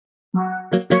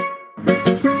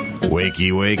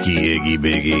Wakey, wakey, Iggy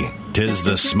Biggy. 'Tis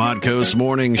the Smodcoast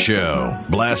Morning Show,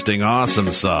 blasting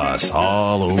awesome sauce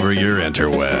all over your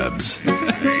interwebs. All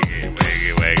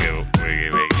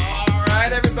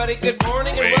right, everybody, good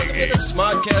morning and welcome to the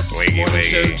Smodcast Morning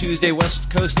Show, Tuesday West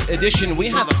Coast edition. We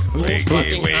have a full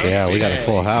fucking house. Yeah, we got a today.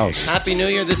 full house. Happy New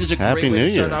Year. This is a Happy great way New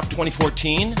to start Year. off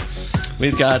 2014.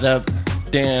 We've got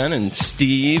Dan and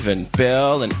Steve and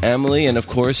Bill and Emily and, of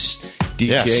course,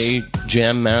 DJ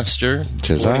Jam Master.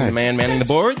 Tis Morning, I. the man manning the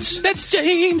boards. That's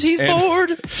James. He's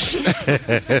bored.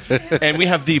 And we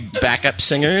have the backup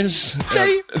singers.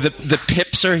 The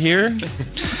Pips are here.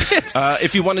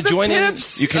 If you want to join in,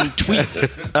 you can tweet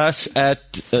us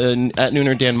at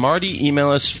Nooner Dan Marty.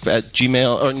 Email us at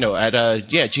Gmail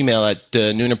Gmail at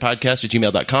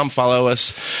noonerpodcast@gmail.com. Follow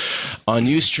us on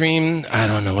Ustream. I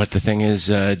don't know what the thing is.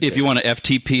 If you want to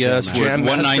FTP us, we're Jam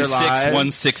Master Live.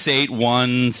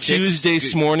 196816816.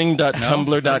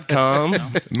 TuesdaySmorning.tumblr.com.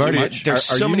 Marty, There's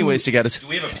so many ways to get us. Do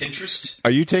we have a Pinterest?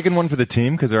 Are you taking one for the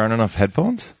team because there aren't enough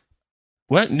headphones?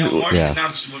 What? No, Marty Yeah.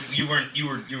 announced you were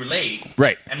late.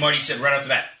 Right. And Marty said right off the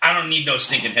bat, I don't need no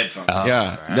stinking headphones.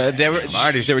 Yeah, there were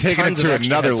taking it tons to of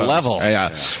extra another headphones. level. Yeah,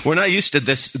 we're not used to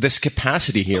this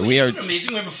capacity here. We are. Isn't it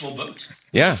amazing? We have a full boat.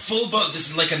 Yeah. Full boat. This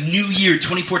is like a new year,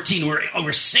 2014.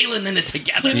 We're sailing in it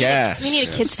together. Yes. We need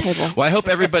a kids' table. Well, I hope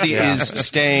everybody is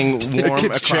staying warm A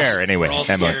kid's across, chair, anyway. We're all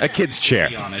Emma. scared A kid's chair.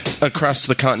 to be on it. across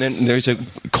the continent. There's a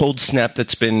cold snap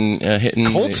that's been hitting.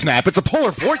 Cold snap? It's a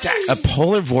polar vortex. A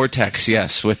polar vortex,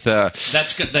 yes, with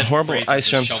That's good. That horrible phrase ice has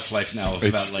a jumps. shelf life now of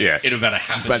It's- about like yeah. in about a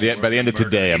half. By the end of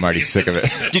today, I'm already sick of it.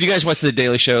 Did you guys watch the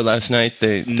Daily Show last night?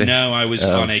 No, I was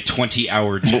on a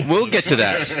 20-hour. We'll get to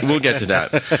that. We'll get to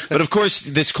that. But of course,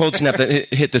 this cold snap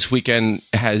that hit this weekend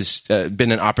has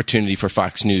been an opportunity for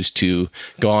Fox News to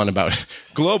go on about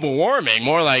global warming,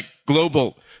 more like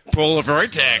global polar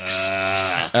vortex.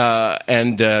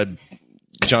 And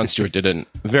Jon Stewart did a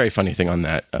very funny thing on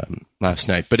that last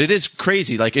night. But it is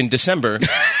crazy. Like in December,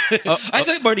 I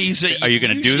thought Marty, you said, Are you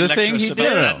gonna do the thing he did?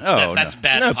 No. That's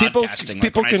bad No, people- podcasting.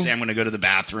 people like when can- I say I'm going to go to the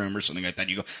bathroom or something like that,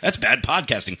 you go, "That's bad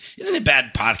podcasting." Isn't it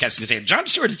bad podcasting to say Jon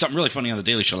Stewart did something really funny on the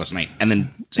Daily Show last night, and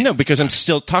then say, no, because I'm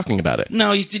still talking about it.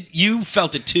 no, you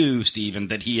felt it too, Stephen,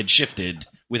 that he had shifted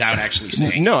without actually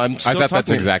saying. No, I'm still I thought that's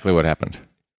talking- exactly what happened.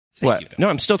 What? you, Bill. No,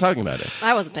 I'm still talking about it.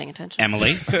 I wasn't paying attention.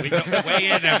 Emily,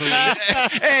 weigh in, Emily.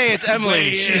 Hey, it's Emily. Weigh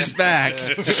in. She's back.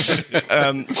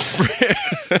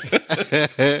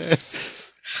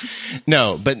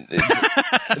 No, but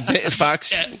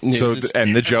Fox News. So,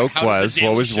 and the joke How did was, the what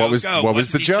Daily was Show go? what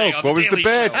was What the did he say joke? on What the was the Daily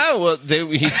bit? Show? Oh, well,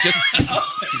 he just...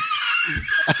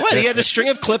 What? He had a string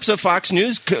of clips of Fox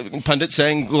News pundits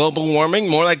saying global warming,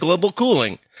 more like global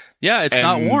cooling. Yeah, it's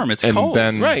not warm. It's and cold.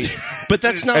 then- Right. But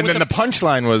that's not And what then the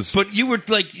punchline was, But you were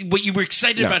like, what you were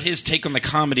excited about his take on the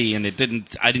comedy, and I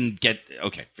didn't get.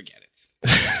 Okay, forget it.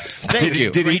 Thank you.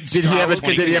 did he have a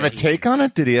take on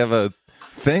it? Did he have a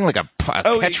thing like a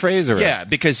catchphrase or Yeah,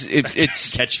 because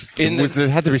it's... Catch. in the, there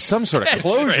had to be some sort of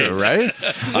closure, right?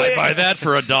 I buy that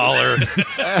for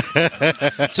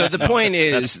 $1. so the point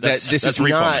is that this that's is Repo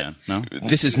not... Man, no?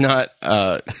 This is not...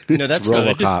 no, that's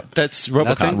good. RoboCop. That's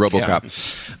RoboCop.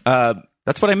 RoboCop.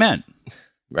 That's what I meant.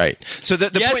 Right. So the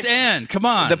Yes, point... and come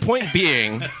on. The point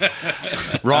being...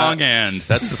 Wrong and.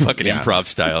 That's the fucking improv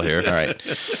style here. All right.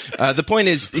 The point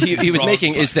is he was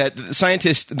making is that the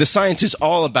science is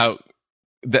all about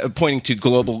pointing to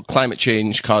global climate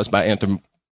change caused by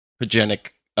anthropogenic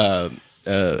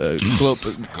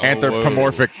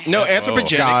Anthropomorphic.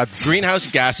 anthropogenic gods. greenhouse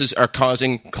gases are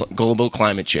causing global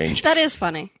climate change. That is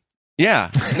funny.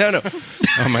 Yeah. No.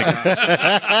 Oh my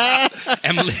God.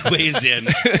 Emily weighs in.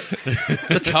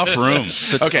 It's a tough room.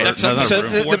 Okay. That's So not a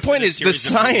room. the point is the Series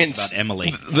of movies science. about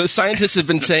Emily. The scientists have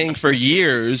been saying for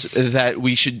years that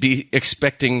we should be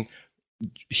expecting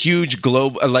huge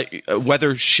global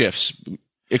weather shifts.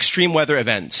 Extreme weather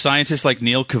events. Scientists like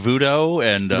Neil Cavuto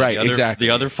and Right, exactly.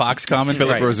 the other Fox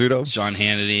commentators. Philip Rizzuto. John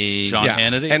Hannity. John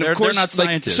Hannity. And they're, of course, they're not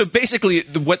scientists. so basically,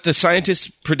 what the scientists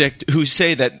predict, who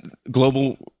say that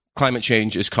global climate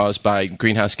change is caused by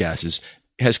greenhouse gases,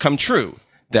 has come true.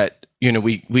 That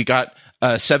we got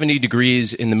 70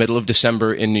 degrees in the middle of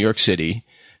December in New York City.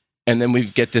 And then we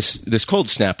get this cold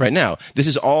snap right now. This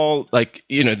is all they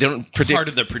don't predict Part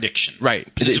of the prediction, Right.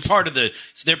 It's a part of the.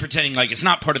 So they're pretending like it's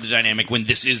not part of the dynamic when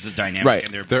this is the dynamic, Right.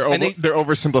 And They're they're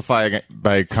oversimplifying it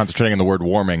by concentrating on the word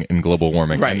warming in global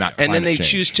warming, right. and not And then climate they change.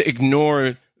 choose to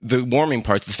ignore the warming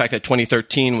part. The fact that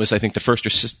 2013 was, I think, the first or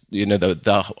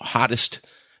the hottest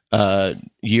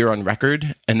year on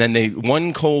record, and then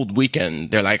one cold weekend,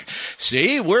 they're like,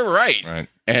 "See, we're right." Right.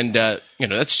 And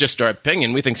that's just our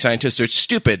opinion. We think scientists are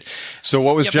stupid. So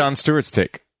what was Jon Stewart's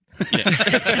take?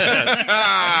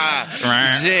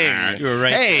 Zing. You were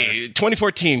right. Hey,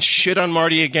 2014, shit on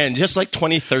Marty again, just like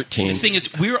 2013. The thing is,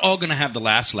 we're all going to have the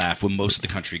last laugh when most of the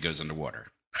country goes underwater.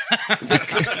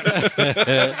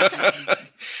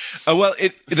 Well,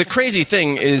 the crazy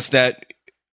thing is that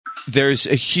there's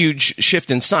a huge shift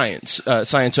in science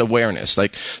awareness.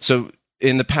 Like, so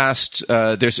in the past,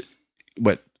 there's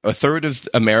a third of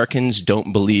Americans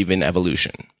don't believe in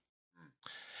evolution,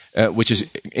 which has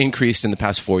increased in the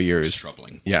past 4 years. It's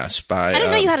troubling. Yes, by I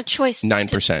didn't know you had a choice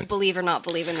 9%. to believe or not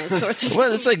believe in those sorts of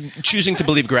Well, it's like choosing to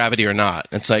believe gravity or not.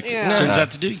 It's like, Yeah. nah. Turns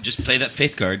out to do. You just play that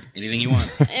faith card. Anything you want.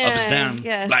 Up is down.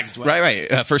 yes. Black is white.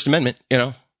 Right. First Amendment,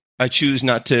 I choose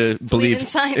not to believe in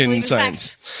science. Believe in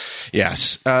science.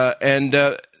 Yes.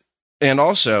 And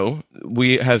also,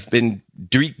 we have been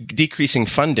decreasing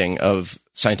funding of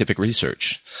scientific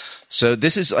research. So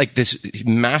this is like this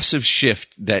massive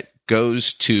shift that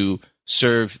goes to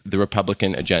serve the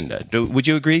Republican agenda. Would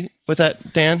you agree with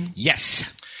that, Dan?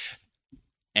 Yes.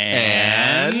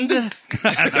 And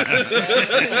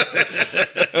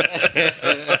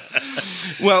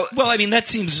Well, I mean, that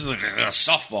seems like a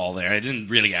softball there. It didn't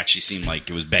really actually seem like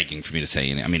it was begging for me to say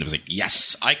anything. I mean, it was like,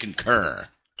 yes, I concur.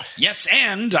 Yes,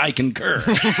 and I concur.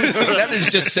 that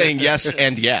is just saying yes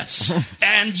and yes.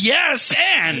 And yes,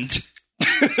 and...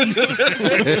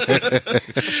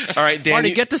 All right, Dan.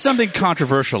 Marty, get to something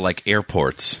controversial like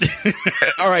airports.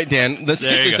 All right, Dan. Let's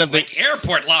There get you to go. something. Like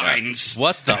airport lines.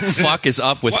 What the fuck is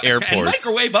up with What- airports? And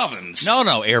microwave ovens.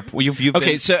 No, airport. You've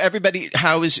Okay, been- so everybody,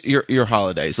 how is your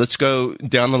holidays? Let's go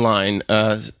down the line.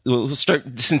 We'll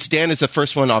start, since Dan is the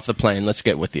first one off the plane, let's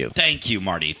get with you. Thank you,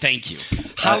 Marty. Thank you.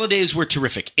 Holidays were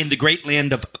terrific in the great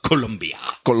land of Colombia.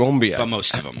 Colombia. For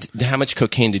most of them. How much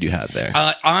cocaine did you have there?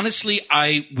 Honestly,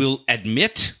 I will admit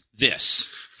this.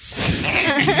 No,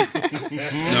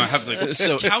 I have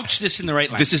to couch this in the right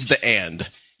language. This is the and.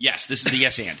 Yes, this is the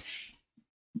yes and.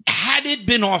 Had it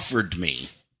been offered me,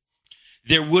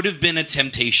 there would have been a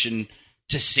temptation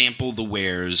to sample the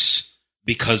wares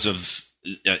because of,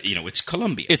 it's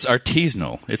Colombia. it's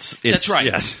artisanal. It's That's right.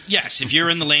 Yes. If you're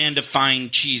in the land of fine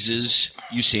cheeses,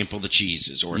 you sample the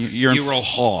cheeses, or You're in Euro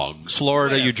hogs.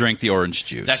 Florida, whatever. you drink the orange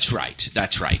juice. That's right.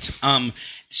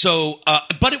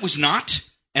 But it was not,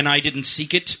 and I didn't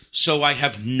seek it, so I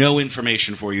have no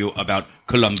information for you about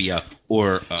Colombia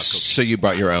or cocaine. So you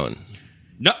brought your own.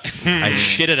 No. I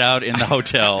shit it out in the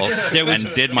hotel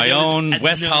and did my own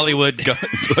West Hollywood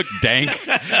dank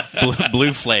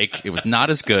blue flake. It was not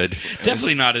as good.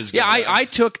 Definitely not as good. Yeah, I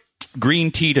took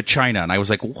green tea to China, and I was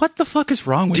like, what the fuck is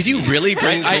wrong with Did you me? really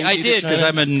bring green I tea to did, because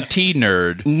China? I'm a tea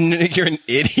nerd. You're an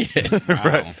idiot.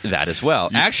 Wow. That as well.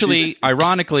 Actually,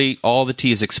 ironically, all the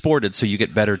tea is exported, so you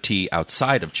get better tea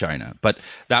outside of China. But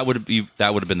that would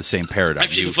have been the same paradigm.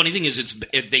 Actually, the funny thing is,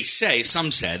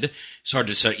 some said, it's hard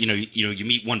to say, you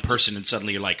meet one person and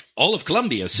suddenly you're like, all of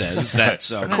Colombia says that.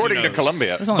 So According who to knows?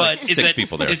 Colombia. There's only like But is 6 that-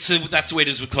 people there. That's the way it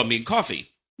is with Colombian coffee,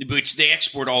 which they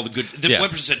export all the good. The Yes.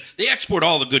 web person said they export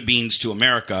all the good beans to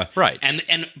America, Right. And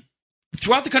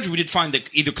throughout the country, we did find that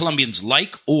either Colombians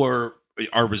like or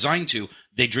are resigned to,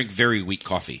 they drink very weak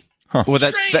coffee. Well,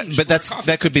 Strange for a coffee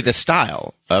that could be the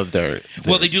style of their.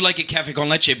 Well, they do like it cafe con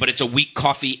leche, but it's a weak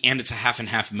coffee and it's a half and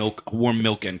half milk, warm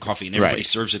milk and coffee, and everybody Right.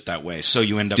 serves it that way. So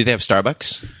you end up. Do they have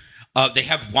Starbucks? They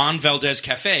have Juan Valdez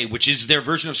Cafe, which is their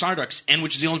version of Starbucks, and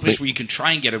which is the only place where you can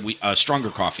try and get a stronger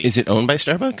coffee. Is it owned by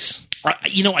Starbucks?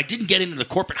 I didn't get into the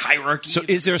corporate hierarchy. So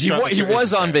is there a He Starbucks?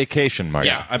 was on vacation, Marty.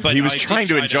 yeah, but he was I did trying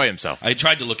to try enjoy himself. I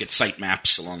tried to look at site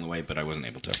maps along the way, but I wasn't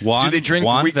able to. Juan, Do they drink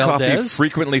Juan weak coffee Valdez?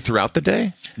 frequently throughout the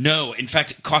day? No, in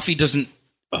fact, coffee doesn't.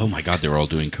 Oh my God, they're all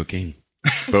doing cocaine.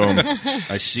 Boom.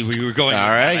 I see where you were going. All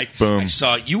right, boom. I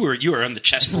saw you were on the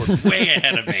chessboard way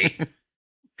ahead of me.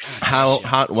 How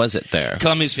hot was it there?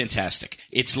 Colombia is fantastic.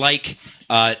 It's like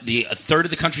a third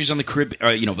of the country's on the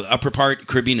the upper part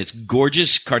Caribbean. It's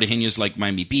gorgeous. Cartagena's like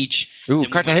Miami Beach. Ooh, Then-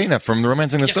 Cartagena from The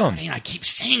Romancing the Yes, Stone. Cartagena. I keep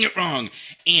saying it wrong.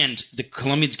 And the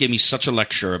Colombians gave me such a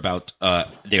lecture about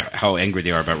how angry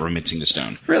they are about romancing the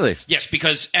stone. Really? Yes,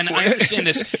 because and I understand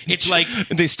this. It's like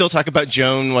They still talk about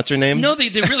Joan. What's her name? no, they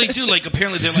really do. Like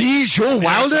apparently they're See, Joe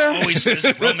Wilder? always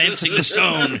says romancing the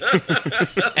stone.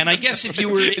 And I guess if you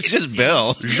were, It's just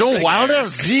Bill. Joe Wilder?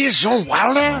 See, Joe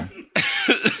Wilder?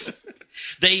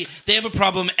 They have a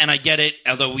problem, and I get it.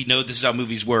 Although we know this is how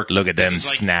movies work. Look at This them is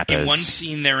like, snappers. In one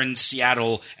scene, they're in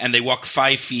Seattle, and they walk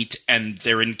 5 feet, and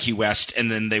they're in Key West, and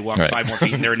then they walk Right. 5 more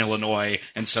feet, and they're in Illinois,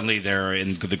 and suddenly they're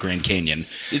in the Grand Canyon.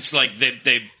 It's like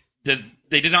they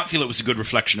did not feel it was a good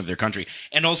reflection of their country,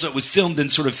 and also it was filmed in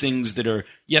sort of things that are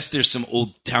yes, there's some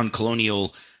old town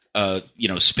colonial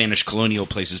Spanish colonial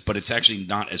places, but it's actually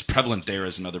not as prevalent there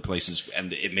as in other places,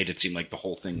 and it made it seem like the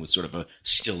whole thing was sort of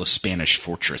still a Spanish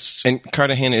fortress. And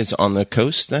Cartagena is on the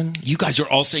coast, then? You guys are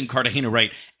all saying Cartagena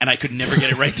right, and I could never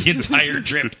get it right the entire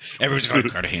trip. Everyone's going,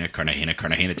 Cartagena, Cartagena,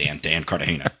 Cartagena, Dan,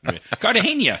 Cartagena.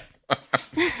 Cartagena.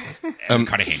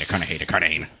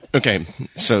 Cartagena. Okay,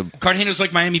 so Cartagena's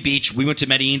like Miami Beach. We went to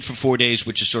Medellin for 4 days,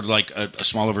 which is sort of like a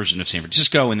smaller version of San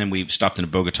Francisco, and then we stopped in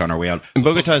Bogota on our way out. And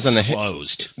Bogota's on the hill.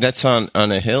 Closed. That's on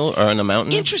a hill or on a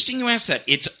mountain? Interesting you ask that.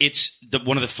 It's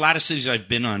one of the flattest cities I've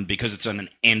been on because it's on an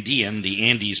Andean, the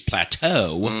Andes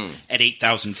Plateau, at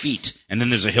 8,000 feet. And then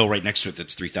there's a hill right next to it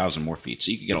that's 3,000 more feet.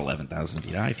 So you could get 11,000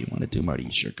 feet high if you wanted to, Marty.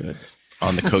 You sure could.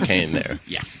 On the cocaine there.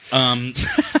 Yeah.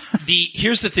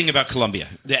 Here's the thing about Colombia,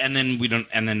 and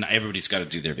then everybody's got to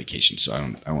do their vacation,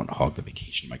 so I won't hog the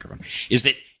vacation microphone. Is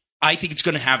that I think it's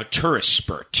going to have a tourist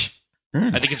spurt.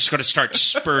 I think it's going to start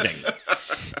spurting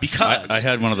because I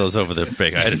had one of those over the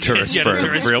break. I had a tourist You had a spurt,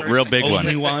 tourist real spurt? big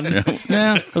Only one. one?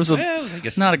 Yeah, it was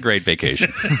not a great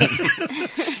vacation.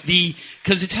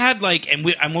 Because it's had I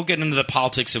won't get into the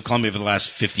politics of Colombia for the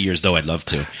last 50 years, though I'd love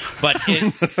to. But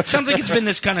it sounds like it's been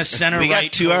this kind of center right. We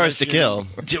got 2 hours to kill.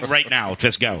 Right now,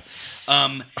 let's go.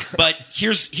 But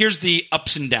here's the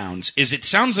ups and downs. It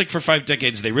sounds like for 5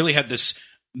 decades they really had this,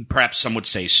 perhaps some would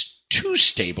say, too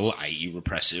stable, i.e.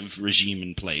 repressive regime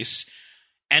in place.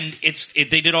 And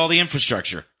they did all the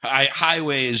infrastructure,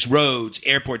 highways, roads,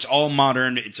 airports, all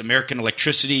modern. It's American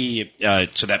electricity,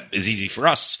 so that is easy for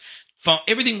us.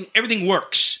 Everything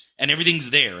works, and everything's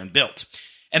there and built.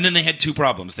 And then they had 2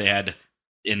 problems. They had,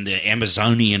 in the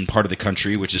Amazonian part of the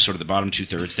country, which is sort of the bottom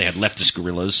 2/3, they had leftist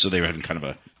guerrillas, so they were having kind of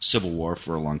a civil war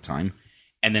for a long time.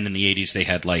 And then in the 80s, they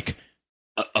had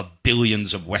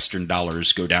billions of Western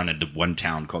dollars go down into one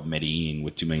town called Medellin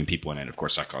with 2 million people in it. Of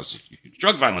course, that caused huge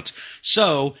drug violence.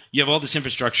 So you have all this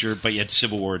infrastructure, but you had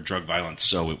civil war and drug violence,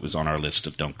 so it was on our list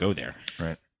of don't go there.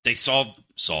 Right. They solved.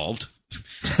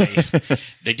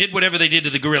 They did whatever they did to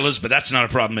the guerrillas, but that's not a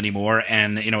problem anymore.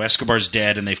 And, Escobar's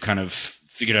dead, and they've kind of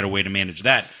figured out a way to manage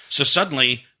that. So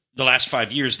suddenly, the last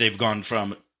 5 years, they've gone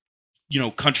from,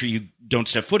 country you don't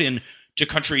step foot in to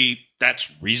country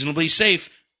that's reasonably safe.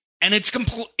 And it's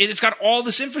got all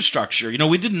this infrastructure.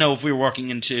 We didn't know if we were walking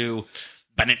into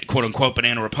quote unquote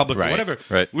Banana Republic or whatever.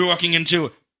 Right. We were walking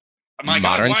into Modern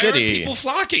God, why city. are people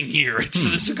flocking here? This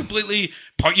is a completely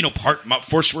part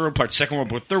first world, part second world,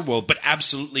 part third world, but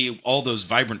absolutely all those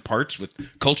vibrant parts with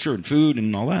culture and food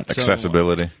and all that.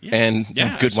 Accessibility. And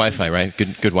good Wi-Fi, right?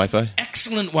 Good Wi-Fi?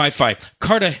 Excellent Wi-Fi.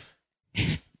 Cartagena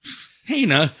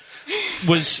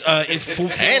was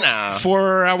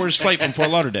 4 hours flight from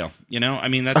Fort Lauderdale.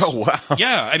 That's wow.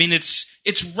 Yeah,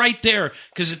 it's right there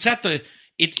because it's at the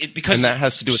because and that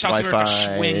has to do with South Wi-Fi. America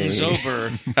swings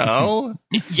over. Oh,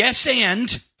 yes,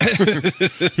 and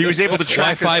He was able to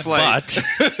track his Wi-Fi flight.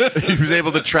 He was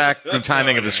able to track the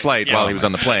timing of his flight while he was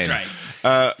on the plane. That's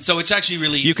right. So it's actually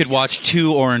really easy. You could watch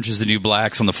 2 Orange is the New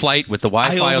Blacks on the flight with the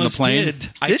Wi-Fi on the plane.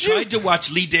 I tried to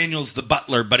watch Lee Daniels' The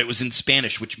Butler, but it was in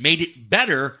Spanish, which made it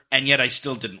better, and yet I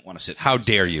still didn't want to sit there. How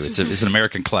dare you? It's an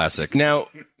American classic. now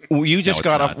you just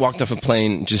it's walked off a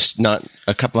plane just not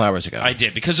a couple hours ago. I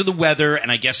did, because of the weather, and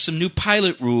I guess some new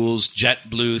pilot rules.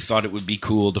 JetBlue thought it would be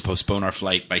cool to postpone our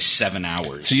flight by 7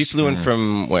 hours. So you flew in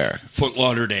from where? Fort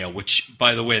Lauderdale, which,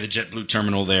 by the way, the JetBlue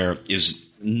terminal there is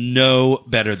no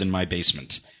better than my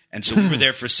basement. And so we were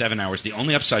there for 7 hours. The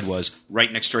only upside was right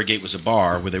next to our gate was a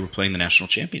bar where they were playing the national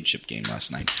championship game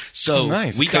last night. So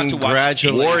nice. we got to watch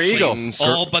War Eagle.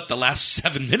 all but the last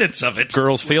 7 minutes of it.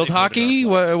 Girls field hockey?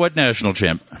 What national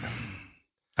champ?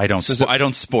 I don't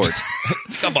sport.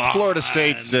 Come on. Florida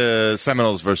State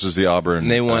Seminoles versus the Auburn.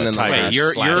 They won in the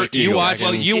Tigers. Wait,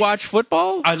 you watch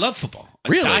football? I love football.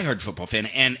 Really? A diehard football fan,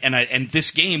 and this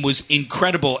game was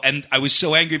incredible. And I was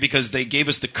so angry because they gave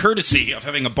us the courtesy of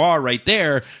having a bar right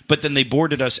there, but then they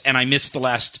boarded us, and I missed the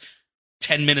last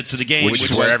 10 minutes of the game, which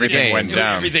is where everything went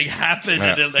down. Everything happened,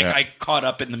 Yeah, and I caught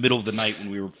up in the middle of the night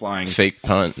when we were flying. Fake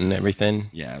punt and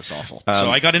everything. Yeah, it was awful. So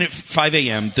I got in at 5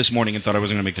 a.m. this morning and thought I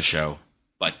wasn't going to make the show.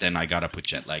 But then I got up with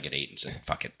jet lag at 8 and said,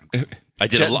 fuck it. I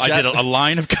did a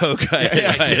line of Coke.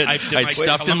 I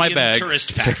stuffed in my bag.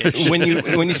 Tourist package. When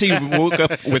you say you woke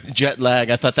up with jet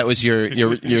lag, I thought that was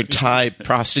your Thai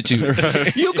prostitute.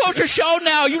 You go to show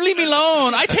now. You leave me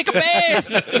alone. I take a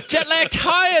bath. Jet lag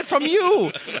tired from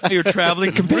you. Your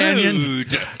traveling companion.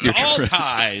 Rude. To all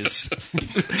ties.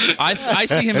 I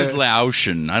see him as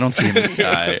Laotian. I don't see him as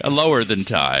Thai. Lower than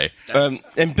Thai.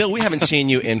 And Bill, we haven't seen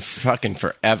you in fucking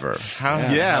forever. How the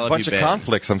hell Yeah, a have bunch you of been?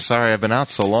 conflicts. I'm sorry I've been out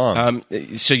so long.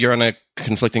 So you're on a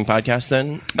conflicting podcasts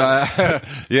then?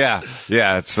 Yeah.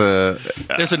 It's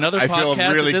There's another I feel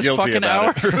podcast really at this guilty fucking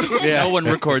hour. about it. No one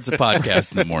records a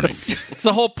podcast in the morning. It's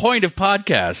the whole point of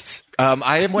podcasts.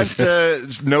 I went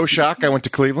no shock. I went to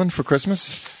Cleveland for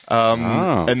Christmas.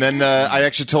 And then I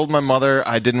actually told my mother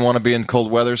I didn't want to be in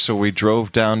cold weather, so we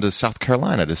drove down to South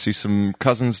Carolina to see some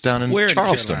cousins down in Where in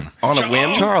Charleston. Carolina? On a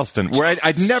whim? Charleston, where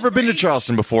I'd never been to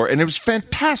Charleston before, and it was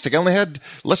fantastic. I only had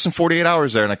less than 48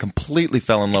 hours there, and I completely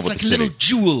fell in love It's with like the a city. little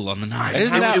jewel on the Nile.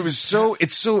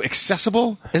 It's so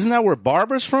accessible. Isn't that where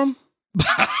Barbara's from?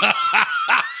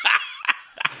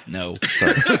 No.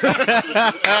 Sorry,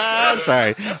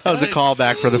 that was a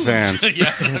callback for the fans.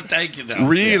 Yes, thank you, though.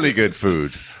 Really good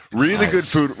food. Really good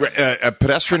food. A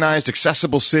pedestrianized,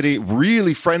 accessible city.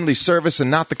 Really friendly service, and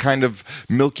not the kind of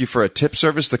milk you for a tip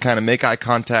service. The kind of make eye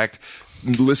contact,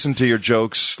 listen to your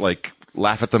jokes, like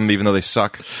laugh at them even though they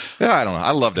suck. Yeah, I don't know.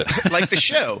 I loved it. Like the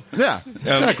show. Yeah,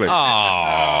 exactly.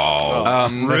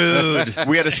 Rude.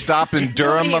 We had to stop in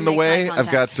Durham Nobody on the makes way. eye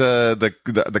I've got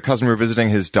the cousin we're visiting.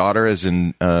 His daughter is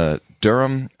in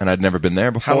Durham, and I'd never been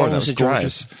there before. How long and that was the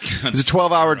gorgeous. It was a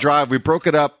 12-hour drive. We broke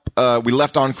it up. We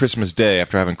left on Christmas Day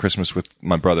after having Christmas with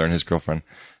my brother and his girlfriend.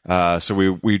 So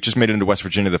we just made it into West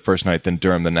Virginia the first night, then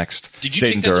Durham the next. Did you Stayed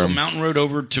take in that little Durham. mountain road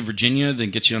over to Virginia, then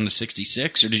get you on the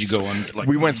 66, or did you go on? Like,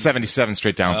 We went 77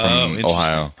 straight down from interesting.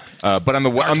 Ohio. But on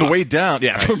the way down,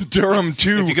 from Durham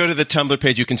to If you go to the Tumblr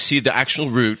page, you can see the actual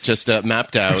route just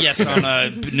mapped out. Yes, on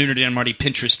Nooner Dan Marty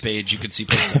Pinterest page, you could see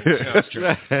places. Yeah, that's true.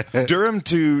 Durham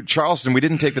to Charleston, we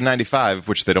didn't take the 95,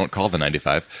 which they don't call the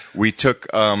 95. We took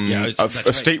that's a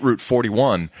right. state route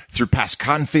 41 through past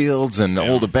cotton fields and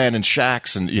old abandoned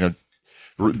shacks, and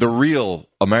the real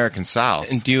American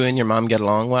South. And do you and your mom get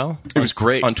along well? It was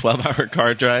great. On 12-hour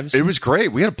car drives? It was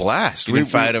great. We had a blast. You didn't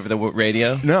fight over the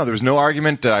radio? No, there was no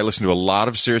argument. I listened to a lot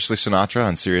of Seriously Sinatra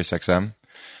on Sirius XM,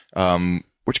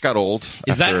 which got old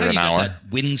Is that after how an you hour. got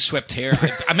that windswept hair?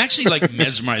 I'm actually like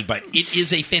mesmerized by it. It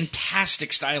is a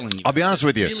fantastic styling. I'll be honest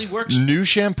with you. It really works. New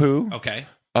shampoo. Okay.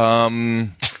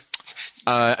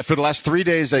 For the last 3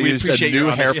 days, I used a appreciate new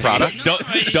your hair honesty. product.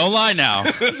 Don't lie now.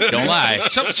 Don't lie.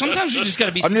 Sometimes you just got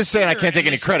to be. I'm just saying I can't take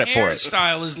any this credit for it.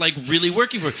 Style is like really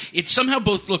working for it. It somehow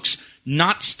both looks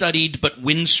not studied but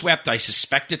windswept. I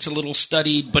suspect it's a little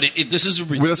studied, but this is a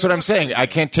really. Well, that's what I'm saying. I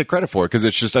can't take credit for it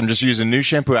because I'm just using new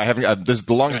shampoo. I haven't. This is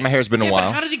the longest my hair's been in a But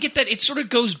while. how did it get that? It sort of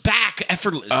goes back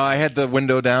effortlessly. I had the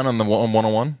window down on the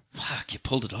 101. Fuck, you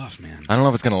pulled it off, man. I don't know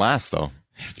if it's going to last though.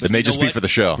 It may You just know be what? for the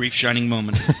show. Brief shining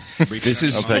moment. This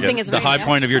is Good thing it's The very high young.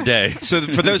 point of your day. So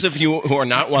for those of you who are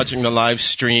not watching the live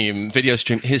stream, video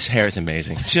stream, his hair is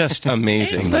amazing. Just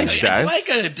amazing. Thanks, guys.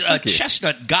 It's like a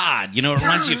chestnut god. You know, it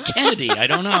reminds you of Kennedy. I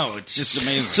don't know. It's just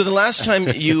amazing. So the last time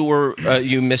you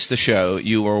missed the show,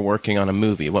 you were working on a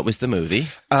movie. What was the movie?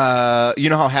 You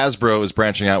know how Hasbro is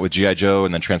branching out with G.I. Joe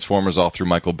and then Transformers all through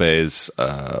Michael Bay's,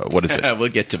 what is it? We'll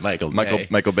get to Michael Bay.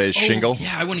 Michael Bay's shingle.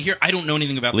 Yeah, I want to hear. I don't know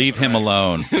anything about. Leave him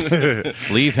alone.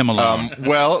 Leave him alone.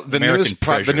 Well, the American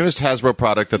treasure. newest Hasbro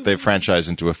product that they've franchised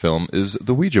into a film is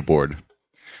the Ouija board.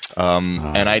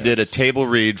 And I did a table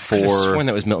read I could've for. sworn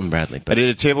that was Milton Bradley. I But did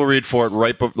a table read for it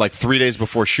like 3 days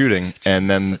before shooting, and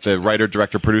then the writer,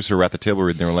 director, producer were at the table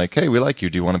read, and they were like, "Hey, we like you.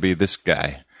 Do you want to be this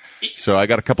guy?" So I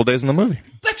got a couple days in the movie.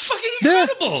 That's fucking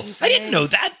incredible. I didn't know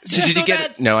that. so did you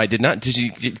get? No, I did not. Did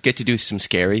you get to do some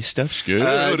scary stuff?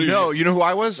 No, you know who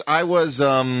I was? I was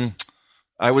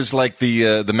like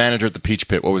the manager at the Peach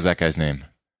Pit. What was that guy's name?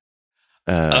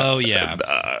 Oh yeah,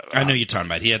 I know you're talking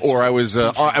about. He had Or I was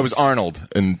Arnold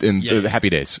in the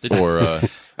Happy Days. Or I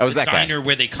was the that guy. diner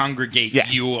where they congregate. Yeah.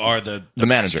 You are the The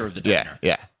master manager of the diner.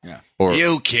 Yeah. Yeah. Or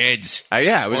You kids.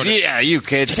 yeah, it was you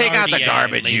kids. Take out the RDA,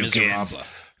 garbage, Les you Miserables. kids.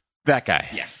 That guy.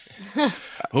 Yeah.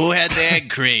 Who had the egg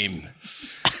cream?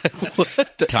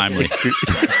 Timely.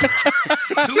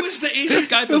 Who was the Asian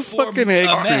guy before? fucking egg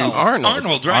Mel? cream. Arnold.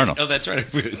 Arnold, right? Arnold. Oh, that's right.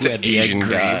 Who had The Asian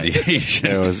guy. The Asian.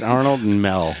 It was Arnold and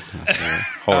Mel.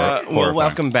 Well, Horrifying.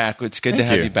 welcome back. It's good to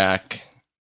have you. you back,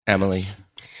 Emily.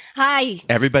 Hi.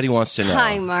 Everybody wants to know.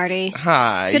 Hi, Marty.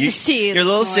 Hi. Good to see you You're a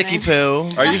little this sicky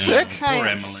morning. poo. Are you sick? Hi. Poor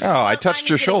Emily. Oh, I touched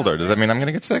your shoulder. Does that mean I'm going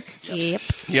to get sick? Yep.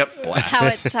 Yep.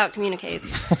 It's how it communicates.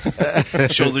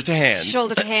 Shoulder to hand.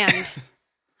 Shoulder to hand.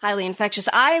 Highly infectious.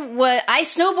 I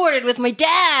snowboarded with my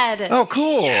dad. Oh,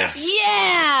 cool.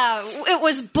 Yeah, it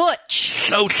was butch.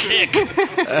 So sick.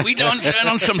 We done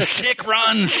on some sick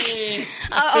runs.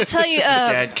 I'll tell you.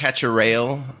 Dad catch a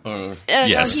rail. Or...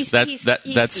 Yes, he's that's skis.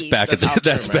 back at the.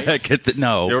 That's back at the.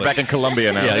 No, They were but- back in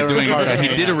Colombia now. Yeah, he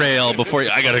did a rail before.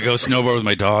 I got to go snowboard with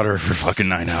my daughter for fucking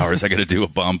 9 hours. I got to do a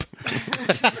bump.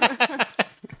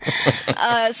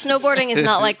 Snowboarding is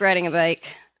not like riding a bike.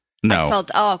 No. I felt,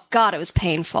 oh, God, it was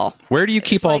painful. Where do you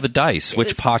keep all like- the dice? Which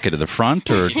was- pocket of the front,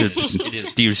 or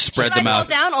do you spread Should them I roll out?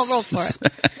 down? I'll roll for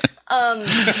it.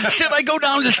 Should I go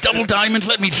down this double diamond?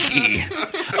 Let me see.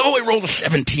 Oh, I rolled a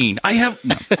 17. I have.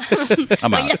 No.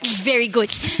 I'm My out. luck is very good.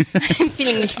 I'm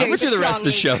feeling this I'm very going to do the rest of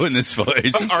the strongly. show in this voice.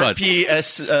 It's fun.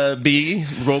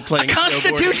 RPSB, role-playing A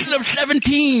constitution of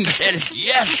 17 says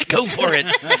yes, go for it.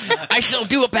 I shall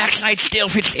do a backside stale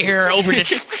fish air over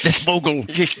this mogul.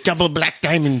 This double black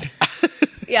diamond.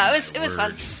 Yeah, it was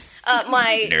fun.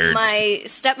 My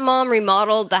stepmom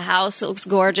remodeled the house. It looks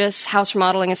gorgeous. House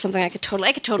remodeling is something I could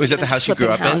totally. Was that the house you grew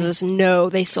flip in up in? houses. No,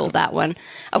 they sold that one,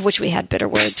 of which we had bitter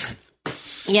words.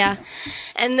 Yeah,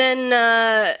 and then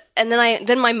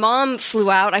my mom flew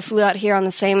out. I flew out here on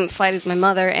the same flight as my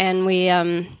mother, and we.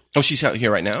 Oh, she's out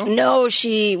here right now? No,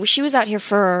 she was out here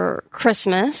for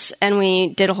Christmas, and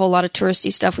we did a whole lot of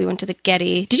touristy stuff. We went to the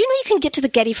Getty. Did you know you can get to the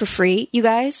Getty for free, you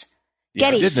guys?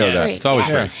 Getty. I did know that. Free. It's always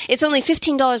free. It's only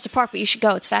 $15 to park, but you should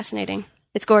go. It's fascinating.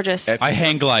 It's gorgeous. I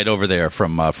hang glide over there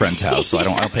from a friend's house, so I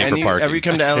don't pay for parking. Every you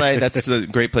come to LA, that's the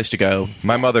great place to go.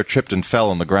 My mother tripped and fell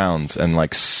on the grounds, and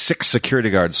like 6 security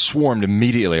guards swarmed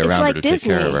immediately It's around like her to Disney.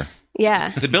 take care of her. Yeah,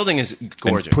 The building is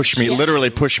gorgeous. And pushed me, literally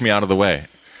pushed me out of the way.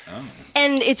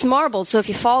 and it's marble, so if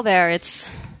you fall there, it's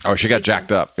Oh, she got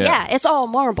jacked up. yeah, it's all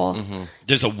marble. Mm-hmm.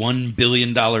 There's a $1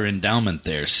 billion endowment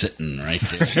there sitting right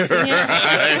there.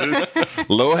 Yeah.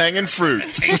 Low hanging fruit.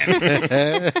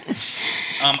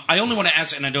 I only want to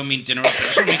ask, and I don't mean to interrupt, but I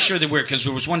just want to make sure that because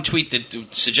there was one tweet that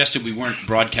suggested we weren't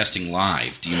broadcasting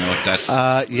live. Do you know if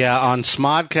that's... Yeah, on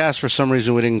Smodcast, for some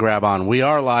reason, we didn't grab on. We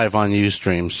are live on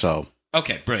Ustream, so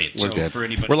okay, brilliant. We're so good. for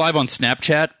anybody... We're live on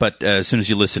Snapchat, but as soon as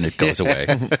you listen, it goes away.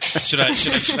 Should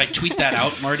I tweet that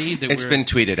out, Marty? That It's been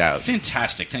tweeted out.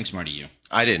 Fantastic. Thanks, Marty, you.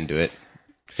 I didn't do it.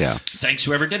 yeah. Thanks,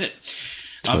 whoever did it.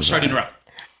 I'm sorry to interrupt.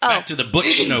 Oh. Back to the butch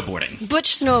snowboarding.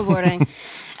 Butch snowboarding,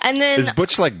 and then Is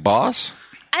Butch like boss?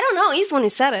 I don't know. He's the one who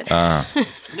said it.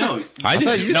 No, I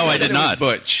didn't. No, I did not.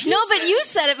 Butch. no, but you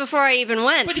said it before I even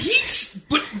went. but he's...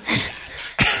 But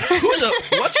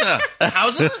What's a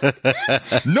how's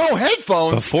it? No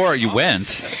headphones. Before you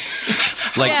went,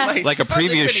 Yeah. like a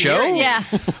previous show. Yeah,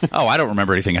 Oh, I don't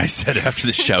remember anything I said after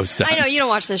the show's done. I know you don't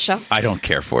watch this show. I don't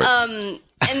care for it.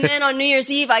 And then on New Year's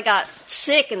Eve, I got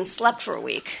sick and slept for a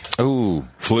week. Ooh,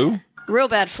 flu? Real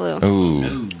bad flu.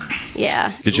 Ooh.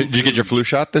 Yeah. Did you get your flu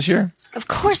shot this year? Of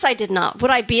course I did not.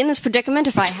 Would I be in this predicament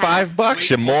if I had? $5,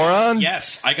 you moron.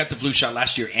 yes, I got the flu shot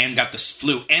last year and got this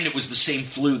flu, and it was the same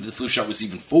flu the flu shot was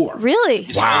even for.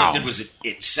 Really? So all it did was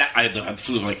it sat. I had the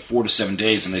flu for like 4 to 7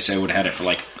 days, and they say I would have had it for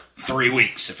like 3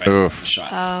 weeks if I had the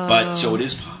shot. But so it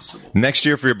is possible. Next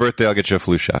year for your birthday, I'll get you a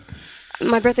flu shot.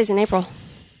 My birthday's in April.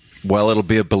 Well, it'll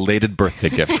be a belated birthday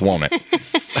gift, won't it?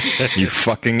 You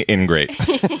fucking ingrate.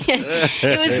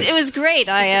 It was great.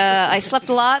 I slept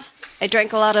a lot. I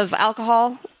drank a lot of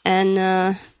alcohol, and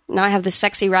now I have this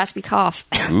sexy raspy cough.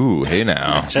 Ooh, hey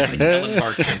now. Ellen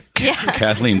Barker, Yeah.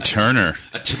 Kathleen Turner.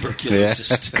 a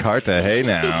tuberculosis. Carta, hey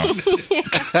now.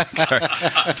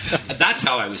 That's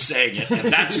how I was saying it,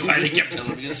 and that's why they kept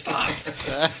telling me to stop.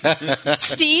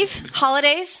 Steve,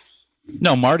 holidays?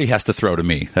 No, Marty has to throw to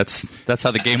me. That's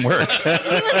how the game works. He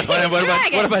was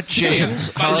dragging. What about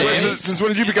James? Since when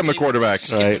did you become the quarterback?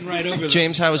 Right. Right over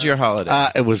James, how was your holiday?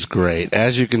 It was great.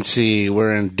 As you can see,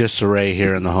 we're in disarray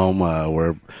here in the home.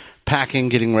 We're packing,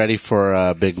 getting ready for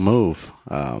a big move.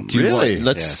 Really?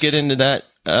 Let's Yes. get into that.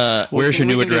 Where's your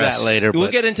we new can do address? that later. We'll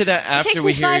But, get into that takes after me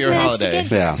we hear 5 your minutes to holiday.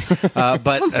 get- yeah.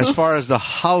 But as far as the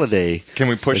holiday, Can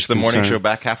we push is the morning concerned- show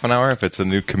back half an hour if it's a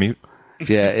new commute?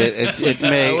 Yeah, it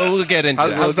may. We'll get into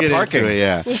that. How's the get parking? into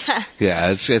it, yeah.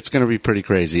 It's going to be pretty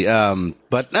crazy.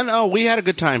 But no, we had a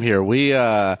good time here. We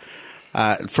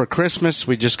for Christmas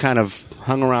we just kind of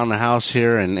hung around the house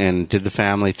here and did the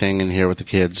family thing in here with the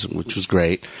kids, which was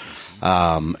great.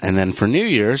 And then for New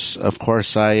Year's, of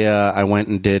course, I went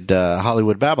and did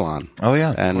Hollywood Babylon. Oh,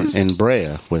 yeah, of and in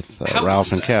Brea with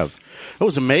Ralph and Kev. It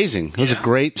was amazing. It was a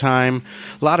great time.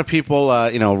 A lot of people,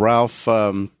 Ralph.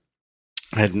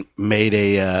 Had made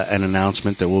an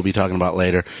announcement that we'll be talking about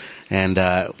later, and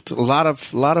a lot of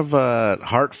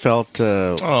heartfelt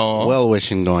well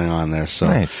wishing going on there. So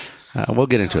Nice. We'll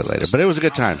get into it later, but it was a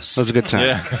good time. It was a good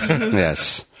time.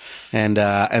 Yes, and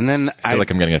then I feel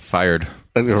like I'm getting fired.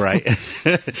 right,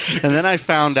 and then I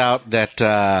found out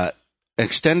that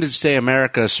Extended Stay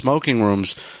America smoking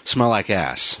rooms smell like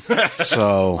ass.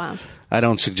 So Wow. I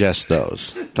don't suggest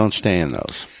those. Don't stay in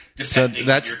those. Depending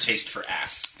that's- on your taste for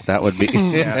ass. That would be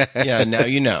Yeah, now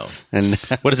you know. and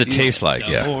What does it taste like?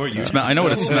 Yeah, more you- I know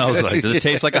what it smells like. Does it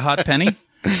taste like a hot penny?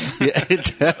 yeah,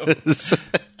 it does.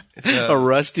 A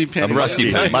rusty penny.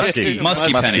 Musky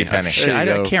penny.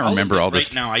 I can't remember all this.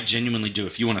 Right now, I genuinely do.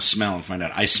 If you want to smell and find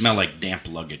out, I smell like damp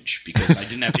luggage because I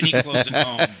didn't have any clothes at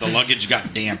home. The luggage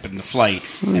got damp in the flight.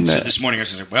 And so this morning I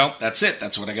was like, well, that's it.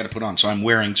 That's what I got to put on. So I'm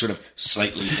wearing sort of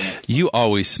slightly damp. You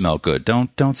always smell good.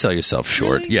 Don't sell yourself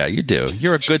short. Really? Yeah, you do.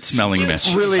 You're a good smelling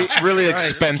Mitch. Really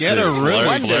expensive. Get a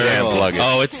really damp luggage.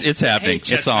 Oh, it's happening.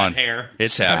 Hey, it's on. hair.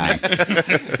 It's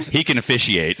happening. He can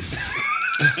officiate.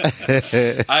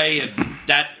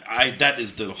 That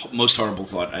is the most horrible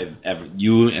thought I've ever.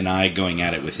 You and I going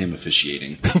at it with him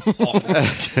officiating.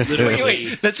 Literally,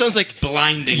 Wait, that sounds like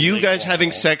blinding. you guys awful.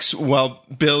 having sex while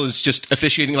Bill is just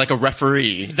officiating like a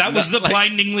referee. That was the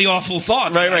blindingly awful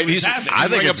thought. Right. I was He's having. I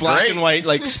think wearing it's a black great. and white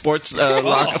like sports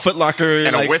Foot Locker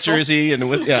And a like whistle? jersey and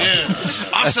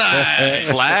Offside.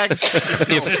 Flags?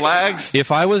 Flags?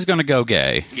 If I was going to go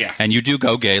gay, Yeah. and you do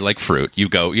go gay like fruit, you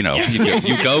go, you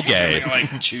go gay.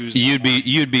 Like, choose.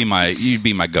 You'd be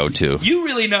my go-to. You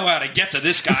really know how to get to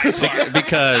this guy's heart.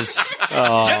 Because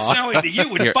Just knowing that you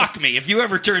would fuck me if you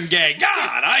ever turned gay.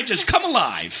 God, I just come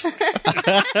alive.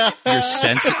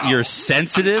 you're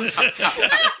sensitive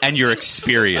and you're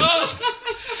experienced.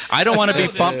 I don't want to be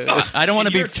I don't want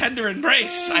to be Your tender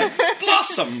embrace. I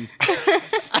blossom.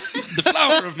 The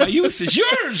flower of my youth is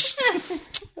yours.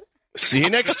 See you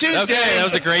next Tuesday. Okay, that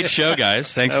was a great show,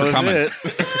 guys. Thanks for coming.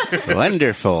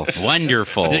 Wonderful.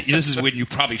 Wonderful. This is when you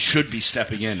probably should be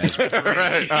stepping in. As All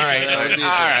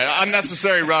right.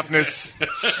 Unnecessary roughness.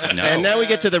 No. And now we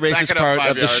get to the Back racist it up part 5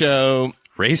 of the yards. show.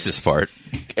 Racist part.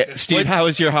 Steve, how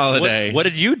was your holiday? What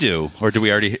did you do? Or do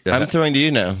we already? I'm throwing to you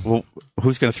now. Well,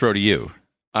 who's going to throw to you?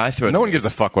 I throw it. No one gives a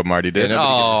fuck what Marty did.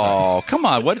 Oh, come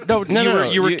on! What? No, No,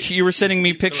 you were sending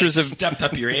me pictures of. stepped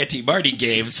up your anti-Marty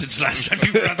game since last time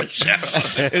you were on the show.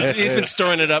 He's been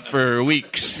storing it up for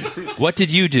weeks. What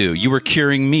did you do? You were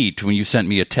curing meat when you sent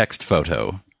me a text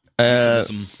photo.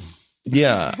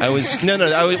 Yeah, I was. No,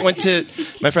 I went to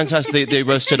my friend's house. They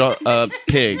roasted a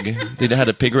pig. They had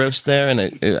a pig roast there,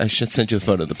 and I should send you a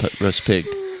photo of the roast pig.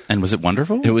 And was it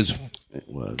wonderful? It was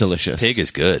delicious. Pig is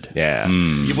good. Yeah.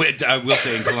 I will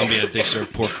say in Colombia they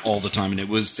serve pork all the time, and it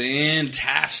was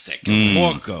fantastic.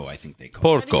 Porco, I think they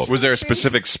call it. Porco. Was there a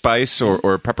specific spice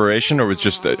or preparation, or was it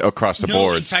just across the No,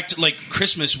 board? in fact, like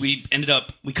Christmas, we kind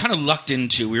of lucked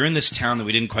into. We were in this town that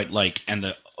we didn't quite like, and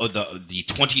the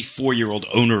 24-year-old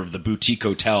owner of the boutique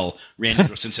hotel ran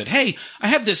to us and said, "Hey, I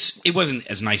have this." It wasn't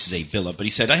as nice as a villa, but he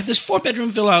said, "I have this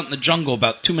 4-bedroom villa out in the jungle,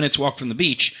 about 2 minutes walk from the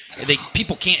beach.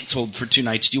 People canceled for 2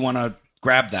 nights. Do you want to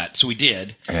grab that?" So we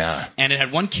did. Yeah. And it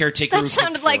had one caretaker. That who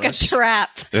sounded cooked like for a us. trap.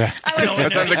 Yeah.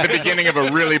 That sounds like the beginning of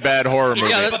a really bad horror movie.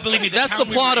 Yeah, But believe me, that's town the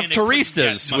we plot were of in, it couldn't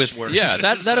Touristas. get much worse.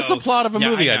 That is the plot of a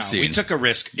movie I I've know. seen. We took a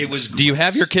risk. It was. Do you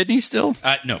have your kidney still?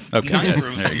 No. Okay, Not good.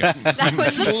 proof. There you go. That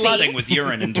was the Flooding fee. with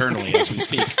urine internally as we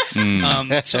speak.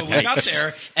 So we got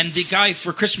there, and the guy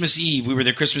for Christmas Eve, we were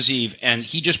there Christmas Eve, and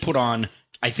he just put on.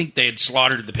 I think they had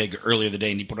slaughtered the pig earlier the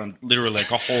day, and he put on literally like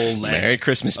a whole leg. Merry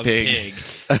Christmas, of pig.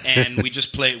 And we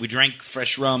just we drank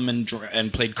fresh rum and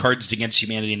played Cards Against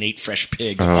Humanity and ate fresh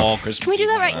pig all Christmas. Can we do Eve.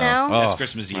 that right now? That's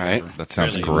Christmas Eve. All right. That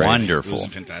sounds Really. great. Wonderful. It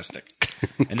was fantastic.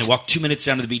 And then walked 2 minutes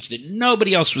down to the beach that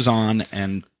nobody else was on,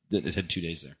 and it had 2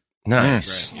 days there.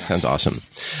 Nice. Sounds awesome.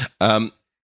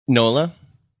 Nola?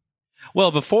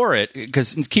 Well, before it,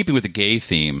 because in keeping with the gay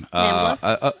theme,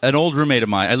 an old roommate of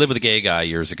mine, I lived with a gay guy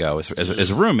years ago as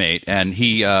a roommate, and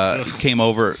he came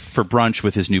over for brunch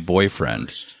with his new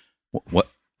boyfriend. What?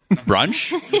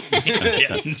 Brunch?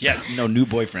 No new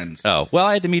boyfriends. Oh, well,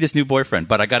 I had to meet his new boyfriend,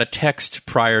 but I got a text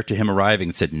prior to him arriving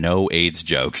that said, "No AIDS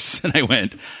jokes." And I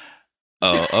went,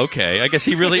 "Oh, okay. I guess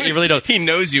he really don't." He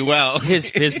knows you well.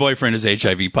 His boyfriend is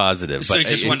HIV positive, So but he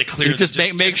just wanted to clear he just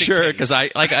the- make just in sure case. because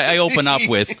I open up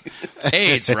with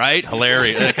AIDS, right?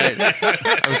 Hilarious. Like,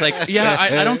 I was like, yeah,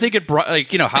 I don't think it brought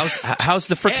how's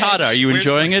the frittata? Are you Where's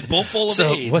enjoying my it? bowl full of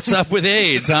so AIDS? what's up with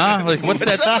AIDS, huh? Like what's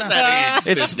that? up with that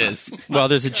AIDS It's well,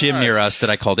 there's a gym near us that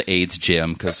I call the AIDS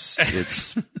gym because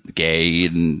it's gay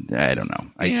and I don't know.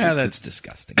 That's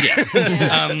disgusting. Yeah.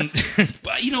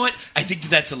 But you know what? I think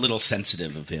that's a little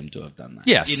sensitive of him to have done that.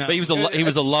 Yes, You know? but he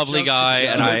was a lovely guy,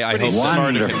 and I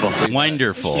hope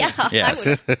wonderful. Yeah, Yes,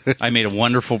 I made a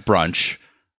wonderful brunch.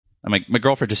 My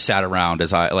girlfriend just sat around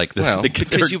as I like the, Well, her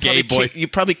because gay boy. you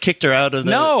probably kicked her out of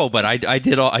the... No, but I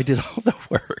did all the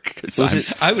work.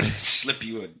 'Cause I would slip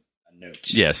you a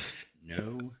note. Yes. No.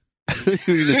 You were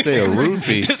going to say a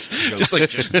roofie.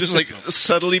 just like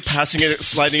subtly passing it,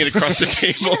 sliding it across the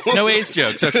table. No AIDS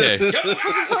jokes. Okay.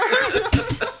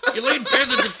 You laid bare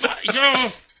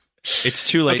the It's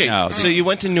too late now. So you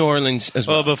went to New Orleans as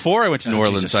well. Well, before I went to New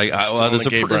Orleans, Jesus. there's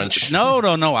Gay brunch.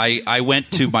 No. I went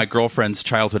to my girlfriend's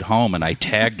childhood home and I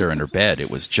tagged her in her bed.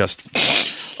 It was just,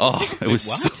 it was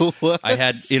so. I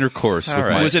had intercourse with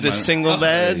my. Was it a single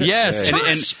bed? Yes,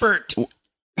 and spurt.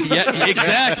 yeah,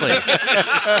 exactly.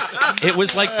 It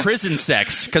was like prison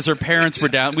sex because her parents were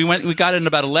down. We got in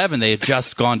about 11. They had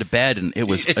just gone to bed, and it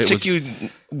was.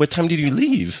 What time did you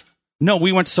leave? No,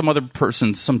 we went to some other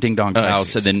person, some ding dong's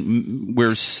house, and then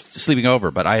we're sleeping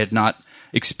over. But I had not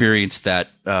experienced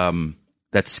that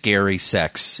scary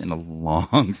sex in a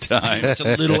long time. It's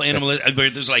a little animal where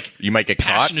there's like You might get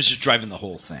passion caught. is just driving the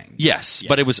whole thing. Yes,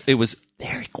 but it was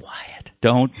very quiet.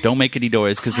 Don't make any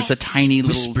noise because it's a tiny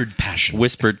little Whispered passion.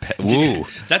 Whispered. Woo.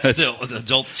 That's the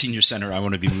adult senior center I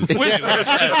want to be moving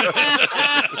to.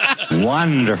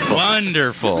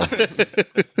 Wonderful.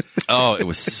 Oh, it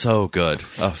was so good.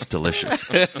 Oh, it's delicious.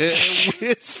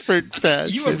 Whispered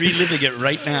passion. You are reliving it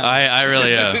right now. I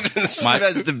really am. Steve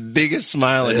has the biggest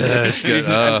smile in his head. It's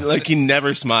good. Like he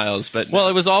never smiles. But Well,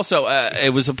 it was also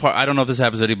it was a part. I don't know if this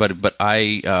happens to anybody, but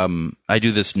I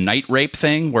do this night rape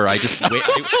thing where I just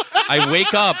I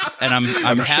wake up and I'm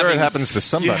I'm sure having, it happens to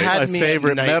somebody. had my me at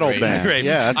favorite night metal rape. band. Right.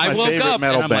 Yeah, that's I my woke favorite up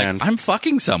metal and I'm band. like, I'm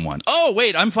fucking someone. Oh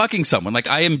wait, I'm fucking someone. Like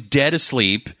I am dead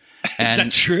asleep. And,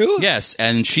 that true? Yes,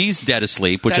 and she's dead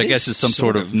asleep, which That I guess is some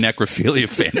sort of necrophilia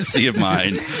fantasy of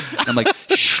mine. I'm like,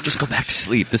 shh, just go back to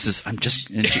sleep.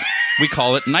 We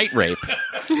call it night rape.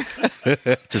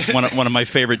 Just one of my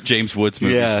favorite James Woods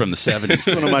movies Yeah. from the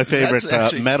 70s. One of my favorite That's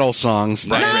actually- metal songs.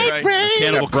 Right.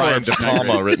 Cannibal Brian Corpse, De Night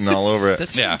Palma Rape. written all over it.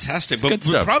 That's Yeah. fantastic. It's But good the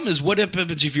stuff. problem is, what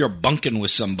happens if you're bunking with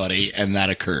somebody and that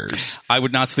occurs? I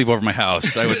would not sleep over my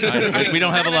house. We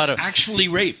don't have a lot of. That's actually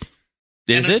rape.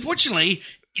 Is And it? Unfortunately,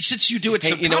 since you do it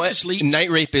Hey, you know what? subconsciously, Night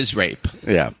rape is rape.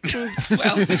 Yeah.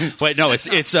 well, Wait, no, it's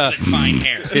fine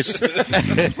hairs.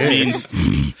 It's means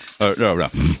no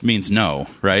means no,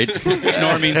 right?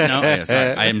 Snore means no. Yes,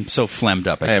 I am so phlegmed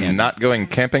up. I am can't. not going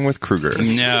camping with Kruger.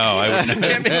 No, I would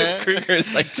not. Kruger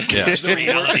is like, It's the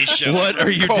reality show. What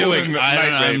are you doing? I don't know.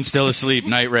 Night I'm rape. still asleep.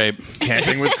 Night rape.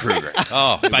 Camping with Kruger.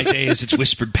 Oh, By days, it's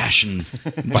whispered passion.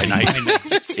 by night.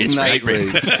 It's Night night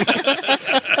rape.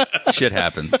 rape. Shit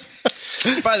happens.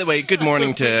 By the way, good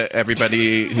morning to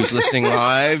everybody who's listening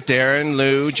live. Darren,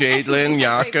 Lou, Jadelyn,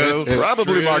 Yako.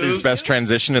 Probably Drew. Marty's best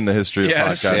transition in the history of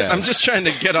Yes, podcasts. I'm just trying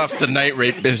to get off the night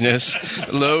rape business.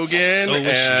 Logan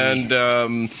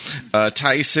and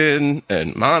Tyson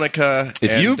and Monica.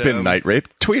 If and, you've been night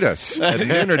raped, tweet us at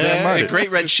Noon or Dan Marty.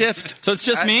 Great Red Shift. So it's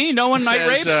just me. No one night says,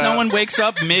 rapes. No one wakes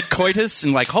up mid coitus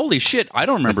and like, holy shit, I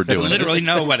don't remember doing Literally this.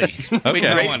 nobody. Okay.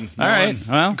 No one. All right.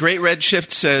 Well, Great Red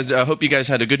Shift said, I hope you guys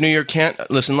had a good New Year. Can't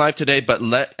listen live today, but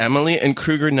let Emily and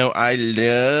Kruger know I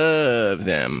love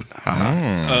them.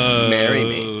 Marry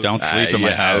me. don't sleep in my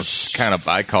Yeah, house. it's kind of,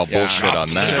 I call bullshit on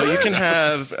that. So you can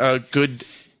have a good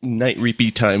night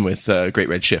reapy time with Great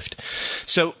Red Shift.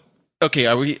 So, okay,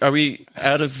 are we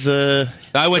out of the?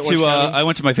 I went Orange to County? I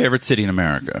went to my favorite city in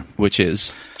America, Which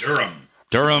is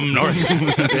Durham, North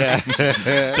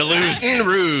Duluth, Baton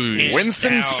Rouge.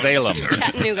 Winston-Salem.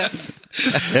 Chattanooga.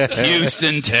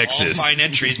 Houston, All Texas, fine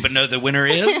entries, but no, the winner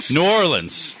is New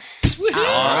Orleans.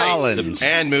 Rollins.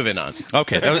 And moving on.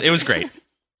 Okay, it was great.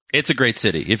 It's a great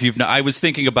city. If you've, I was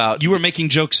thinking about. You were making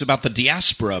jokes about the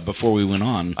diaspora before we went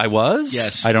on. I was.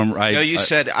 Yes. I don't. No, you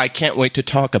said I can't wait to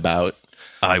talk about.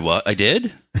 I was. I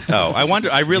did. Oh, I wonder.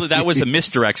 I really. That was a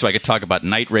misdirect, so I could talk about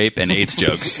night rape and AIDS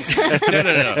jokes.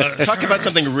 No. Talk about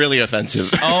something really offensive.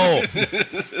 Oh,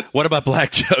 what about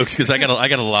black jokes? Because I got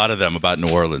a lot of them about New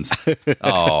Orleans.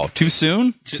 Oh, too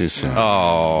soon? Too soon.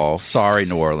 Oh, sorry,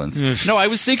 New Orleans. No, I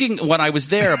was thinking when I was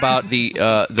there about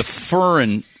the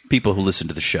foreign people who listen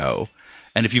to the show,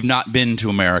 and if you've not been to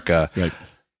America,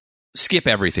 skip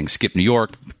everything. Skip New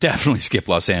York. Definitely skip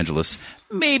Los Angeles.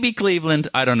 Maybe Cleveland.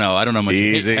 I don't know. I don't know much.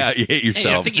 Easy. You hate Hey, I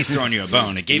yourself. think he's throwing you a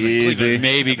bone. It gave Easy. it Cleveland.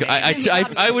 Maybe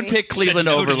I would pick Cleveland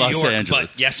Said no over to New Los York,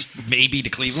 Angeles. But yes, maybe to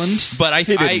Cleveland. But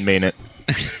He didn't mean it.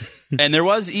 and there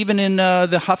was even in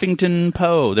the Huffington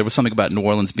Post, there was something about New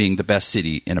Orleans being the best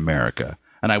city in America,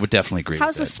 and I would definitely agree.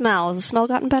 How's the with that. smell? Has the smell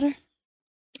gotten better?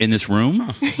 In this room?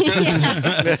 Or in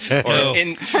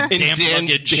Damp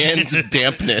Dan's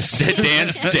dampness.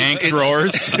 Dan's dank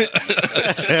drawers. Ooh,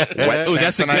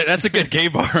 that's a good gay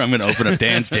bar. I'm going to open up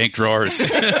Dan's dank drawers.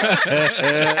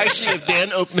 Actually, if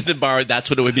Dan opened a bar,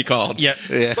 that's what it would be called. Yeah.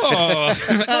 Oh,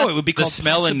 it would be The called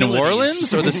smell in New Possibilities.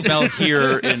 Orleans or the smell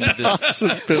here in this?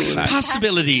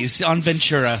 Possibilities on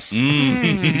Ventura.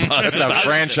 That's a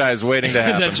franchise waiting to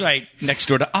happen. That's right. Next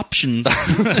door to Options.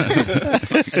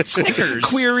 Snickers.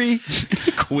 Queer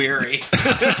Query.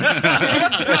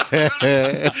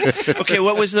 Okay,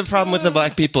 what was the problem with the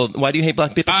black people? Why do you hate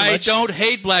black people so I much? don't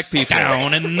hate black people.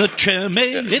 Down in the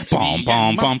chimney, it's me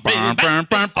and my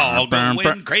baby all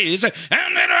going crazy.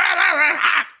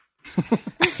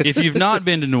 If you've not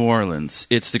been to New Orleans,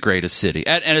 it's the greatest city.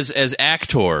 And as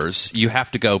actors, you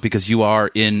have to go because you are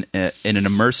in an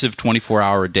immersive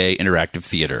 24-hour-a-day interactive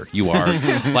theater. You are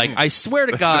like, I swear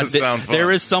to God, that there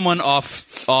is someone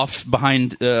off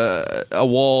behind a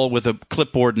wall with a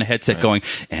clipboard and a headset going,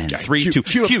 and 3, 2,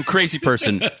 cue, crazy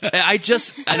person. I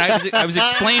was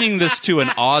explaining this to an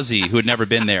Aussie who had never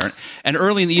been there, and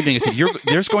early in the evening I said,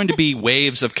 there's going to be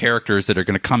waves of characters that are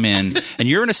going to come in, and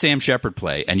you're in a Sam Shepard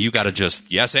play, and you got to just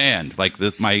yes and like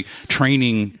my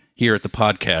training here at the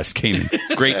podcast came in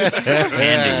great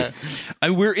handy.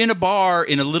 We're in a bar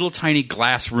in a little tiny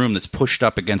glass room that's pushed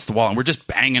up against the wall, and we're just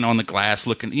banging on the glass,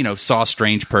 looking. Saw a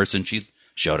strange person. She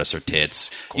showed us her tits.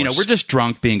 We're just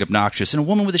drunk, being obnoxious, and a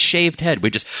woman with a shaved head. We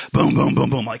just boom, boom, boom,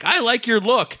 boom. Like, I like your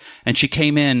look, and she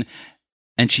came in,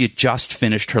 and she had just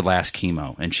finished her last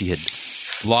chemo, and she had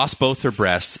lost both her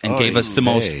breasts and gave us the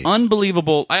most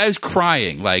unbelievable. I was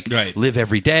crying, like, live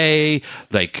every day.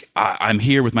 Like, I'm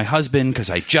here with my husband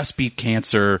because I just beat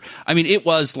cancer. I mean, it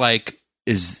was like,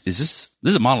 is this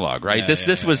is a monologue, right?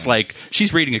 This was like,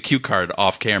 she's reading a cue card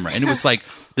off camera, and it was like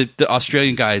the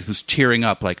Australian guy was tearing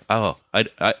up, like, oh, I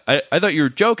thought you were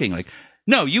joking. Like,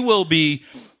 no, you will be.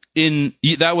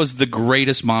 That was the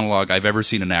greatest monologue I've ever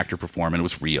seen an actor perform, and it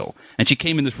was real. And she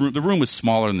came in this room. The room was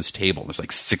smaller than this table. There's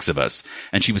like 6 of us,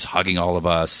 and she was hugging all of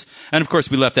us. And of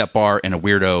course, we left that bar, and a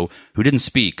weirdo who didn't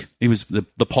speak. He was the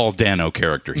Paul Dano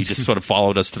character. He just sort of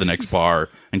followed us to the next bar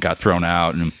and got thrown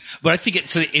out. But I think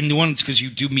it's in New Orleans because you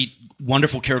do meet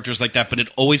wonderful characters like that, but it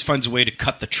always finds a way to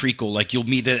cut the treacle. Like, you'll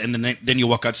meet it, and then you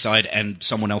walk outside, and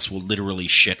someone else will literally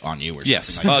shit on you. Or yes,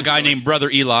 something like a guy named Brother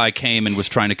Eli came and was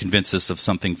trying to convince us of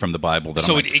something from the Bible. That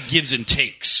it gives and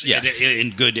takes,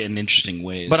 in good and interesting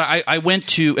ways. But I went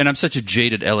to, and I'm such a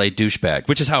jaded LA douchebag,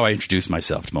 which is how I introduce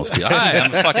myself to most people. Hi,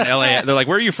 I'm a fucking LA. They're like,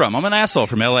 where are you from? I'm an asshole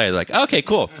from LA. They're like, okay,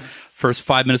 cool. First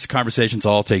 5 minutes of conversation's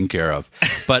all taken care of.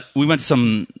 But we went to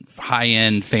some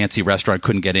high-end fancy restaurant,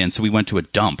 couldn't get in, so we went to a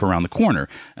dump around the corner,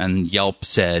 and Yelp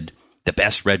said the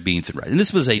best red beans and rice. And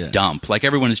this was a dump. Like,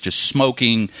 everyone is just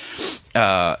smoking.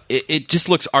 It just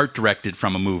looks art-directed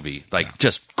from a movie, like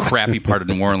just crappy part of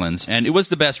New Orleans. And it was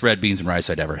the best red beans and rice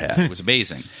I'd ever had. It was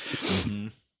amazing. Mm-hmm.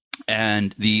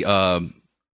 And the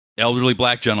elderly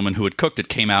black gentleman who had cooked it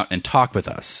came out and talked with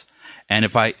us. And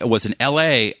if I was in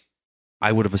L.A.,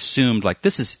 I would have assumed, like,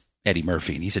 this is Eddie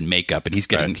Murphy, and he's in makeup, and he's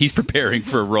preparing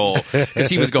for a role,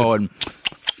 because he was going,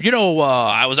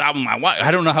 I was out with my wife. I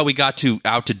don't know how we got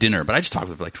out to dinner, but I just talked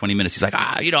with him for like 20 minutes. He's like,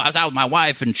 I was out with my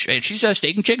wife, and she said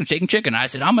steak and chicken. And I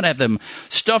said, I'm going to have them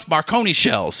stuffed Marconi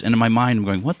shells. And in my mind, I'm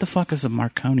going, what the fuck is a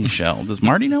Marconi shell? Does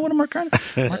Marty know what a Marconi?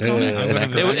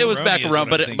 It was back around,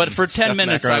 but for 10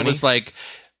 minutes, I was like,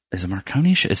 is a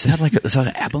Marconi? Is that an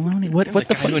abalone? What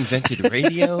the fuck? Who invented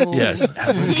radio? Yes.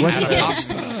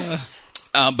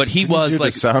 But he was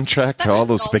like the soundtrack to all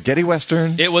those spaghetti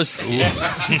westerns. It was. So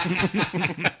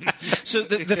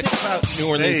the thing about New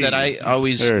Orleans that I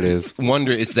always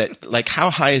wonder is that, like,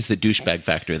 how high is the douchebag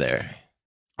factor there?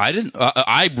 I didn't.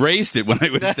 I raised it when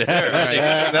I was there.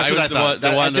 That's what I thought. I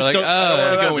don't want to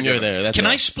go when you're there. Can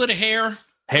I split a hair?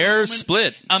 Hair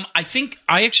split. I think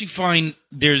I actually find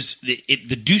the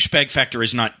douchebag factor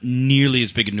is not nearly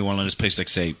as big in New Orleans as places like,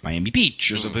 say, Miami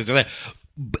Beach or something like that.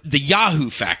 The Yahoo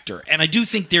factor, and I do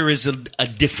think there is a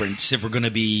difference if we're going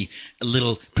to be a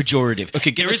little pejorative.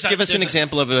 Okay, give us an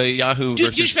example of a Yahoo.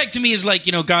 Douchebag to me is like,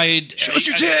 guy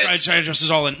dresses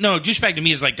all in. No, douchebag to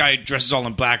me is like guy dresses all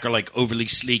in black or like overly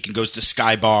sleek and goes to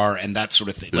Sky Bar and that sort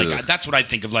of thing. Like that's what I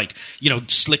think of, like,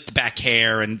 slicked back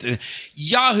hair. And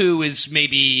Yahoo is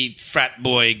maybe frat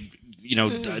boy,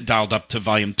 dialed up to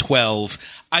volume 12.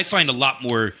 I find a lot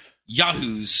more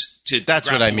Yahoos.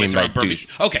 That's what I mean by douche.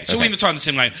 Okay, so we've been talking the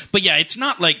same line. But yeah, it's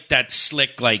not like that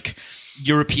slick, like,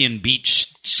 European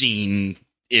beach scene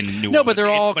in New Orleans. No, but they're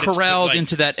all corralled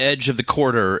into that edge of the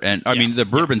quarter, and I mean the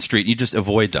Bourbon Street. You just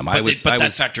avoid them. But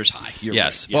that factor's high. You're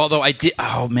yes. Right. Yes. Although I did.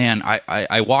 Oh man,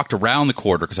 I walked around the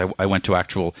quarter because I went to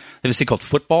actual. There's a thing called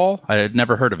football. I had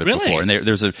never heard of it before, and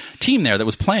there's a team there that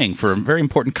was playing for a very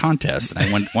important contest, and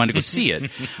I wanted to go see it.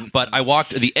 But I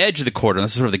walked to the edge of the quarter, and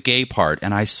this is sort of the gay part,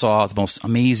 and I saw the most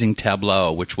amazing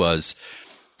tableau, which was.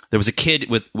 There was a kid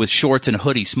with shorts and a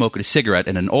hoodie smoking a cigarette,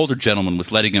 and an older gentleman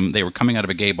was letting him. They were coming out of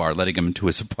a gay bar, letting him into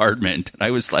his apartment. And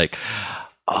I was like,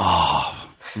 "Oh,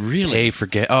 really? Hey,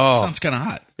 forget. Oh, sounds kind of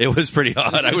hot." It was pretty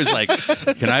odd. I was like,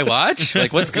 "Can I watch?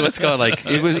 Like, what's going?" Like,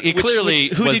 it clearly.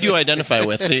 Who did you identify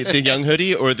with? The young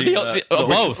hoodie or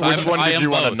both? Which one did you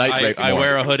want to night rape I more?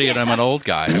 wear a hoodie and I'm an old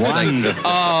guy. I was like,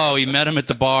 oh, he met him at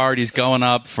the bar and he's going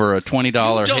up for a $20.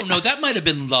 Don't know. That might have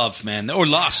been love, man, or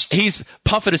lust. He's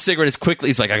puffing a cigarette as quickly.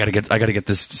 He's like, I gotta get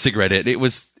this cigarette in. It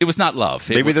was not love.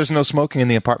 Maybe there's no smoking in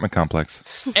the apartment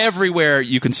complex. Everywhere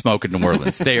you can smoke in New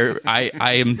Orleans. I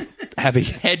am having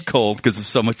head cold because of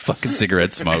so much fucking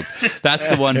cigarette smoke. That's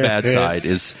the one bad side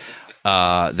is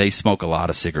they smoke a lot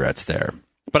of cigarettes there.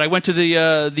 But I went to the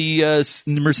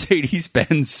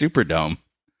Mercedes-Benz Superdome.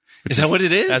 Is that what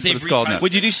it is? That's what it's called now.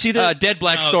 Did you see that? Dead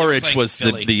Black Storage was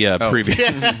the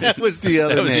previous. That was the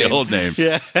other That was name. the old name.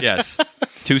 Yeah. Yes.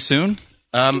 Too soon?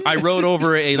 I rode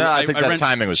over a... No, I think that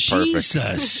timing was perfect.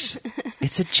 Jesus.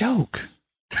 It's a joke.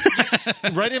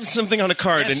 Write him something on a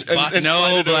card Yes, and slide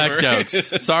No it black over.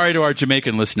 jokes. Sorry to our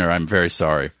Jamaican listener. I'm very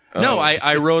sorry. No,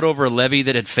 I rode over a levee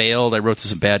that had failed. I rode to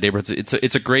some bad neighborhoods.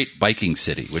 It's a great biking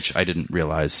city, which I didn't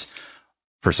realize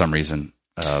for some reason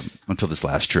until this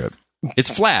last trip.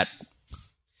 It's flat.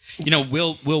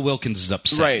 Will Wilkins is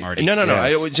upset, Right. Marty. No.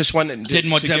 Yes. I just wanted Didn't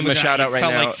want to give him a shout out right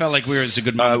now. Felt like it's a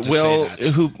good moment to Will, say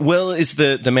that. Will is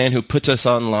the man who puts us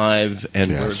on live, and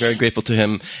Yes. we're very grateful to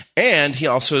him. And he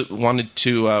also wanted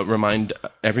to remind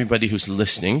everybody who's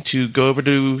listening to go over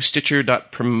to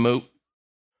Stitcher.promote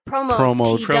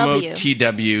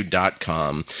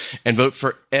promotw.com and vote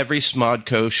for every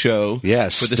Smodco show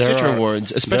Yes, for the there Stitcher are-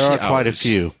 Awards, especially There are quite a ours.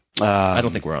 few. I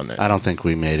don't think we're on there. I don't think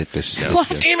we made it this year. What?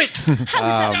 Damn it! How is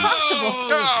that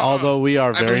possible? Although we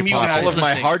are very All of popular.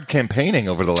 my hard campaigning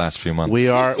over the last few months. We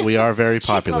are very popular,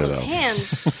 Shaking all those though.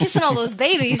 hands, kissing all those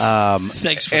babies.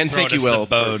 Thanks for And throwing thank you, us Will, the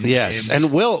bone. Yes, James.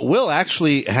 and Will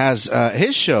actually has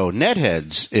his show,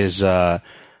 Netheads, is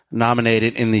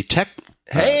nominated in the tech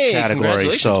Hey, category.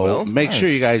 congratulations, So Will. make sure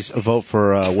you guys vote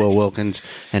for Will Wilkins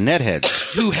and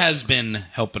Netheads. who has been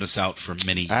helping us out for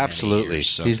many Absolutely, years,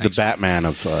 so he's the thanks for- Batman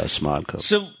of Smodco.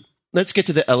 So let's get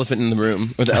to the elephant in the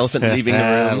room, or the elephant leaving the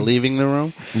room. Leaving the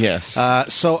room. Yes.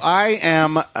 So I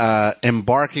am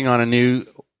embarking on a new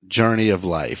journey of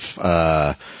life.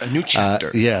 a new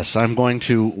chapter. Yes, I'm going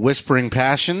to Whispering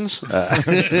Passions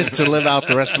to live out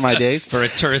the rest of my days. for a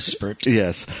tourist spurt.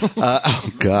 Yes.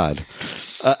 Oh, God.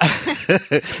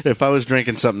 If I was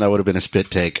drinking something, that would have been a spit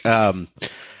take.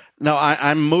 No,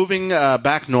 I'm moving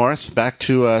back north, back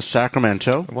to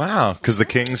Sacramento, Wow, because the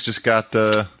Kings just got.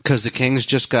 because the Kings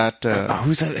just got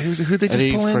Who's that? Who they just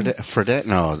Eddie pull in? Fredette.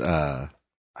 No,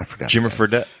 I forgot. Jimmy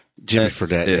Fredette. Jimmy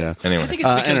Fredette. Yeah. Anyway, I think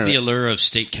it's because anyway. the allure of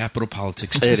state capital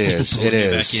politics. It is. pulling It you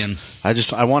is.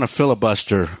 Back in. I want to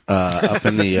filibuster up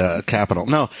in the Capitol.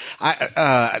 No,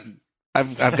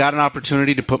 I've got an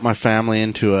opportunity to put my family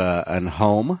into a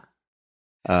home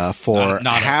for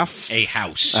Not half a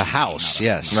house. a house.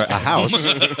 Yes, Right. a house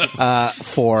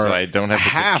for so I don't have to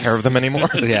half. take care of them anymore.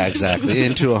 Yeah, exactly.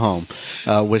 Into a home,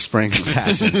 Whispering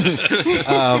Passions,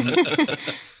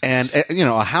 and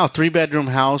a house, 3-bedroom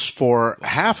house for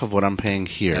half of what I'm paying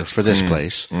here for this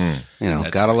place.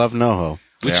 Gotta love NoHo.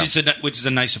 Which is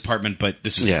a nice apartment, but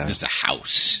this is a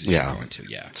house. you're Yeah. going to,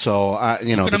 yeah. So I'm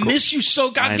gonna miss you so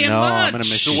I goddamn know. much. I'm gonna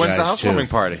miss So you when's the guys, housewarming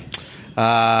too. party?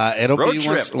 It'll Road be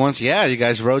trip. once. Yeah, you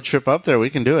guys road trip up there. We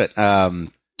can do it.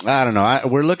 I don't know.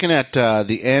 We're looking at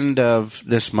the end of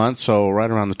this month, so right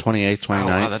around the 28th, 29th. Oh,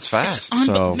 wow, that's fast.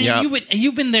 So- Man, Yeah.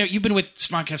 you've been there. You've been with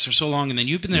Smodcast for so long, and then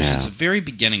you've been there Yeah. since the very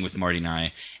beginning with Marty and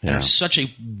I. And Yeah. are such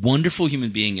a wonderful human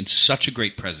being and such a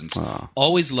great presence.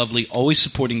 Always lovely. Always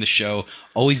supporting the show.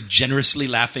 Always generously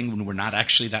laughing when we're not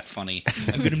actually that funny.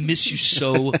 I'm going to miss you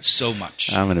so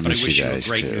much. I'm gonna But miss I wish you you guys, a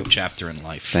great too. new chapter in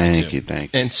life. Thank too. you.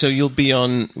 And so you'll be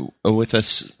on with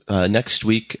us next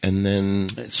week, and then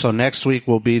So next week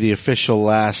will be the official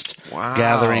last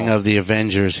gathering of the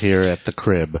Avengers here at the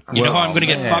crib. You know how I'm going to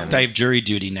get fucked? I have jury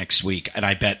duty next week, and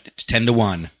I bet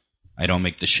 10-1 I don't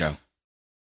make the show.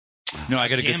 No, I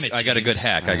got a Damn good. it, I got a good James.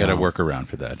 hack. I got a workaround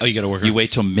for that. Oh, you got to work. You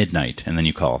wait till midnight and then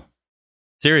you call.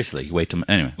 Seriously, you wait till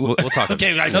anyway. We'll talk.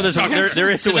 Okay, about it. No, there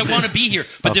is because I a want to be here,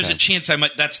 but there's Okay. a chance I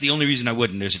might. That's the only reason I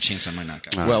wouldn't. There's a chance I might not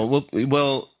go.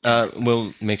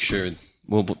 we'll make sure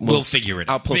We'll figure it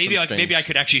I'll out. pull Maybe some maybe I strings.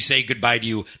 could actually say goodbye to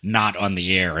you not on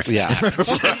the air. If Yeah.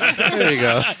 There you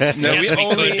go. No, Yes, we we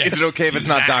only. could. Is it okay if it's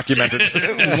not documented?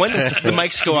 Once the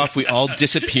mics go off, we all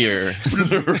disappear.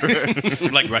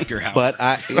 like Rutger Hauer.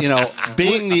 But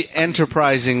being the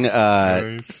enterprising,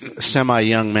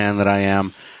 semi-young man that I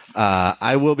am,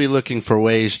 I will be looking for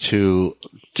ways to.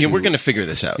 Yeah, we're going to figure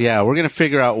this out. Yeah, we're going to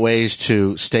figure out ways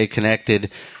to stay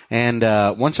connected. And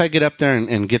once I get up there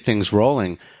and get things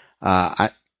rolling,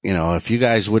 if you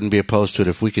guys wouldn't be opposed to it,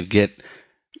 if we could get,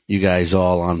 you guys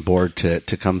all on board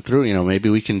to come through. Maybe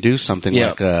we can do something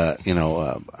like a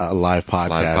live podcast.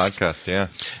 Live podcast, yeah.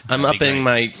 I'm upping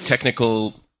my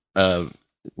technical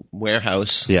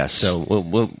warehouse. Yes. So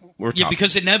we're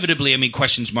because inevitably, I mean,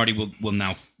 questions, Marty, will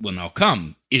now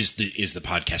come. Is the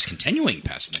podcast continuing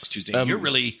past next Tuesday? You're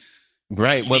really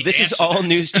right. Well, this is all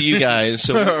news to you guys,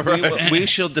 so we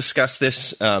shall discuss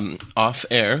this off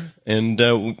air. And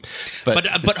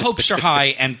but hopes are high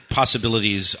and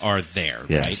possibilities are there.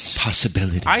 Yes. Right?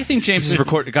 Possibility. I think James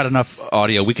has got enough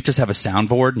audio. We could just have a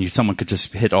soundboard, and someone could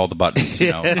just hit all the buttons.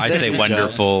 I say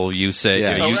wonderful. You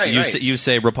say you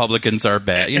say Republicans are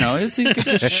bad. You could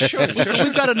just sure.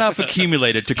 We've got enough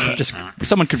accumulated to just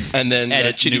someone could and then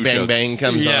edit Chitty new Bang show. Bang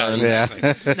comes on. Yeah.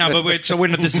 No, but wait. So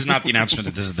this is not the announcement.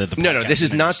 That this is the podcast. No, this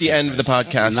is not the end of the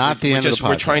podcast. Not the end of the podcast.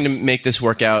 We're trying to make this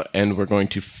work out, and we're going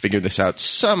to figure this out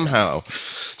somehow.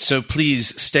 So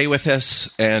please stay with us,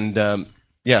 and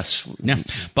yes. Yeah.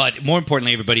 But more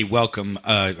importantly, everybody, welcome.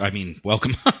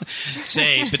 Welcome.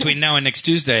 Say, between now and next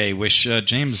Tuesday, wish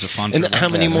James a fun And how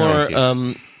many more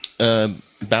Thank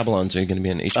Babylons are you going to be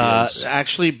on HBO?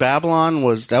 Actually, Babylon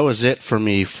was it for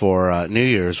me for New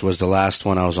Year's was the last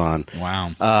one I was on.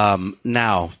 Wow.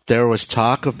 Now, there was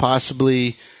talk of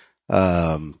possibly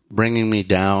bringing me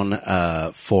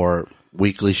down for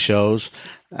weekly shows.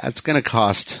 That's going to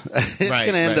cost. It's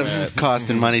going to end up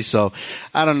costing money. So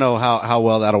I don't know how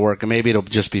well that'll work. And maybe it'll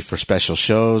just be for special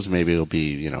shows. Maybe it'll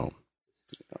be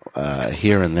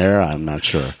here and there. I'm not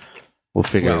sure. We'll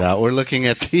figure it out. We're looking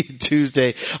at the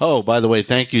Tuesday. Oh, by the way,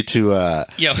 thank you to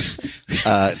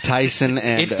Tyson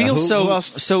and It feels who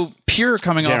else? so pure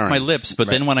coming Darren. off my lips, but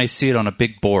then when I see it on a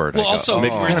big board, Well, I go, also,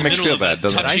 we're in the makes you middle feel of bad,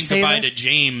 doesn't it? touching Did I say goodbye that? to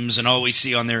James, and all we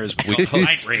see on there is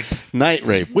night rape. Night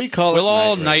rape. We call we'll it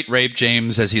all night rape. night rape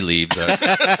James as he leaves us.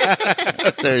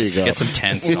 There you go. Get some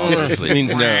tents and all this.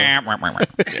 Means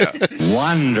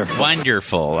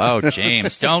Wonderful. Oh,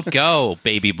 James, don't go,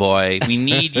 baby boy. We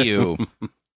need you.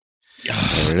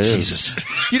 There it is.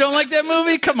 Jesus. You don't like that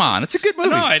movie? Come on, it's a good movie.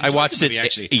 No, I enjoyed watched the movie, it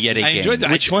actually. yet again. I enjoyed that.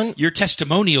 Which one? Your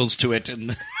testimonials to it.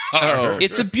 And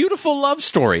It's a beautiful love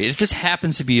story. It just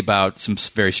happens to be about some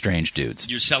very strange dudes.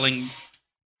 You're selling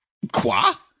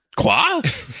quoi? Quoi? I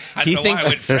don't know why I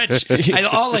went French.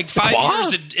 All like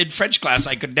 5 years in French class,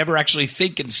 I could never actually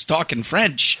think and talk in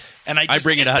French. And I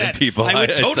bring it out in people. I went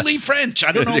It's totally French.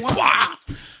 I don't know why.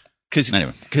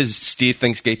 Because Steve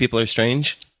thinks gay people are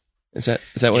strange. Is that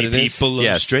what it is? People are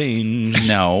Yes. strange.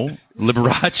 No,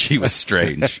 Liberace was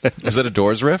strange. Was that a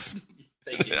Doors riff?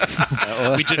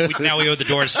 Now we owe the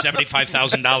Doors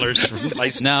 $75,000 for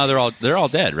license. No, they're all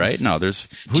dead, right? No, there's.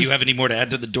 Do you have any more to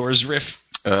add to the Doors riff?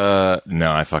 No,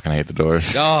 I fucking hate the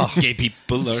Doors. Oh, Gay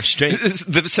people are strange.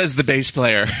 That says the bass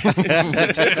player.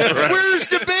 Where's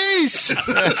the bass?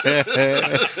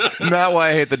 Not why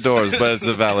I hate the Doors, but it's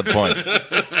a valid point.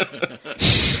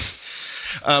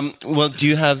 Well, do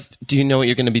you know what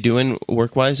you're going to be doing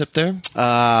work-wise up there?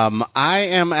 I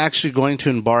am actually going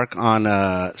to embark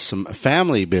on some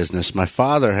family business. My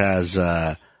father has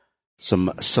a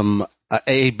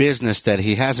business that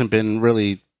he hasn't been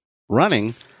really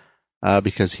running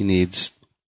because he needs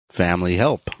family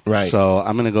help. Right. So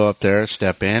I'm going to go up there,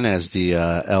 step in as the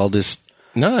eldest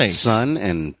Nice. son,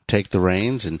 and take the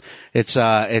reins. And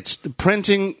it's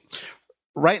printing.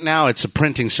 Right now, it's a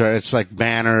printing service. It's like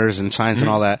banners and signs and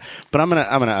all that. But I'm gonna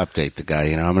update the guy.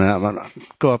 I'm gonna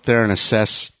go up there and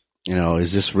assess.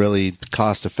 Is this really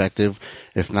cost effective?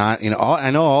 If not,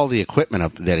 I know all the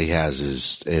equipment that he has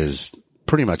is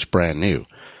pretty much brand new.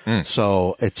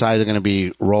 So it's either going to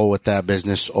be roll with that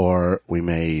business, or I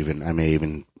may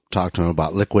even talk to him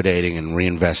about liquidating and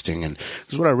reinvesting. And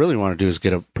because what I really want to do is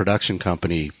get a production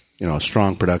company, a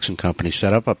strong production company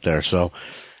set up there. So.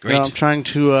 I'm trying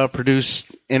to produce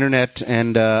internet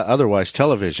and otherwise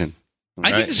television.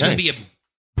 I think this is going to be a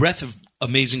breath of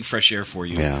amazing fresh air for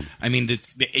you. Yeah. I mean, you're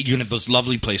going to have this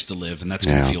lovely place to live, and that's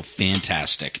going to feel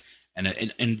fantastic.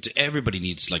 And everybody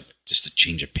needs just a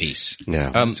change of pace. Yeah.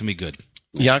 It's going to be good.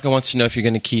 Yaka wants to know if you're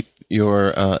going to keep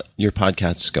your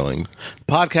podcasts going.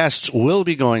 Podcasts will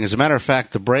be going. As a matter of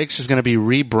fact, The Breaks is going to be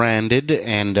rebranded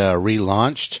and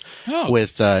relaunched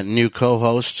with new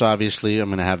co-hosts. Obviously, I'm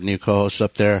going to have new co-hosts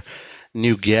up there,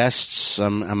 new guests.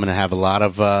 I'm going to have a lot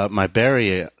of my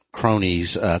Barry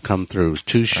cronies come through.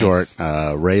 Too Short,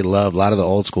 Ray Love, a lot of the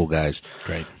old school guys.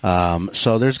 Great.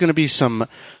 So there's going to be some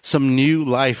new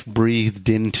life breathed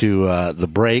into The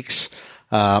Breaks.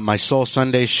 My Soul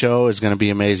Sunday show is going to be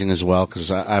amazing as well,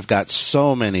 because I've got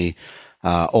so many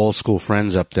old school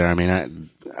friends up there. I mean,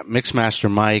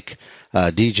 Mixmaster Mike,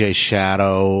 DJ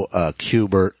Shadow,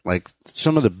 Qbert, like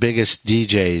some of the biggest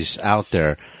DJs out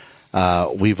there.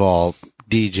 We've all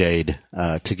DJ'd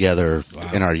together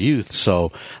in our youth.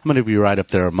 So I'm going to be right up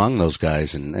there among those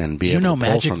guys and be able to pull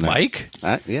Magic from them. Mike?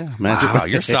 Yeah, Magic Wow,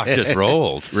 Mike. your stock just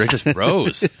rolled. It just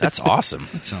rose. That's awesome.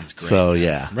 That sounds great. So,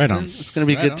 yeah. Right on. It's going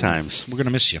to be good times. We're going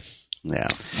to miss you. Yeah.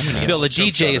 Bill, a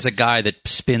DJ is a guy that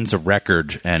spins a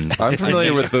record, and I'm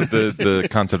familiar with the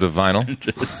concept of vinyl.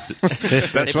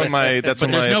 That's when my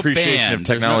appreciation of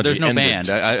technology. There's no ended. band.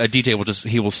 A DJ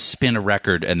will spin a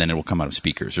record, and then it will come out of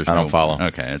speakers. I don't follow.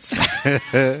 Okay, it's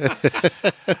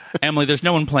Emily. There's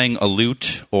no one playing a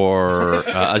lute or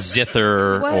a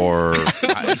zither What? or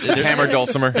Hammer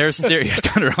dulcimer.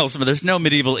 Thunder dulcimer. There's no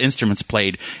medieval instruments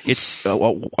played. It's a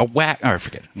whack. Oh, I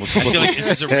forget. I feel like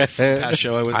this is a riff from past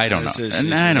show. I don't know.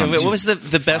 What was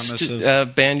the best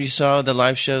band you saw? The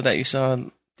live show that you saw?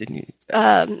 Didn't you?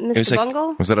 Mr.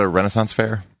 Bungle? Was that a Renaissance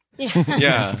fair?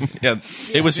 Yeah.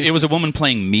 It was a woman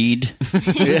playing mead.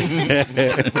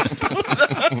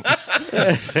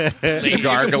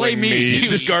 Gargling mead. He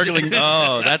was gargling.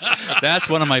 Oh, that's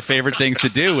one of my favorite things to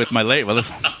do with my late. Well,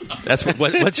 that's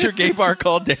what's your gay bar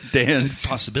called? Dan's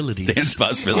Possibilities. Dan's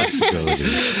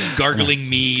Possibilities. Gargling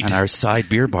mead. And our side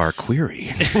beer bar,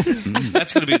 Query.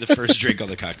 That's going to be the first drink on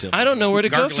the cocktail. I don't know where to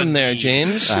go Gargling from there, mead.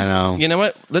 James. I know. You know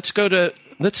what? Let's just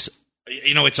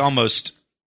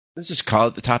call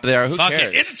it the top of the hour. Who Fuck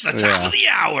cares? it. It's the top of the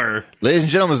hour. Ladies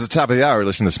and gentlemen, it's the top of the hour.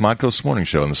 Listen to the Smodcoast Morning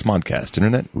Show on the Smodcast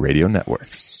Internet Radio Network.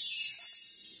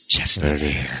 Chestnut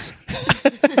hair.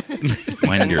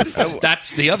 Wonderful.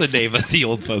 That's the other name of the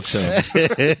old folks' home.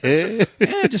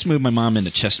 I just moved my mom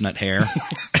into chestnut hair.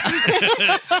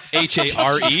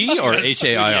 H-A-R-E or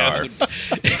H-A-I-R?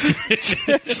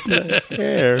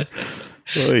 Hair.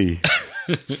 Oy.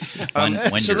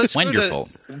 Wonderful.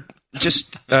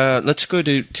 Let's go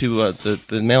to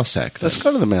the mail sack. Let's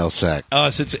go to the mail sack. Oh,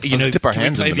 so it's, Let's dip our can we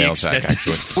hands in play the mail sack, extended-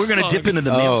 actually. We're going to dip into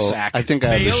the mail sack. I think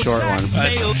I have the short one.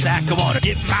 Mail sack. Come on,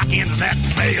 get my hands in that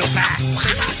mail sack.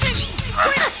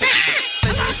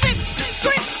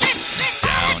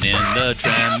 Down in the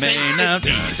tram,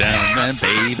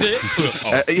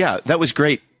 baby. Yeah, that was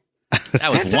great.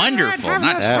 That was wonderful.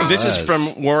 This is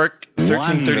from Warwick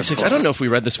 1336. I don't know if we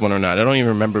read this one or not. I don't even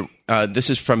remember. This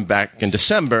is from back in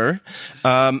December.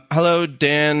 Hello,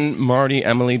 Dan, Marty,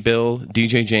 Emily, Bill,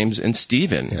 DJ James, and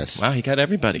Steven. Yes. Wow, he got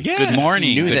everybody. Yeah. Good morning.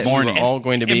 He knew Good that morning. we were all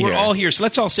going to be And we're here. all here, so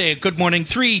let's all say it. Good morning.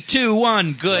 3, 2,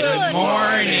 1. Good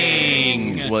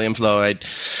morning. William Floyd.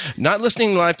 Not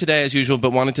listening live today as usual,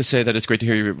 but wanted to say that it's great to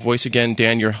hear your voice again.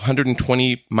 Dan, your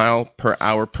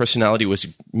 120-mile-per-hour personality was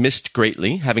missed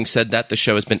greatly. Having said that, the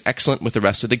show has been excellent with the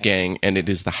rest of the gang, and it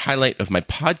is the highlight of my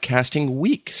podcasting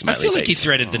week. I Smiley feel like he face.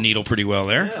 threaded the needle pretty well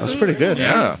there. That was pretty good.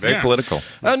 Yeah. Very political.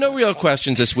 No real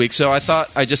questions this week, so I thought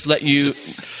I'd just let you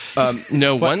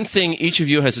know one thing each of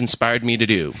you has inspired me to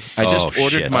do. I just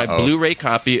ordered shit. my Blu-ray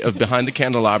copy of Behind the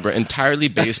Candelabra entirely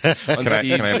based on Can I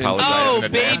Steve's... apologize? Oh, in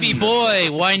advance? baby boy,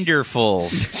 wonderful.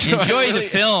 Enjoy the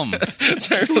film.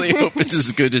 So I really hope it's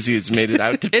as good as he's made it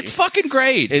out to be. It's fucking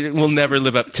great. It will never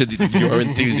live up to your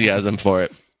enthusiasm for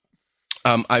it.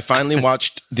 I finally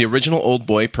watched the original Old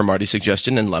Boy per Marty's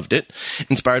suggestion and loved it.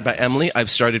 Inspired by Emily,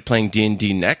 I've started playing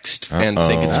D&D Next and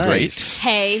think it's great.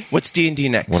 Hey. What's D&D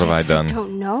Next? What have I done?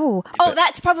 Don't know. Oh,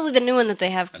 that's probably the new one that they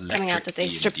have coming out that they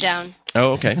stripped down.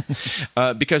 Oh, okay.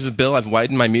 Because of Bill, I've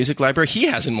widened my music library. He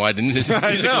hasn't widened his music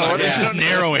library. This is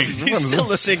narrowing. He's still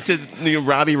listening to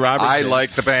Robbie Robertson. I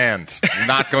like the band.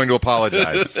 Not going to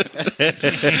apologize. but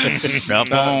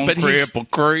he's-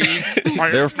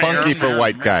 They're funky for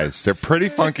white guys. They're pretty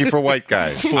funky for white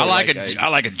guys. I like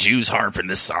a Jew's harp in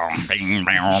this song. But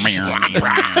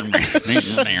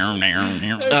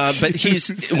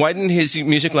he's widened his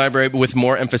music library with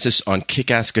more emphasis on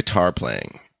kick-ass guitar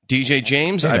playing. DJ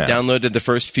James, I've downloaded the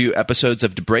first few episodes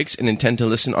of The Breaks and intend to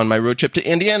listen on my road trip to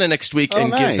Indiana next week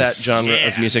and give that genre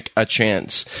of music a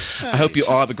chance. I hope you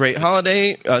all have a great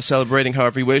holiday, celebrating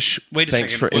however you wish. Wait a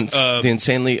Thanks second. for the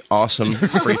insanely awesome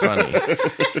free funny.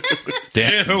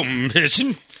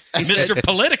 Mr.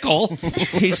 Political.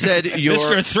 He said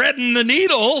Mr. Threading the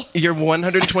Needle. your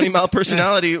 120-mile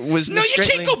personality was No, you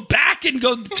can't go back and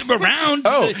go around.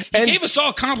 Oh, He and- gave us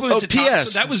all compliments. Oh, at top,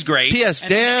 P.S. so that was great. P.S. And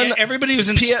Dan, everybody was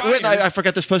inspired. Wait, I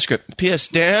forgot this postscript. P.S.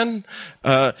 Dan,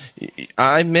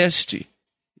 I missed.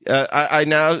 I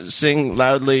now sing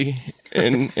loudly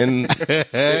in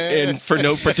for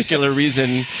no particular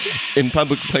reason in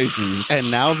public places.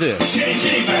 And now this.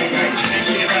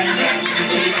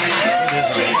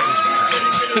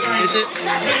 Is it?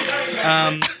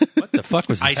 What the fuck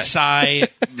was I that? sigh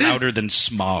louder than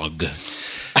smog.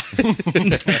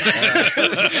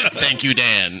 Thank you,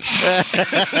 Dan.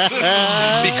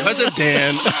 Because of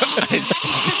Dan.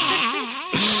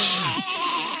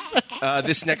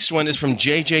 This next one is from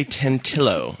JJ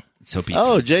Tentillo. Let's hope he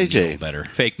JJ. better.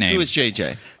 Fake name. Who is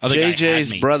JJ? Other guy had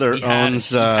JJ's me. brother He had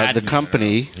owns me. the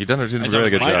company. He did a really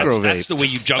good job. Microwave. That's the way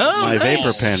you juggle My two vapor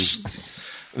balls. pen.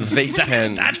 Vape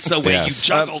pen. That's the way Yes. you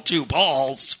juggle two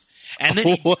balls. And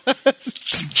then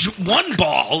one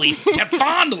ball he kept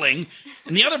fondling,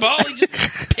 and the other ball he just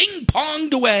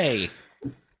ping-ponged away.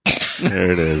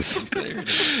 There it is.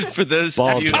 For those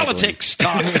Ball of you, juggling. Politics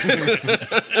talk.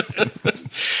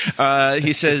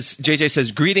 he says, JJ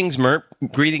says, greetings,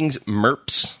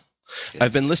 Merps.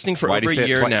 I've been listening for Why'd he over a say it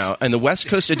year twice? now, and the West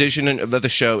Coast edition of the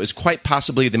show is quite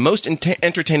possibly the most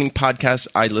entertaining podcast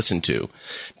I listen to.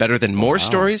 Better than More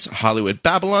Stories, Hollywood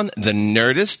Babylon, The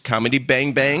Nerdist, Comedy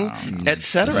Bang Bang,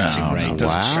 etc.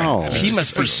 Wow. He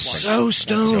must be so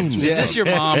stoned. Is this your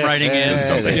mom writing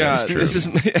in? Yeah, this is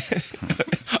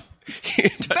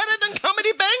better than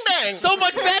Comedy Bang Bang. So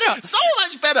much better. So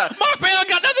much better. Mark Bale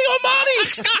got nothing on Marty.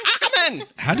 Scott Ackerman.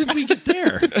 How did we get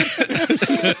there?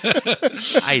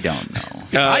 I don't know.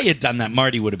 If I had done that,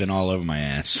 Marty would have been all over my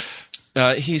ass.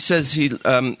 He says he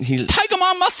Tiger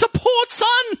Mom must support,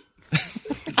 son.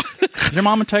 Is your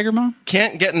mom a Tiger Mom?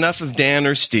 can't get enough of Dan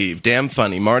or Steve. Damn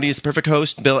funny. Marty is the perfect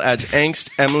host. Bill adds angst.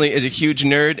 Emily is a huge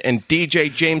nerd. And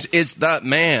DJ James is the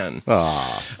man.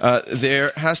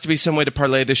 There has to be some way to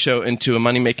parlay this show into a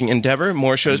money-making endeavor.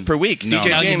 More shows per week. DJ Now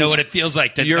James, you know what it feels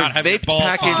like to your not have your vape ball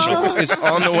package is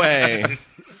on the way.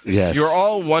 Yes. You're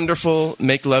all wonderful.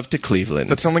 Make love to Cleveland.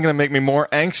 That's only going to make me more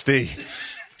angsty.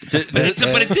 But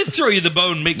it did throw you the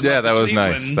bone. Make Yeah, love that to was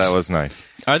nice. Cleveland. That was nice.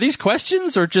 Are these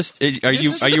questions or just are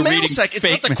you This is the mail reading sack. It's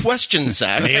fake? not the question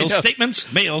sack. Mail I know.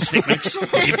 statements. Mail statements.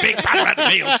 You big fat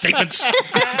mail statements.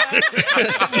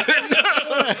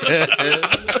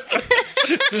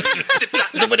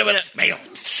 Mail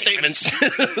statements.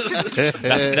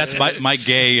 That's my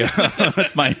gay.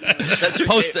 That's my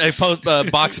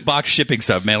box shipping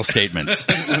stuff. Mail statements.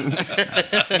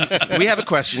 We have a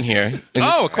question here. And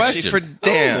Oh, a it's question. actually for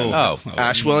Dan. Oh.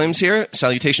 Ash Williams here.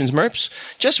 Salutations, Merps.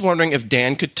 Just wondering if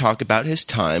Dan could talk about his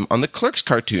time on the Clerks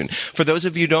cartoon. For those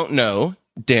of you who don't know,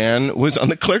 Dan was on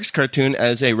the Clerks cartoon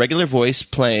as a regular voice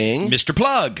playing. Mr.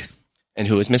 Plug. And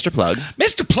who is Mr. Plug?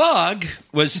 Mr. Plug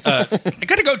was I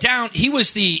got to go down. He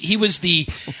was the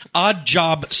Odd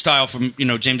Job style from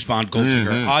James Bond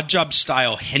Goldfinger. Odd Job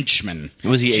style henchman.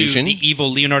 Was he to Asian? The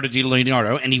evil Leonardo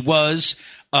DiLeonardo, and he was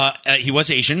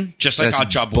Asian, just like That's Odd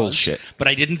Job bullshit. was. But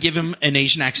I didn't give him an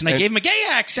Asian accent. I gave him a gay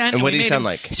accent. And what we did he made sound him-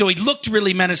 like? So he looked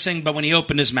really menacing, but when he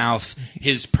opened his mouth,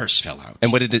 his purse fell out.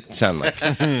 And what did it sound like?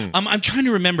 I'm trying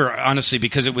to remember, honestly,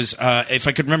 because it was, if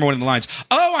I could remember one of the lines,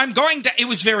 it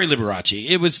was very Liberace.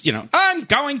 It was, I'm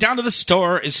going down to the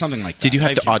store, is something like that. Did you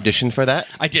have to audition for that?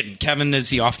 I didn't. Kevin, as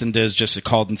he often does, just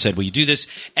called and said, will you do this?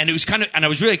 And it was I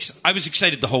was really, I was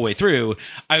excited the whole way through.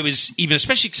 I was even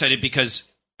especially excited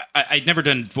because I'd never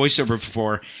done voiceover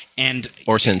before, and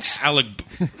Or since. Alec.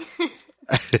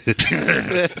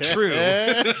 True.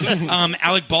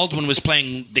 Alec Baldwin was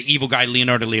playing the evil guy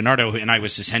Leonardo, and I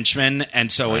was his henchman.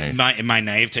 And so in my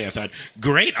naivete, I thought,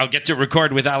 great, I'll get to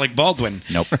record with Alec Baldwin.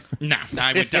 Nope. No,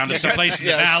 I went down to some place in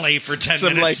the Yes. valley for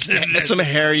 10 minutes. Some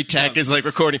hairy tech is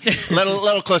recording.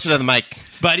 Little closer to the mic.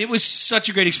 But it was such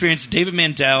a great experience. David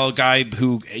Mandel, guy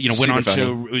who went Super on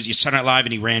funny. to Saturday Night Live,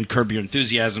 and he ran Curb Your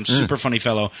Enthusiasm. Super funny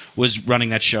fellow, was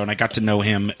running that show, and I got to know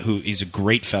him. He's a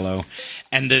great fellow.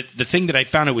 And the thing that I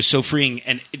found, it was so freeing.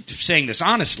 And saying this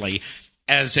honestly,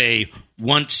 as a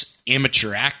once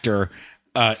amateur actor,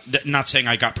 not saying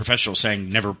I got professional, saying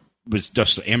never was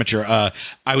just amateur.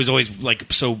 I was always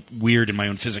so weird in my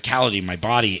own physicality, in my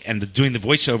body, and doing the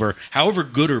voiceover, however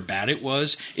good or bad it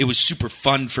was super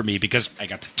fun for me because I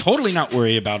got to totally not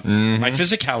worry about my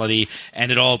physicality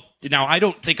and it all. Now, I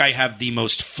don't think I have the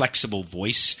most flexible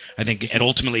voice. I think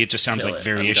ultimately it just sounds like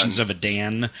variations of a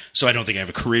Dan, so I don't think I have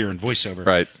a career in voiceover.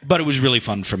 Right. But it was really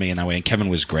fun for me in that way, and Kevin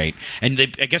was great. And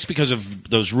I guess because of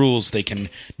those rules, they can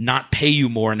not pay you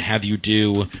more and have you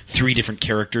do 3 different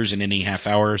characters in any half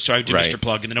hour. So I did Right. Mr.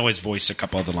 Plug and then always voice a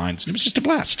couple other lines. And it was just a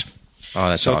blast. Oh,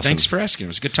 that's So awesome. thanks for asking. It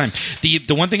was a good time. The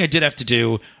one thing I did have to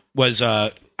do was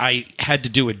I had to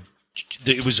do it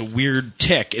was a weird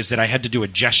tick, is that I had to do a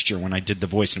gesture when I did the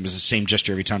voice, and it was the same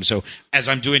gesture every time. So as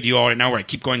I'm doing to you all right now, where I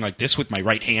keep going like this with my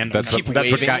right hand, That's I keep what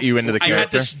waving. got you into the I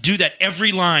had character. to do that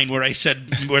every line where I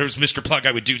said, where it was Mr. Plug,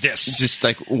 I would do this. Just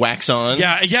wax on.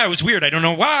 Yeah, it was weird. I don't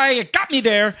know why. It got me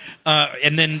there.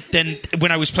 And then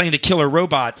when I was playing the killer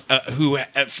robot who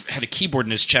had a keyboard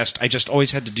in his chest, I just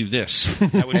always had to do this.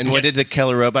 And what did the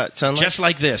killer robot sound like? Just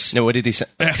like this. No, what did he say?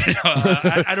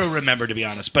 I don't remember, to be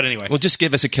honest. But anyway. Well, just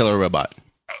give us a killer robot.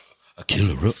 A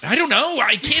killer robot? I don't know.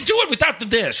 I can't do it without the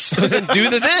this. Do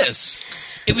the this.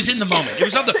 It was in the moment. It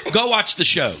was on the go watch the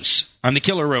shows on the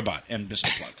Killer Robot and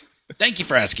Mr. Plug. Thank you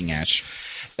for asking, Ash.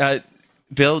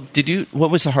 Bill, what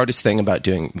was the hardest thing about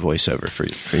doing voiceover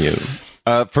for you?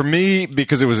 For me,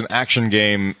 because it was an action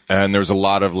game and there was a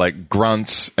lot of like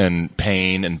grunts and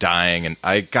pain and dying, and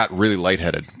I got really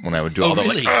lightheaded when I would do all the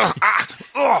really?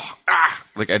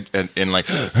 like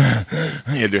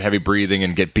you do heavy breathing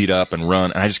and get beat up and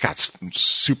run, and I just got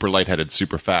super lightheaded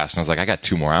super fast, and I was like, I got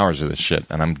 2 more hours of this shit,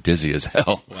 and I'm dizzy as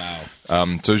hell. Wow.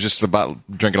 So it was just about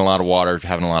drinking a lot of water,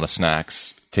 having a lot of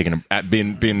snacks, having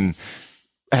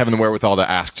the wherewithal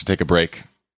to ask to take a break.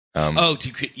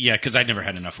 Because I never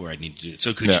had enough where I needed to do it.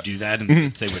 So could you do that?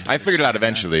 And they would. I figured it out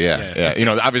eventually. Yeah. You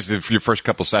know, obviously for your first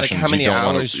couple sessions, you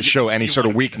don't want to show any sort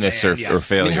of weakness or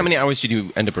failure. I mean, how many hours did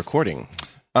you end up recording?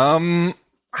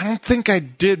 I don't think I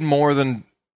did more than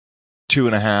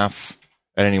 2.5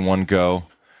 at any one go.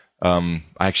 I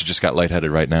actually just got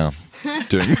lightheaded right now.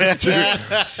 Doing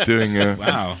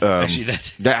wow. Actually,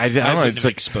 that I don't know. It's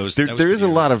like exposed. There is a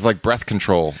lot of like breath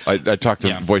control. I talk to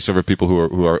voiceover people who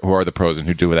are the pros and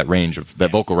who do that range of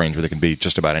that vocal range where they can be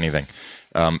just about anything.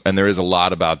 And there is a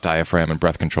lot about diaphragm and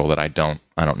breath control that I don't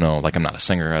know. Like, I'm not a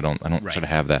singer. I don't sort of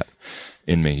have that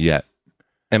in me yet.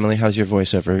 Emily, how's your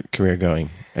voiceover career going?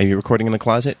 Are you recording in the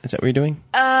closet? Is that what you're doing?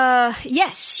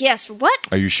 Yes. What?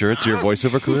 Are you sure it's your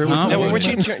voiceover career?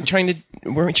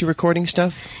 Weren't you recording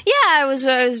stuff? Yeah, I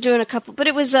was doing a couple, but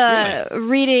it was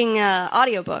reading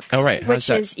audiobooks. Oh, right. Which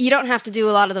is, you don't have to do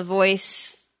a lot of the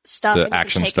voice stuff. The it doesn't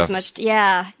action take stuff. As much.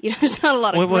 Yeah, there's not a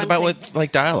lot of. What about with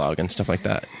like dialogue and stuff like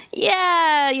that?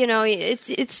 Yeah,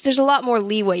 it's there's a lot more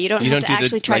leeway. You don't have to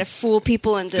actually try to fool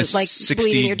people into like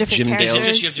bleeding your different characters. You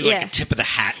just have to do like a tip of the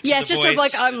hat. Yeah, it's just sort of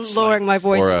like I'm lowering my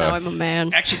voice and now I'm a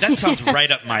man. Actually, that sounds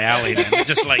right up my alley. Then,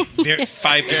 just like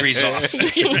 5 degrees off.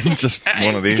 Just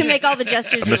one of these. You can make all the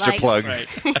gestures you Mr. like. Plug,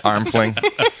 arm fling.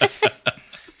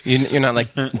 You're not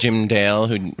like Jim Dale,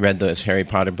 who read those Harry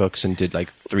Potter books and did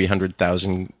like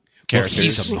 300,000 characters. Well,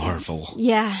 he's a marvel.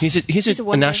 Yeah, he's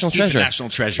a national treasure. He's a national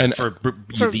treasure for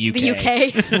the UK.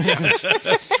 The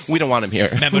UK. We don't want him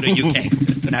here. Memo to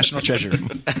UK. National treasure.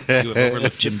 You have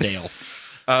overlooked Jim Dale.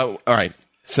 All right.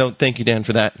 So thank you, Dan,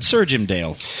 for that. Sir Jim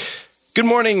Dale. Good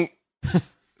morning,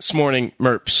 Smorning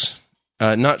Merps.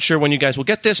 Not sure when you guys will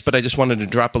get this, but I just wanted to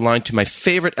drop a line to my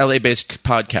favorite LA-based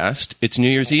podcast. It's New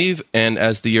Year's Eve, and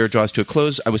as the year draws to a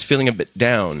close, I was feeling a bit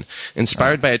down.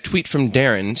 Inspired by a tweet from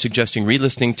Darren suggesting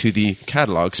re-listening to the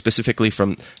catalog, specifically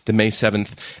from the May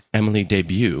 7th Emily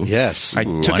debut. Yes. I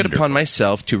took it upon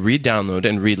myself to re-download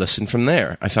and re-listen from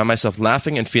there. I found myself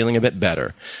laughing and feeling a bit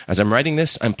better. As I'm writing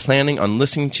this, I'm planning on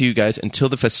listening to you guys until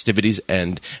the festivities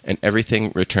end and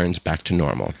everything returns back to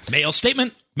normal. Mail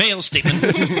statement.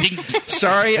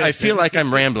 Sorry, I feel like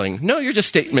I'm rambling. No, you're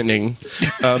just statementing.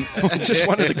 Just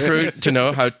wanted the crew to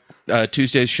know how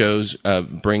Tuesday's shows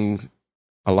bring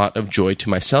a lot of joy to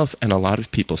myself and a lot of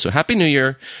people. So Happy New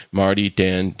Year, Marty,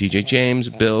 Dan, DJ James,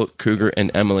 Bill, Kruger, and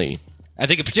Emily. I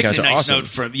think a particularly You guys are nice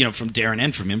awesome. note from Darren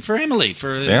and from him for Emily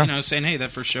for saying, hey,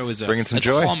 that first show is Bringing some it's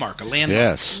joy. a hallmark, a landmark.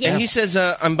 Yes. Yeah. And he says,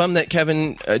 I'm bummed that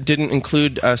Kevin didn't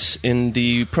include us in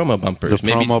the promo bumpers.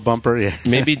 Promo bumper, yeah.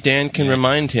 Maybe Dan can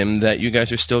remind him that you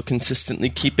guys are still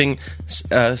consistently keeping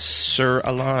Sir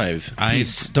alive. I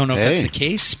don't know if that's Hey. the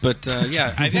case, but I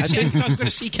think I was going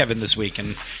to see Kevin this week,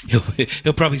 and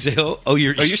he'll probably say, "Oh,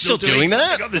 you're still doing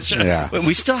that?" something on this show." Yeah. Wait,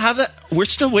 we still have that? We're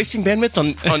still wasting bandwidth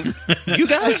on you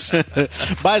guys?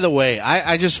 By the way,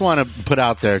 I just want to put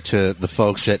out there to the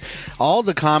folks that all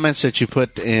the comments that you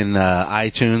put in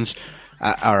iTunes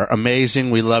are amazing.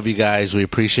 We love you guys. We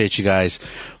appreciate you guys.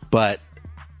 But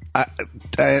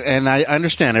I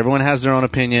understand everyone has their own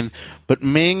opinion, but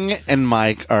Ming and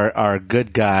Mike are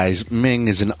good guys. Ming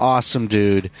is an awesome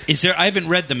dude. Is there? I haven't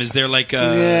read them. Is there like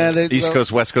East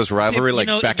Coast, West Coast rivalry,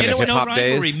 back in the hip hop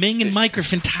days. Ming and Mike are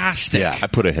fantastic. Yeah. I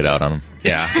put a hit out on them.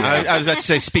 Yeah. I was about to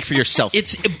say, speak for yourself.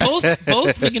 It's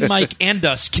both Ming and Mike and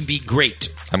us can be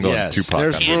great. I'm going Yes, Tupac.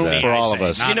 there's on room that. for all of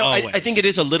us. Not I always. think it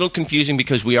is a little confusing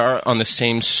because we are on the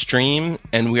same stream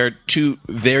and we are two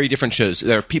very different shows.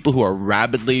 There are people who are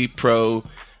rabidly pro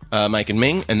Mike and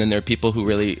Ming, and then there are people who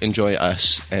really enjoy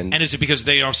us. And is it because are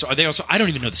they also? I don't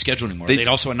even know the schedule anymore. They'd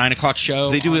also a 9:00 show.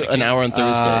 they do an hour on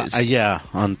Thursdays. Yeah,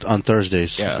 on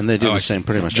Thursdays. Yeah. And they do the same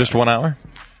pretty much. Just 1 hour?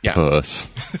 Yeah. Puss.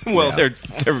 Well, there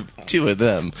are two of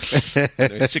them.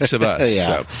 There are 6 of us.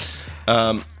 Yeah.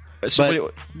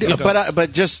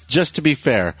 But just to be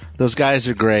fair, those guys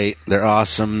are great. They're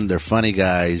awesome. They're funny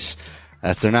guys.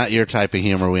 If they're not your type of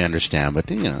humor, we understand.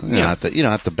 But you don't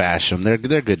have to bash them. They're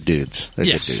good dudes. They're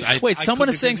Yes. good dudes. Wait, someone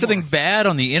is saying something bad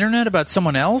on the internet about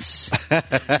someone else? Well,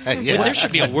 there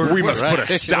should be a word. We must put a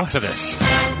stop to this.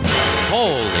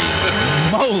 Holy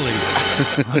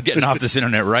I'm getting off this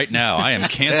internet right now. I am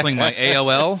canceling my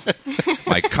AOL,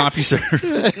 my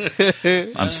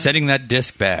CompuServe. I'm sending that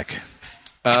disc back.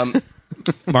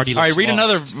 Marty, all right, read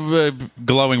another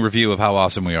glowing review of how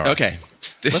awesome we are. Okay.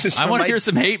 I want to hear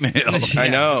some hate mail. I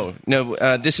know. No,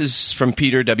 this is from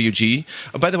Peter WG.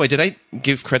 Oh, by the way, did I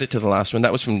give credit to the last one?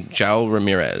 That was from João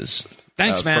Ramirez.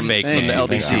 Thanks, man. From the Thank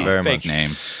LDC. you very much. Fake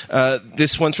name.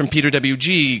 This one's from Peter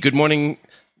WG. Good morning.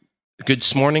 Good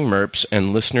Smorning, Merps,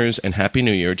 and listeners, and Happy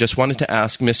New Year. Just wanted to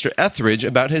ask Mr. Etheridge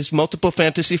about his multiple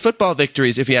fantasy football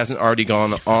victories, if he hasn't already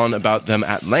gone on about them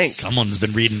at length. Someone's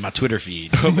been reading my Twitter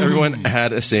feed. Hope everyone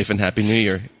had a safe and Happy New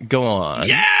Year. Go on.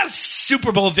 Yes!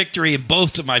 Super Bowl victory in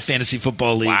both of my fantasy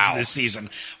football leagues this season,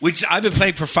 which I've been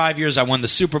playing for 5 years. I won the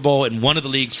Super Bowl in one of the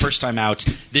leagues first time out.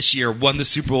 This year, won the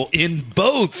Super Bowl in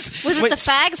both. Was it the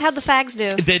Fags? How'd the Fags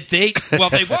do? They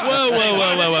won.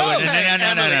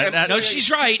 Whoa. No, she's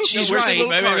right. She's right.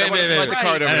 Slide the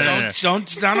card over.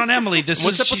 Don't not on Emily.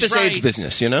 What's up with this AIDS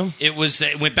business, you know? It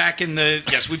went back in the...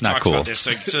 Yes, we've Not talked cool. about this.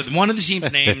 So one of the team's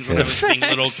names, when I was being a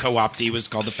little co-opty, was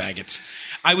called the Faggots.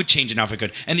 I would change it now if I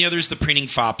could. And the other is the Preening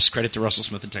Fops. Credit to Russell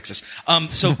Smith in Texas.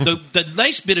 So the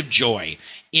nice bit of joy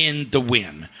in the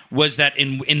win was that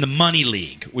in the Money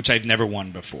League, which I've never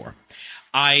won before,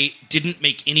 I didn't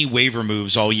make any waiver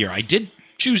moves all year. I did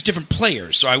choose different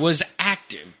players, so I was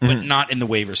active, but not in the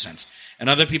waiver sense. And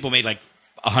other people made like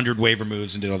 100 waiver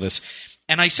moves and did all this.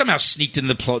 And I somehow sneaked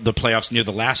into the playoffs near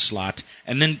the last slot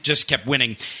and then just kept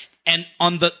winning. And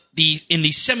on in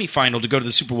the semifinal to go to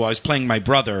the Super Bowl, I was playing my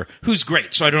brother, who's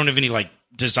great. So I don't have any like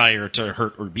desire to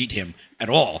hurt or beat him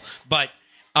at all. But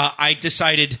I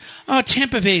decided,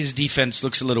 Tampa Bay's defense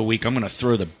looks a little weak. I'm going to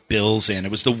throw the Bills in.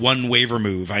 It was the one waiver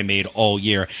move I made all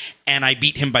year. And I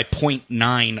beat him by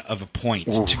 0.9 of a point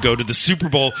to go to the Super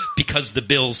Bowl because the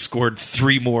Bills scored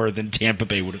 3 more than Tampa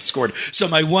Bay would have scored. So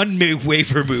my one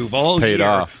waiver move all Paid year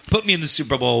off. put me in the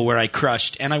Super Bowl where I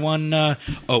crushed. And I won,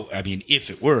 if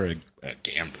it were a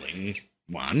gambling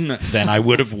one, then I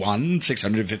would have won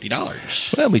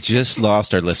 $650. Well, we just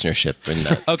lost our listenership.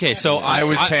 Okay, so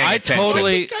I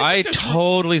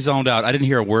totally zoned out. I didn't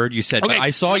hear a word you said. Okay, but I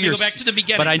saw let me your. go back to the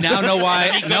beginning. But I now know why.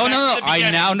 Let me go No. back to the I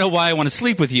beginning. now know why I want to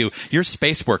sleep with you. Your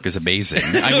space work is amazing.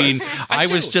 I mean, I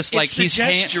was do. just like It's the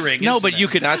gesturing, No, isn't but it? you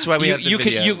could. That's why we have the you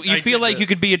video. You I feel did like you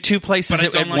could be at 2 places But I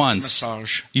at don't like once. to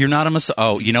massage. You're not a massage.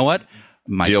 Oh, you know what?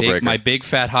 Deal breaker. My big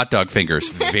fat hot dog fingers,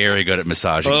 very good at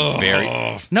massaging. Very.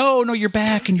 No, your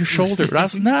back and your shoulder.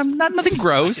 Not nothing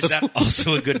gross. Is that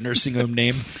also a good nursing home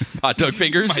name? Hot dog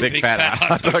fingers. My big fat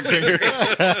hot dog fingers.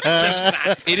 Just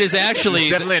that. It is actually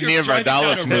Definitely a Nia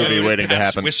Vardalos movie waiting to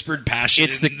happen. Whispered passion.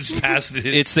 It's the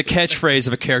catchphrase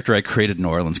of a character I created in New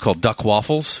Orleans called Duck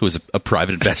Waffles, who is a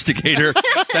private investigator.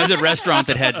 There's a restaurant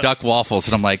that had duck waffles,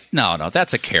 and I'm like, no,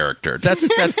 that's a character.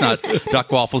 That's not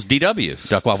Duck Waffles DW.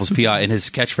 Duck Waffles PI, and his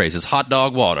catchphrase is hot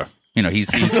dog water. You know,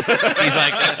 he's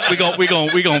like, we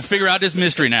gonna figure out this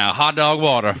mystery now. Hot dog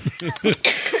water.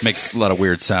 Makes a lot of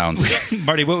weird sounds.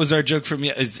 Marty, what was our joke from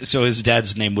Yale? So his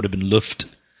dad's name would have been Luft.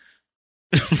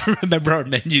 Remember our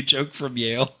menu joke from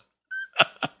Yale?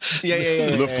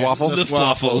 Yeah.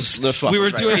 Luftwaffles. We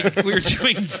were doing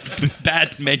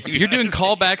bad menu. You're doing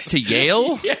callbacks to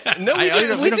Yale? No,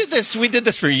 we did this. We did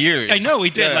this for years. I know we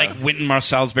did, like Winton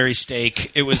Salisbury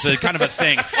steak. It was a kind of a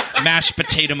thing. Mashed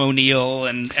potato O'Neill,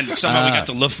 and somehow we got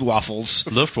to Luftwaffles.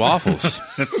 Luftwaffles.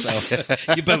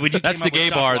 But when you That's came the up gay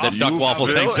with bar Duck that Duck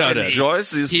Waffles hangs out at. Enjoys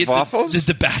these waffles?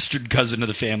 The bastard cousin of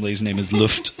the family, his name is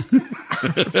Luft.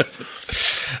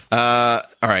 All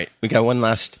right, we got one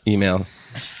last email.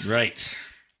 Right.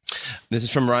 This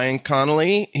is from Ryan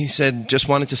Connolly. He said, just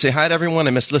wanted to say hi to everyone.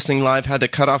 I missed listening live. Had to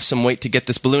cut off some weight to get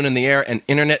this balloon in the air, and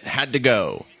internet had to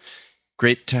go.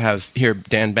 Great to hear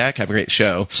Dan back. Have a great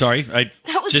show. Sorry, I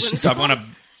want to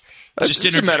It's a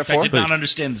interject. metaphor. I did not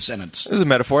understand the sentence. This is a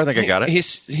metaphor. I think I got it. He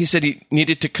said he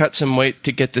needed to cut some weight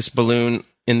to get this balloon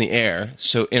in the air,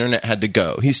 so internet had to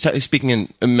go. He's speaking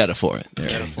in a metaphor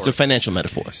there. It's a financial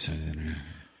metaphor.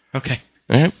 Okay.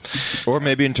 All right? Or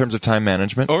maybe in terms of time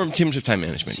management. Or in terms of time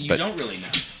management. So you but don't really know.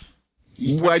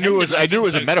 Well, I knew it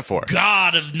was a metaphor.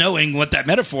 God of knowing what that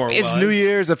metaphor was. It's New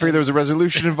Year's. I figured there was a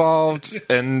resolution involved,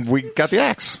 and we got the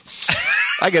axe.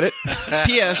 I get it.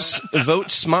 P.S. Vote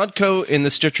Smodco in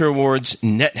the Stitcher Awards.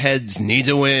 Netheads needs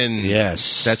a win.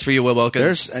 Yes. That's for you, Will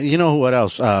Wilkins. There's, you know what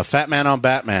else? Fat Man on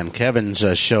Batman. Kevin's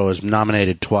show is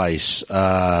nominated twice.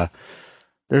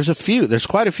 There's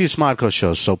quite a few Smodco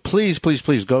shows. So please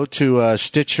go to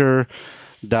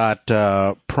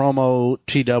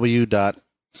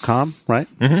Stitcher.promotw.com,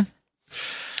 right? Mm-hmm.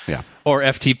 Yeah. Or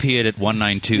FTP it at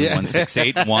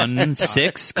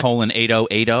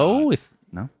 192.168.16:8080.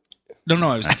 No? I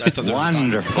thought that was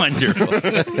Wonderful.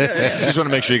 Just want to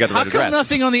make sure you got the How right come address.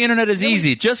 nothing on the internet is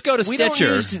easy? Just go to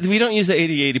Stitcher. We don't use the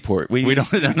 8080 port. We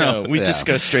don't. No. We just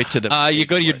go straight to the. You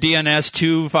go to your DNS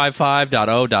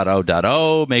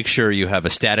 255.0.0.0. Make sure you have a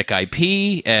static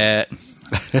IP.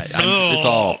 It's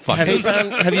all fucking.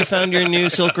 Have you found your new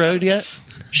Silk Road yet?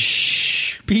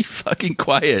 Shh. Be fucking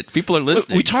quiet. People are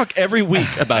listening. We talk every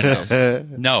week about this.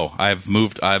 No, I've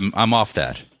moved. I'm off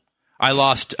that. I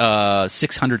lost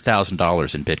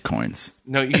 $600,000 in bitcoins.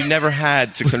 No, you never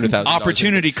had $600,000.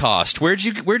 Opportunity cost. Where'd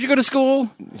you go to school?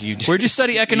 Where'd you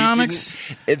study economics?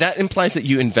 That implies that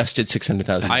you invested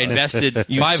 $600,000. I invested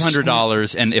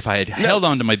 $500, and if I had held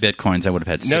on to my bitcoins, I would have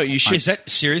had. No, you should. Is that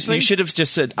seriously? You should have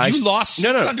just said. You lost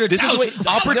 $600,000. This is what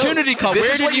Opportunity cost.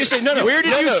 Where did you say? Where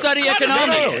did you study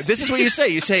economics? No. This is what you say.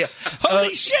 You say,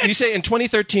 Holy shit! You say in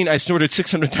 2013 I snorted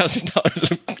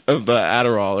 $600,000 of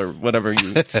Adderall or whatever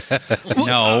you.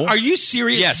 No. Are you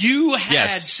serious? Yes. You had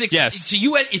Yes. six. Yes. So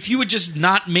you had, if you had just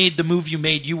not made the move you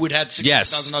made, you would have had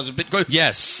 $600,000 of Bitcoin.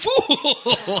 Yes.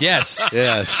 Fool. Yes.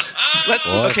 Yes.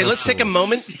 Let's take a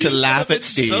moment to laugh at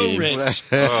Steve. So rich.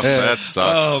 Oh, that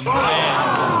sucks. Oh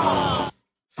man.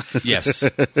 Yes.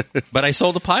 But I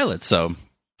sold a pilot, so You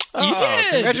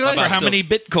did. congratulations. For how many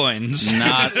Bitcoins?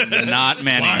 not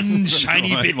many. One shiny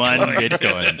Bitcoin. One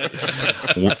Bitcoin.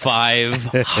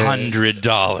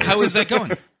 $500. How is that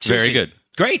going? Very good.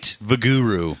 Great. The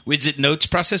guru. Is it notes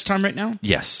process time right now?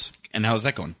 Yes. And how's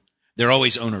that going? They're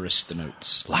always onerous, the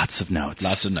notes. Lots of notes.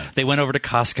 Lots of notes. They went over to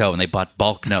Costco and they bought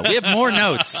bulk notes. We have more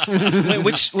notes.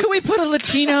 Which Can we put a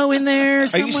Latino in there are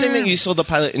somewhere? you saying that you sold the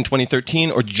pilot in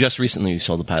 2013 or just recently you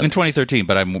sold the pilot? In 2013,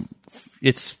 but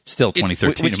it's still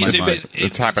 2013 in my mind.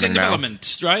 It's happening in now.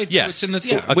 development, right? Yes. So it's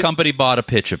in the, A company bought a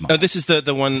pitch of mine. Oh, this is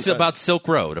the one It's about Silk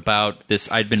Road, about this.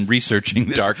 I'd been researching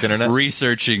this. Dark internet?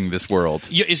 Researching this world.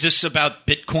 Is this about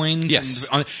Bitcoins? Yes.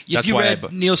 Have That's you why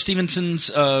read Neil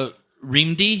Stephenson's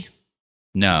Reamd?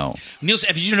 No.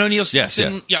 Have you know Neil Yes,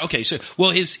 Stephenson? Yeah. Okay. So,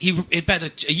 well, about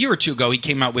a year or two ago, he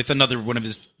came out with another one of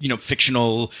his,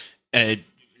 fictional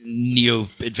neo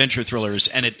adventure thrillers,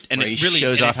 and it he really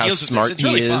shows off how deals with smart this. It's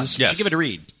really he fun. is. You Yes. should give it a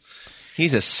read.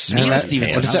 He's a And smart that-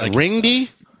 Stevenson. what is that? I like Ring D?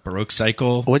 Baroque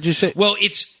Cycle. What'd you say? Well,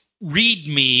 it's Read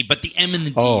Me, but the M and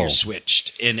the D Oh. are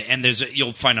switched, and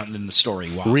you'll find out in the story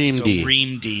why. Ream so D.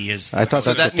 Ream D is. I thought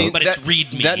so that's that what the- but it's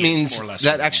Read Me. That is means more or less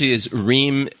that what it actually means. is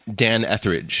Ream Dan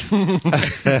Etheridge.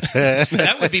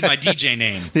 That would be my DJ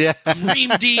name. Yeah.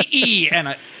 Ream D-E,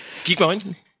 and Keep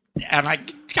going. I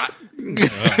got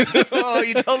Oh,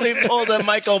 you totally pulled a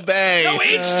Michael Bay. no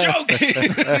AIDS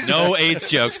jokes. No AIDS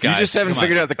jokes, guys. You just haven't Come on.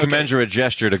 figured out the commensurate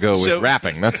gesture to go with So-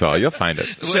 rapping. That's all. You'll find it.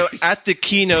 So at the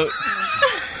keynote.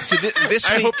 So this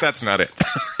I week, hope that's not it.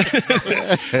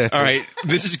 all right,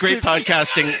 this is great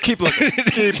podcasting. Keep looking.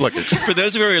 Keep looking. For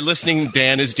those of you who are listening,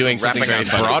 Dan is doing something Rapping very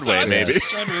on funny. Broadway, maybe.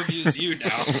 Trying to abuse you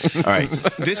now. All right,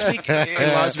 this week in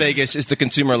Las Vegas is the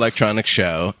Consumer Electronics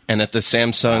Show, and at the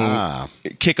Samsung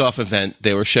kickoff event,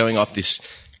 they were showing off this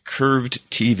curved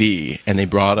TV, and they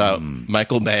brought out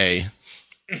Michael Bay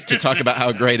to talk about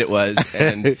how great it was,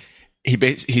 and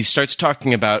he starts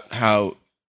talking about how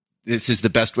this is the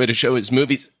best way to show his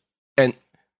movies, and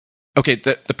okay,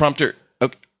 the prompter,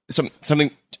 okay,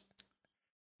 something,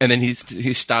 and then he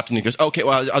stopped and he goes, okay,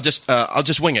 well, I'll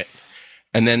just wing it,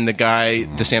 and then the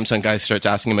Samsung guy starts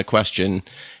asking him a question,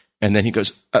 and then he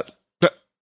goes,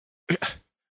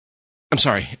 I'm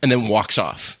sorry, and then walks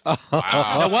off.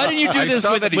 Now, why didn't you do I this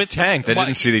saw with that he tanked. I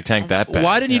didn't see that he tanked that bad.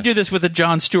 Why didn't you do this with a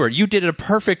Jon Stewart? You did a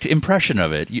perfect impression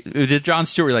of it. The Jon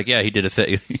Stewart, like, yeah, he did a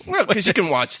thing. Well, because you can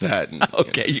watch that.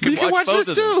 Okay, you can watch watch both this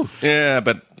of them. too. Yeah,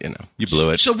 but You blew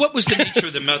it. So, what was the nature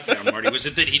of the meltdown, Marty? Was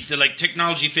it that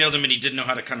technology failed him and he didn't know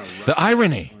how to kind of run? The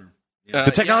irony.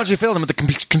 The technology failed him at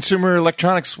the consumer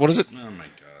electronics. What is it? Oh my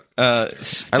god!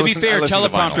 To be fair,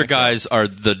 teleprompter guys are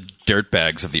the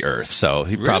dirtbags of the earth, so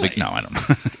he probably... Really? No, I don't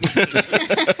know.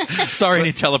 Sorry,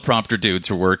 any teleprompter dudes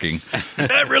who are working.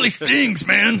 That really stings,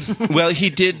 man. well, he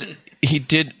did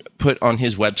put on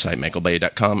his website,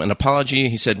 michaelbay.com, an apology.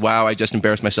 He said, wow, I just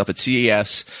embarrassed myself at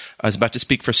CES. I was about to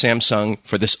speak for Samsung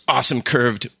for this awesome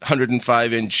curved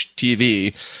 105-inch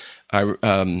TV.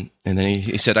 And then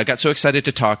he said, I got so excited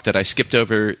to talk that I skipped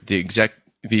over the exec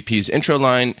VP's intro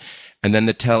line, and then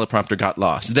the teleprompter got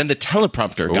lost. Then the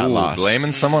teleprompter got lost.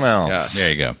 Blaming someone else. Yeah.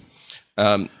 There you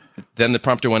go. Then the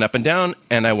prompter went up and down,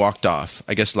 and I walked off.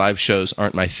 I guess live shows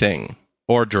aren't my thing.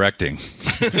 Or directing.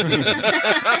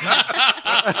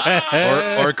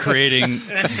 or creating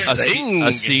a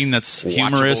scene that's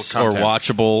humorous or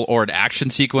watchable, or an action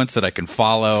sequence that I can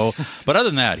follow. But other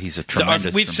than that, he's a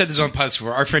tremendous... We've said this on podcast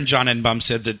before. Our friend John Enbaum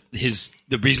said that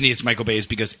the reason it's Michael Bay is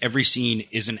because every scene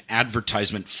is an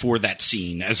advertisement for that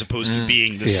scene, as opposed to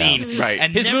being the scene. Right.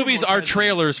 And His never movies more are present.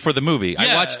 trailers for the movie. I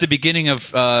Yeah. watched the beginning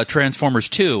of Transformers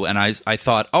 2, and I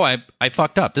thought, I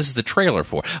fucked up. This is the trailer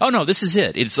for. Oh no, this is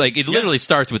it. It's like it literally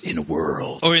starts with "In a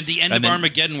World." Or at the end And of then-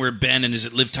 Armageddon, where Ben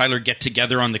and Liv Tyler get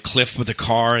together on the cliff with a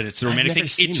car, and it's the romantic never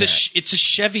thing. seen It's a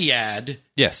Chevy ad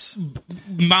Yes,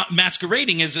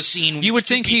 masquerading as a scene. You would which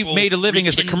two think he people made a living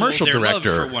as a rekindle commercial their love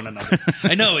director. for one another.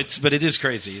 I know but it is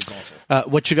crazy. It's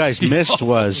awful. What you guys missed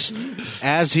was,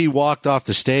 as he walked off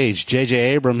the stage, J.J.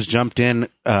 Abrams jumped in,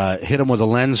 hit him with a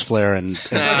lens flare, and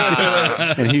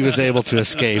he was able to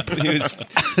escape. He was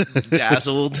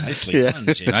dazzled. Nicely done,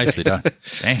 James. nicely done,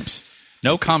 James.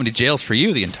 No comedy jails for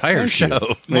you the entire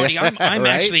show. Marty, I'm Right?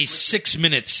 actually 6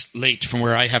 minutes late from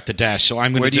where I have to dash, so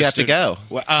I'm going to. Where do you have to go?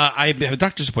 Well, I have a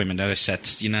doctor's appointment at a set,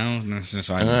 so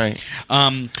I'm, All right.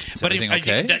 But everything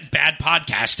okay? bad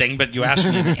podcasting. But you asked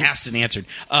me, asked and answered.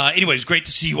 Anyway, it's great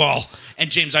to see you all.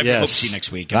 And James, I Yes. hope to see you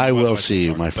next week. I will Otherwise, see you,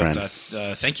 we'll my talk. friend.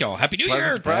 But, thank you all. Happy New Pleasant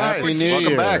Year. surprise. Happy New Welcome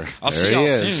Year. back. I'll There see he y'all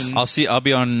is. soon. I'll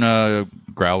be on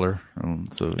Growler.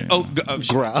 So you know,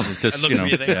 Growl. just, I look you know, for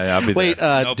you there. yeah, I'll be Wait,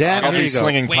 there. No Dan, problem. here I'll be you go.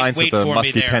 slinging Wait- pints wait at the for me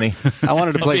Musty there. Penny. I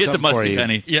wanted to play Be at the something for Musty you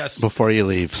Penny. Yes. before you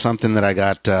leave. Something that I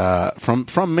got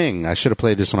from Ming. I should have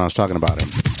played this when I was talking about him.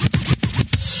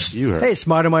 You heard. Hey,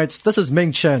 Smartamites, this is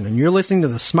Ming Chen, and you're listening to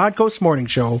the Smart Coast Morning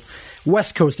Show,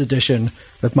 West Coast Edition,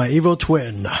 with my evil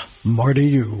twin, Marty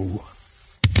Yu.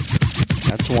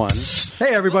 That's one.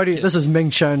 Hey, everybody, this is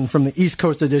Ming Chen from the East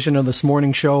Coast Edition of this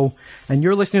morning show, and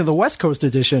you're listening to the West Coast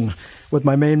Edition with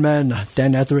my main men,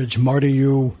 Dan Etheridge, Marty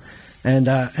Yu, and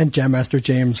Jam Master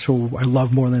James, who I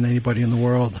love more than anybody in the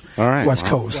world. All right. West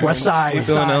Coast, West Side.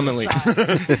 Bill and Emily.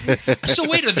 So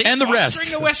wait, are they And the rest.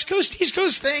 fostering a West Coast East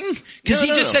Coast thing? Because he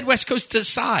just said West Coast to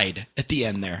side at the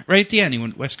end there, right at the end. He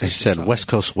went West He Coast. said to side. West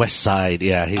Coast, West Side.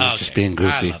 Yeah, he was Okay. just being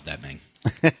goofy. I love that, man.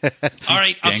 All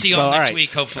right, I'll see you all All next right.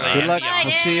 week. Hopefully, Good luck. Yeah.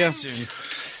 We'll see you.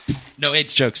 No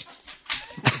AIDS jokes.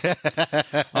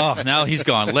 Oh, now he's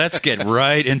gone. Let's get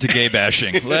right into gay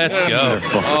bashing. Let's go.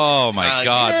 Oh my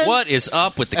God, what is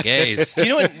up with the gays? Do you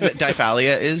know what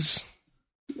diphalia is?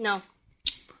 No.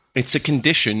 It's a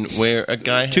condition where a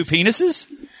guy has Two penises?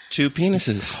 two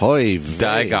penises. Hoy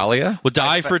vey. Digalia? Well,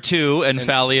 di for two and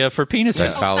phallia for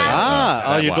penises.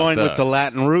 Ah, you're going with the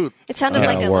Latin root. It sounded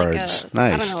like words. I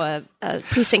Nice. don't know, a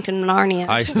precinct in Narnia.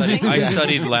 Or I something.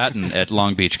 studied Latin at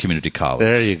Long Beach Community College.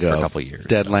 There you go. For a couple of years.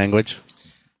 Dead language.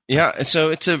 Yeah,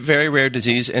 so it's a very rare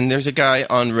disease, and there's a guy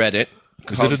on Reddit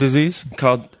Is it a disease?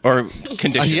 called or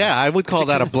condition. Yeah, I would call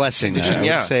that a blessing. I would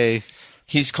Yeah. say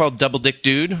He's called Double Dick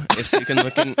Dude. If you can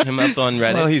look him up on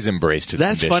Reddit. Well, he's embraced his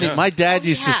that's condition. funny. My dad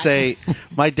used to say.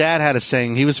 My dad had a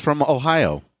saying. He was from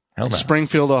Ohio. Hell no.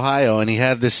 Springfield, Ohio, and he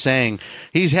had this saying,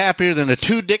 he's happier than a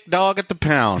 2-dick dog at the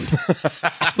pound.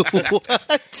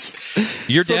 What?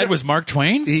 Your dad was Mark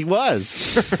Twain? He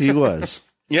was. He was.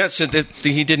 Yeah, so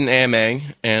he did an AMA,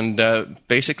 and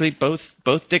basically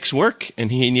both dicks work,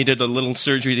 and he needed a little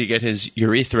surgery to get his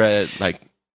urethra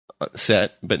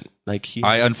set, but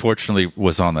I unfortunately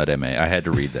was on that MA. I had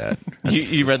to read that.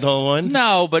 you read the whole one?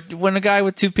 No, but when a guy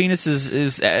with two penises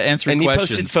is answering And he questions.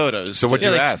 posted photos. So what'd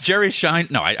you like ask? Jerry Shine.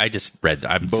 No, I just read.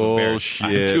 I'm too embarrassed.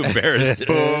 I'm too embarrassed.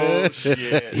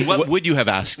 What would you have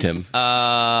asked him?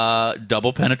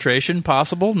 Double penetration,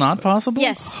 possible? Not possible?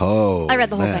 Yes. Oh, I read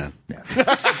the whole man.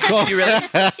 thing. You read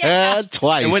it?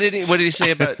 Twice. And what did he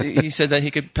say about? He said that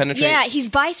he could penetrate. Yeah, he's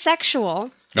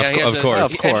bisexual. Yeah, he has Of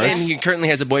course. Of course. and he currently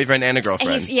has a boyfriend and a And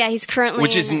girlfriend. he's currently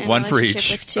Which in, isn't in a one for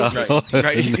relationship each. with two.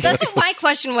 Right. That's what my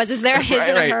question was. Is there a his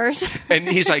and a hers? And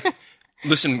he's like,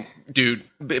 listen, dude,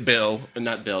 Bill,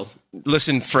 not Bill.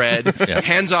 Listen, Fred,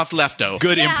 hands off lefto.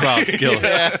 Good improv skill.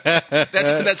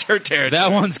 That's her territory.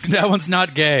 That one's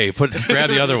not gay. Grab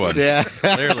the other one. Yeah.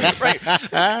 Clearly. Right.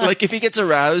 Like if he gets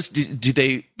aroused, do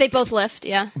they? They both lift,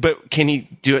 yeah. But can he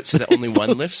do it so that only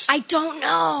one lifts? I don't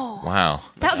know. Wow.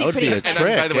 That would be would pretty be a And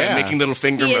trick. by the way, I'm yeah. making little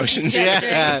finger He is motions.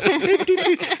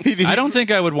 gesturing. I don't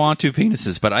think I would want two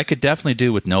penises, but I could definitely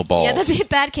do with no balls. Yeah, that'd be a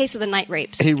bad case of the night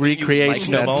rapes. He recreates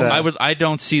like that. no balls? I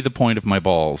don't see the point of my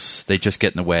balls. They just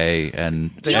get in the way,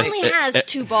 and He only has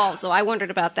two balls, though. I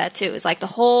wondered about that too. It's like the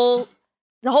whole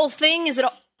thing. Is it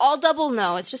all double?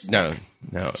 No, it's just No.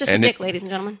 It's just And a dick, ladies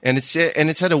and gentlemen. And it's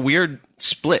at a weird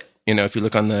split. You know, if you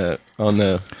look on the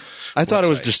I thought it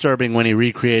was disturbing when he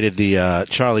recreated the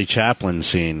Charlie Chaplin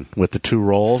scene with the two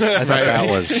rolls. I thought that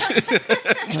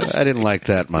was. I didn't like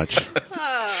that much.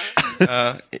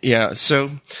 yeah.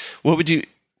 So, what would you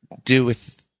do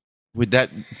with Would that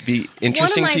be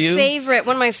interesting to you?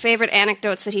 One of my favorite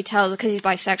anecdotes that he tells, because he's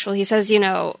bisexual, he says,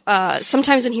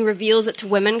 sometimes when he reveals it to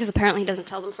women, because apparently he doesn't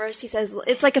tell them first, he says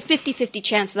it's like a 50-50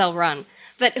 chance they'll run.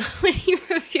 But when he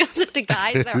reveals it to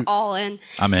guys, they're all in.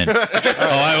 I'm in.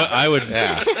 I would.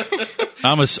 Yeah.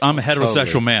 I'm a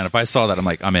heterosexual man. If I saw that, I'm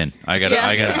like, I'm in. I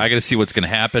gotta see what's going to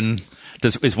happen.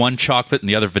 Is one chocolate and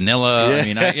the other vanilla? Yeah.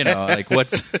 I mean,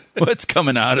 what's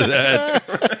coming out of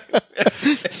that?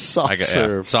 Soft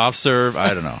serve. Soft serve.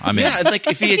 I don't know. I mean, yeah, like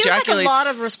if he ejaculates, feels like a lot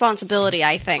of responsibility.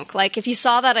 I think. Like if you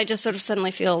saw that, I just sort of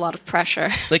suddenly feel a lot of pressure.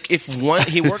 Like if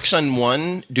he works on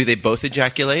one, do they both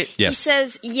ejaculate? Yes. He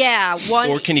says, yeah, one.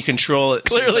 Or can you control it?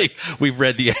 Clearly, we've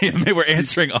read the AMA. We're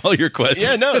answering all your questions.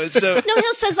 Yeah, no, it's so. No,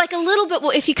 Hill says like a little bit.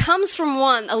 Well, if he comes from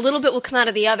one, a little bit will come out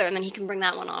of the other, and then he can bring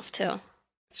that one off too.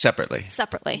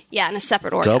 Separately, yeah, in a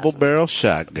separate orgasm. Double barrel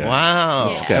shotgun.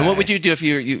 Wow! Yeah. And what would you do if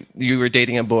you were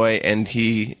dating a boy and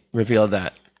he revealed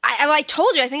that? I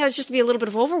told you. I think it was just to be a little bit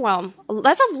of overwhelm.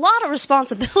 That's a lot of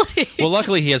responsibility. Well,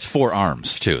 luckily he has 4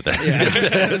 arms too.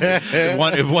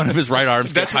 If one of his right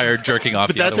arms gets tired jerking off,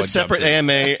 but the that's other a separate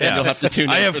AMA, and you'll have to tune in.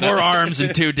 I have 4 arms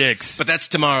and 2 dicks, but that's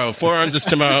tomorrow. 4 arms is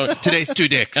tomorrow. Today's 2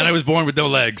 dicks, and I was born with no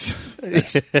legs.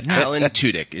 Alan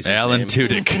Tudyk is his Alan name.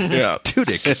 Tudyk. Yeah,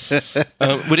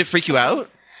 Tudyk. Would it freak you out?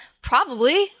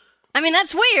 Probably. I mean,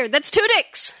 that's weird. That's 2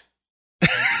 dicks.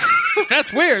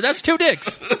 That's weird. That's 2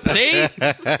 dicks. See?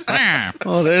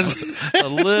 Oh, there's a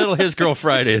little His Girl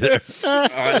Friday there. Oh,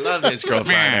 I love His Girl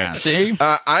Friday. See?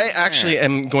 I actually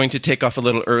am going to take off a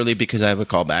little early because I have a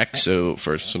callback. So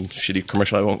for some shitty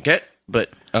commercial I won't get,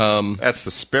 but that's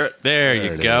the spirit. There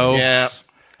you go. Yeah.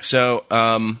 So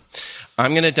I'm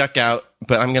going to duck out,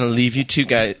 but I'm going to leave you two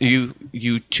guys.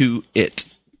 You to it.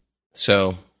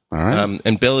 So all right.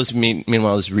 And Bill is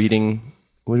meanwhile is reading.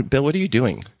 Bill, what are you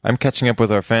doing? I'm catching up with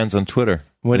our fans on Twitter.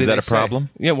 Is that a problem?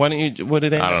 Yeah, why don't you? What do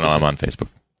they? I don't know. I'm on Facebook.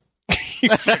 You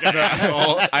fucking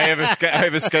asshole! I have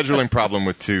a scheduling problem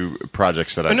with 2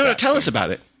 projects that I. No, tell us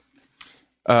about it.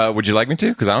 Would you like me to?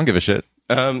 Because I don't give a shit.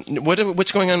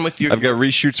 What's going on with your? I've got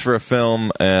reshoots for a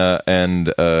film and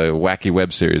a wacky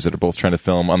web series that are both trying to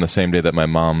film on the same day that my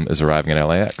mom is arriving at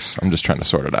LAX. I'm just trying to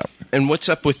sort it out. And what's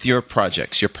up with your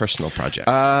projects? Your personal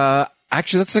projects?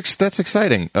 Actually, that's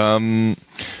exciting.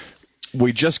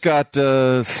 We just got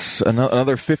another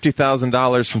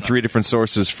 $50,000 from 3 different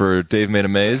sources for Dave Made a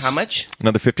Maze. How much?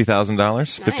 Another $50,000,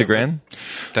 nice. $50,000.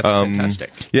 That's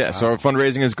fantastic. Yeah, wow. So our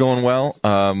fundraising is going well,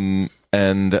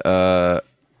 and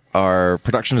our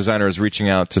production designer is reaching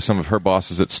out to some of her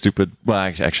bosses at Stupid. Well,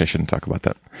 actually, I shouldn't talk about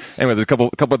that. Anyway, there's a couple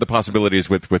of the possibilities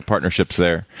with partnerships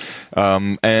there,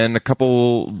 and a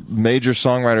couple major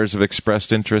songwriters have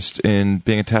expressed interest in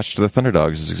being attached to the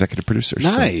Thunderdogs as executive producers.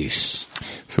 Nice.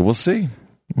 So we'll see.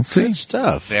 We'll see. Good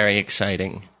stuff. Very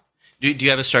exciting. Do you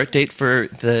have a start date for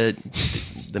the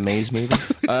Maze movie?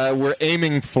 We're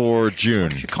aiming for June.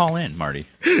 You should call in, Marty.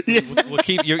 We'll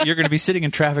keep. You're going to be sitting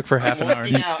in traffic for half an hour.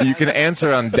 You can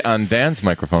answer on Dan's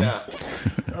microphone. Yeah.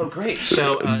 Oh, great!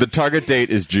 So the target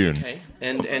date is June. Okay.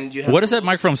 And you have what does that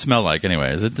microphone smell like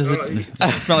anyway? Does it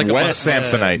smell like wet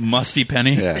Samsonite, musty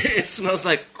penny? Yeah. It smells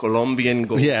like Colombian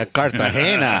gold. Yeah,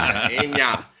 Cartagena.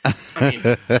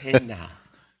 Cartagena.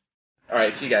 All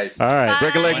right, see you guys. All right.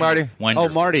 Break a leg, Marty. Oh,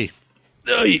 Marty.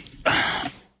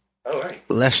 All right.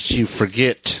 Lest you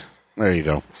forget. There you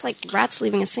go. It's like rats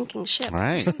leaving a sinking ship. All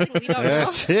right. Something we don't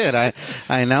That's know. it.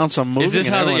 I announce I'm moving. Is this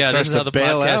and how everyone this is how starts the to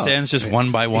bail podcast out. ends? Just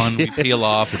one by one, we peel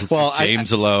off. It's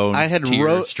James alone. I had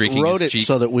tears streaking wrote his it cheek.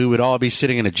 so that we would all be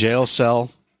sitting in a jail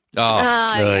cell.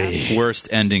 Yeah. Worst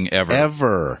ending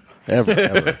ever.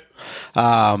 Ever.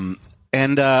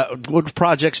 And what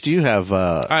projects do you have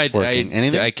working?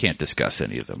 Anything? I can't discuss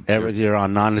any of them. You're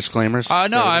on non-disclaimers?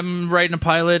 No, I'm writing a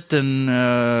pilot, and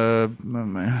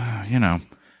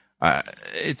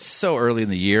it's so early in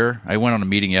the year. I went on a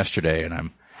meeting yesterday, and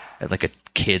I'm at like a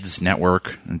kids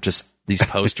network, and just these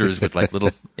posters with like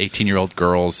little 18-year-old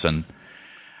girls, and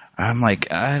I'm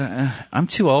like, I'm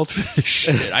too old for this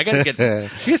shit. I gotta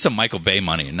get some Michael Bay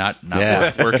money and not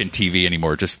work in TV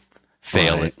anymore. Just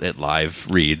fail at live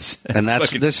reads. And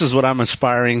this is what I'm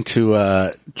aspiring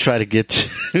to try to get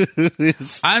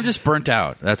to. I'm just burnt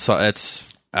out. That's let's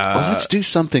do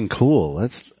something cool.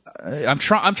 I'm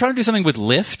trying to do something with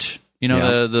Lyft. You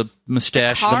know, the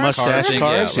mustache, The mustache thing,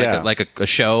 cars? yeah, like a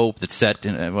show that's set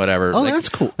in whatever. Oh, like, that's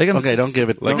cool. Like Okay, don't give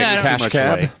it like don't a give cash too much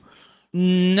cab? away.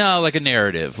 No, like a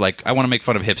narrative. Like I want to make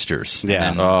fun of hipsters.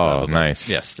 Yeah. And, Oh, nice.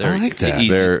 Yes, I like that. easy.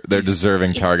 They're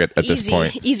deserving target at this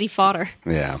point. Easy fodder.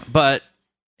 Yeah. But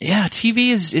yeah,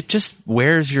 TV it just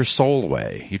wears your soul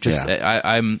away. You just Yeah.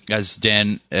 I'm as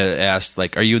Dan asked,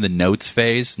 like, are you in the notes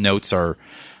phase? Notes are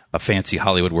a fancy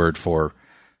Hollywood word for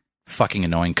fucking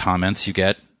annoying comments you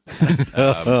get.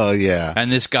 Oh, yeah.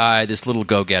 And this guy, this little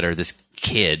go-getter, this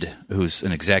kid who's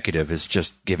an executive is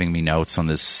just giving me notes on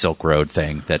this Silk Road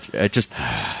thing that just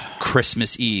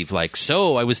Christmas Eve, like,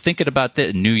 so I was thinking about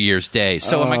the New Year's Day.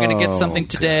 So am I going to get something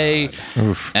today?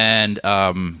 And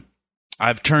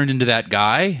I've turned into that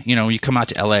guy. You know, you come out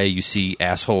to LA, you see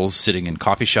assholes sitting in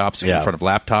coffee shops in front of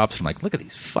laptops. I'm like, look at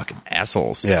these fucking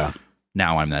assholes. Yeah.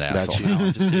 Now I'm that asshole. That's you. Now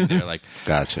I'm just sitting there like,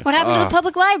 Gotcha. What happened to the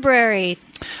public library?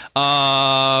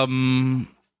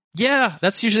 Yeah,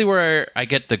 that's usually where I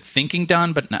get the thinking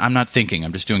done, but I'm not thinking.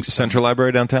 I'm just doing something. Central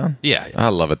Library downtown? Yeah. I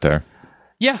love it there.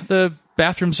 Yeah, the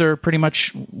bathrooms are pretty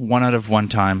much one out of one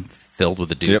time filled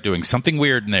with a dude doing something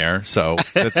weird in there. So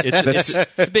it's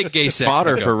a big gay sex.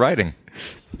 Fodder for writing.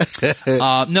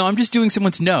 No, I'm just doing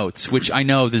someone's notes, which I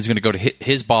know is going to go to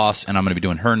his boss, and I'm going to be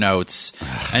doing her notes.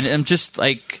 And I'm just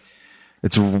like...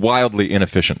 It's wildly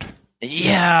inefficient.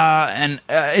 Yeah, and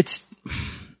like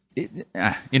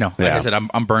I said,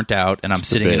 I'm burnt out, and I'm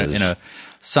sitting in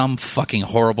some fucking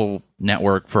horrible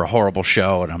network for a horrible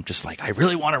show, and I'm just like, I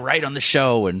really want to write on the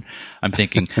show, and I'm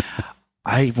thinking,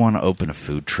 I want to open a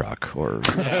food truck, or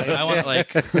I want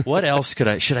like, what else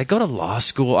should I go to law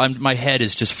school? My head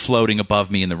is just floating above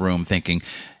me in the room, thinking,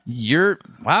 you're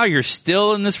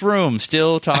still in this room,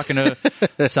 still talking to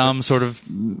some sort of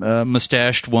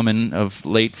mustached woman of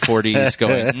late 40s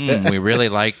going, we really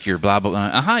like your blah, blah,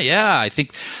 blah. Yeah, I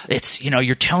think it's,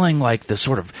 you're telling like the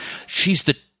sort of, she's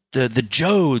the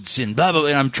Jodes and blah, blah, blah.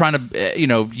 And I'm trying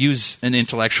to, use an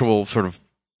intellectual sort of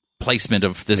placement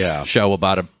of this show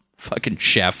about a fucking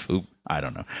chef who, I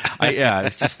don't know.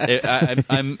 It's just,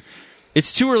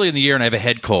 it's too early in the year and I have a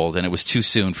head cold, and it was too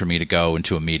soon for me to go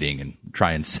into a meeting and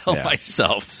try and sell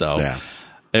myself. So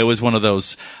it was one of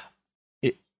those,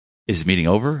 is the meeting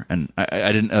over? And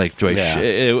I didn't like,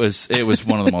 it was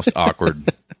one of the most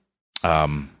awkward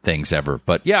things ever.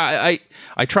 But yeah,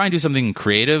 I try and do something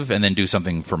creative and then do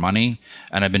something for money.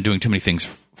 And I've been doing too many things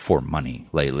for money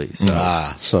lately.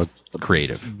 So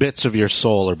creative. Bits of your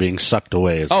soul are being sucked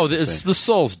away. The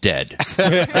soul's dead.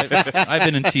 I've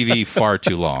been in TV far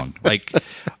too long. Like,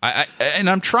 and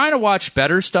I'm trying to watch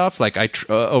better stuff. Like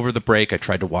over the break, I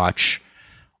tried to watch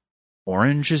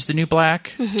Orange Is the New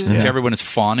Black, which everyone is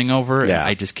fawning over. And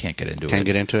I just can't get into it. Can't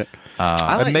get into it.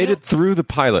 I made it through the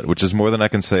pilot, which is more than I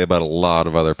can say about a lot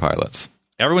of other pilots.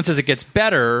 Everyone says it gets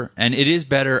better, and it is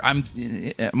better. I'm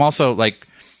also like,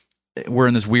 we're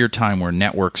in this weird time where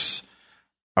networks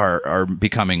are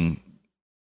becoming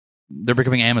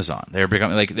Amazon. They're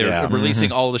becoming like they're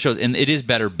releasing all of the shows, and it is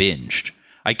better binged.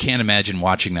 I can't imagine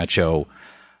watching that show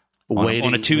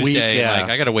on a Tuesday.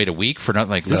 Like I got to wait a week for nothing.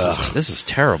 Like this is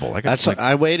terrible.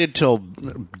 I waited till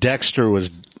Dexter was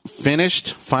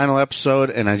finished, final episode,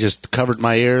 and I just covered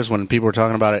my ears when people were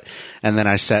talking about it, and then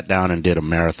I sat down and did a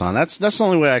marathon. That's the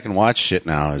only way I can watch shit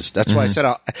now. That's why I said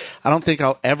I don't think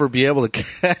I'll ever be able to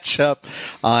catch up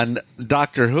on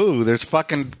Doctor Who. There's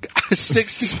fucking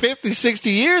 50, 60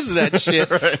 years of that shit.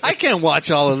 Right. I can't watch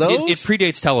all of those. It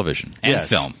predates television and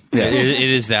film. Yes. It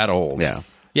is that old. Yeah.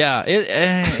 Yeah,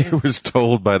 it was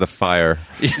told by the fire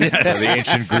by the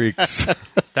ancient Greeks.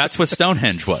 That's what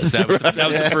Stonehenge was. That was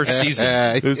the first season.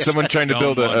 It was someone trying to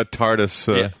build a TARDIS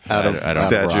statue. I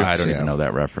don't even know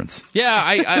that reference. Yeah,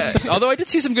 I although I did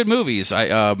see some good movies.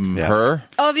 Her?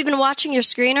 Oh, have you been watching your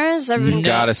screeners? You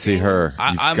gotta see her.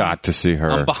 You've got to see her.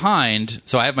 I'm behind,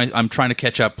 so I'm trying to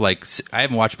catch up. Like, I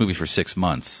haven't watched movies for 6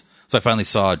 months, so I finally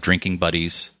saw Drinking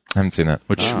Buddies. I haven't seen that.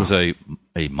 Which was a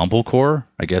mumblecore,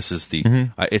 I guess is the...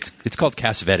 it's called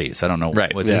Cassavetes. I don't know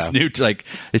what is new. Like,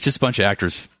 it's just a bunch of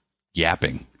actors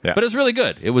yapping. Yeah. But it was really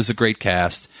good. It was a great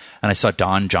cast. And I saw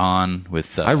Don John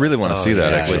with... I really want to see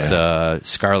that, actually. With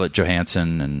Scarlett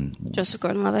Johansson and... Joseph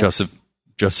Gordon-Levitt.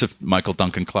 Joseph Michael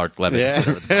Duncan Clark Levitt.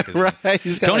 Yeah, right.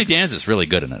 Tony Danza's really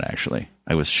good in it, actually.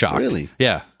 I was shocked. Really?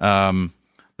 Yeah.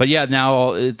 But yeah,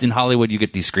 now in Hollywood you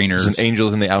get these screeners. Is an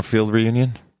Angels in the Outfield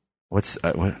reunion? What's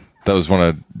what? That was one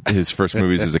of his first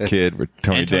movies as a kid. Where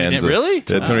Tony Danza, really?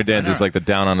 Tony Danza is like the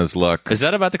down on his luck. Is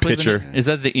that about the Cleveland? Pitcher. Is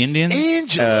that the Indians?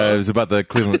 It was about the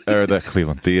Cleveland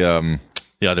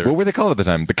the other. What were they called at the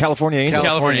time? The California Angels.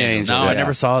 California Angels. No, I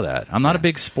never saw that. I'm not a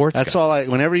big sports That's guy. all I.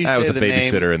 Whenever you say I was a the name,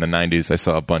 babysitter in the '90s. I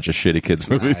saw a bunch of shitty kids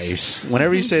movies. Nice.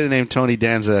 Whenever you say the name Tony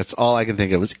Danza, that's all I can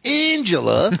think of. Was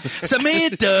Angela,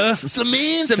 Samantha.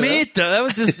 That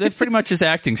was that's pretty much his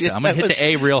acting style. I'm gonna hit the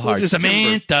A real hard.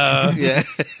 Samantha. Yeah.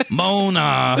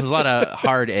 Mona. There's a lot of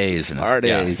hard A's in it.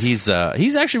 A's. He's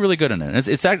actually really good in it.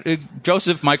 It's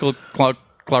Joseph Michael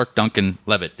Clark Duncan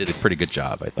Levitt did a pretty good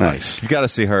job, I thought. Nice. You got to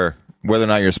see her. Whether or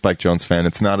not you're a Spike Jonze fan,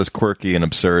 it's not as quirky and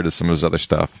absurd as some of his other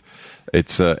stuff. It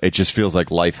just feels like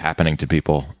life happening to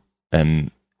people, and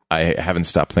I haven't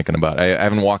stopped thinking about it. I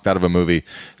haven't walked out of a movie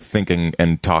thinking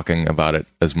and talking about it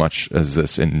as much as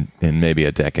this in maybe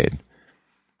a decade.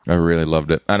 I really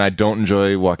loved it. And I don't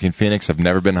enjoy Joaquin Phoenix. I've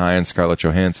never been high on Scarlett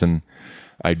Johansson.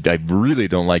 I really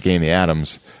don't like Amy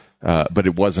Adams. But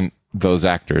it wasn't those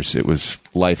actors. It was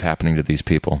life happening to these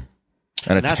people.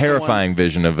 And a terrifying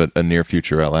vision of a near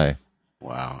future LA.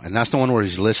 Wow. And that's the one where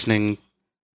he's listening.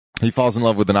 He falls in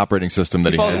love with an operating system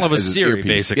that he falls has in love with as his Siri, earpiece.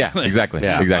 basically. Yeah, exactly.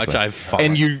 Yeah. Exactly. Which I've followed.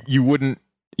 And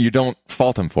you don't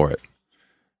fault him for it.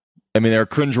 I mean, there are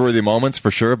cringeworthy moments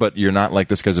for sure, but you're not like,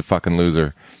 this guy's a fucking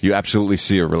loser. You absolutely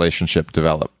see a relationship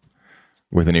develop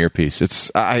with an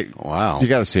earpiece. Wow. You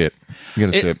got to see it. You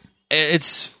got to see it.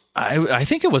 It's. I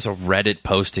think it was a Reddit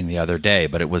posting the other day,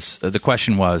 but it was the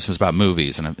question was about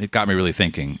movies, and it got me really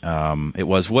thinking. It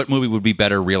was, what movie would be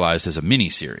better realized as a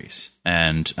miniseries?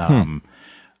 And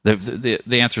the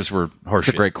answers were horseshit. It's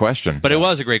a great question, but it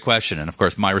was a great question, and of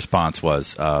course, my response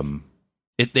was,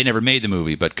 they never made the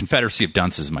movie, but Confederacy of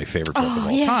Dunces is my favorite book of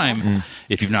all time.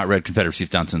 If you've not read Confederacy of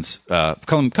Dunces,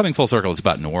 coming full circle, it's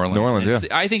about New Orleans. New Orleans,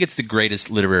 I think it's the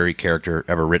greatest literary character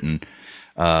ever written,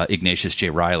 Ignatius J.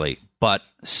 Riley. But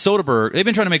Soderbergh, they've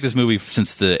been trying to make this movie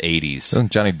since the 80s.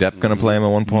 Isn't Johnny Depp going to play him at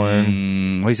one point?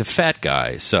 Well, he's a fat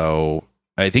guy, so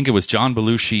I think it was John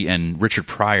Belushi and Richard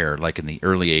Pryor, like in the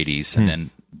early 80s, and then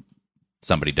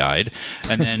somebody died.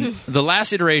 And then the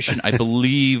last iteration, I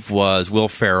believe, was Will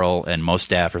Ferrell and Mos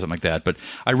Def or something like that. But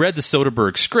I read the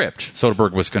Soderbergh script.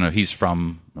 Soderbergh he's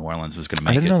from New Orleans, was going to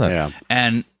make it. I didn't know that. Yeah.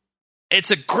 And it's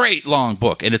a great long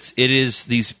book, and it is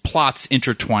these plots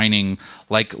intertwining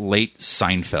like late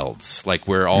Seinfelds, like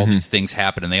where all these things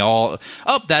happen, and they all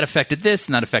that affected this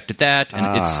and that affected that,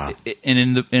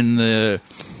 and in the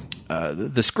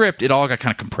script, it all got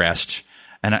kind of compressed,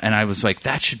 and I was like,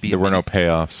 that should be. There were no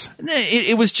payoffs.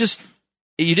 It was just,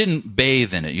 you didn't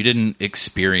bathe in it, you didn't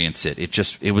experience it.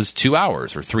 It was 2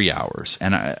 hours or 3 hours,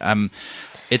 and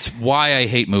it's why I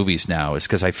hate movies now, is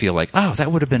because I feel like, that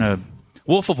would have been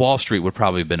Wolf of Wall Street would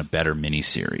probably have been a better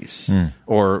miniseries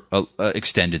or a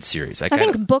extended series. I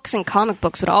think books and comic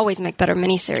books would always make better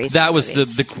miniseries. That was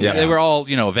movies. They were all,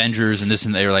 Avengers and this,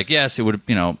 and they were like, yes, it would,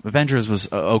 Avengers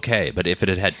was okay, but if it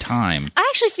had had time. I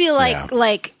actually feel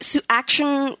like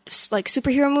action, like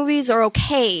superhero movies are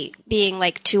okay being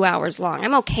like 2 hours long.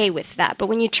 I'm okay with that. But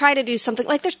when you try to do something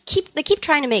like they keep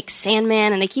trying to make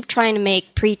Sandman, and they keep trying to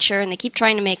make Preacher, and they keep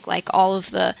trying to make like all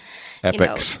of the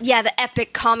epics. The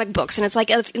epic comic books, and it's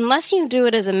like, unless you do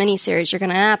it as a miniseries, you're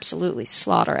going to absolutely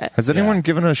slaughter it. Has anyone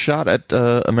given a shot at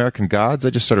American Gods?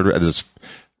 I just started. This is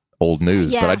old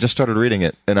news, but I just started reading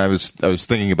it, and I was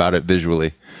thinking about it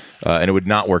visually, and it would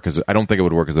not work I don't think it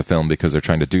would work as a film because they're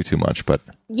trying to do too much. But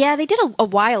yeah, they did a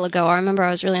while ago. I remember I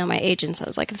was really on my agents. I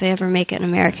was like, if they ever make an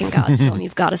American Gods film,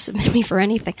 you've got to submit me for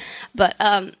anything. But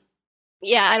I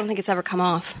don't think it's ever come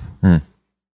off.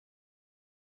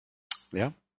 Yeah.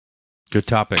 Good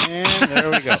topic. And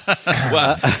there we go.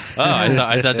 Well, I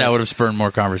thought that would have spurred more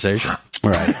conversation.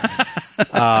 Right.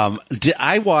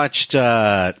 I watched,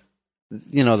 that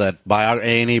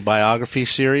A&E biography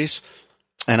series,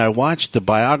 and I watched the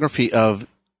biography of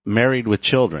Married with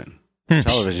Children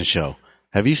television show.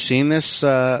 Have you seen this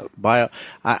bio?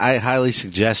 I highly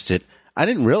suggest it. I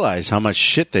didn't realize how much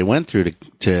shit they went through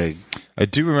to I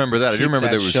do remember that. I do remember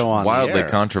that it was wildly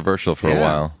controversial for a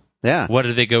while. Yeah. What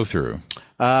did they go through?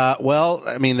 Well,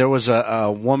 I mean, there was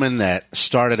a woman that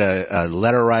started a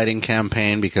letter writing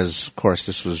campaign because, of course,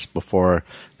 this was before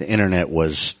the internet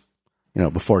was,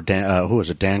 before who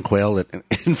was it? Dan Quayle that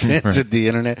invented the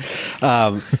internet.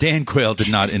 Dan Quayle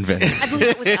did not invent it. I believe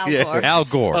it was Al Gore. Al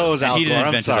Gore. Oh, it was Al He Gore. didn't I'm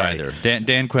invent sorry. it either.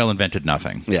 Dan Quayle invented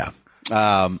nothing. Yeah.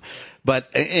 But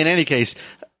in any case,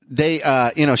 they,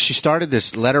 she started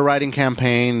this letter writing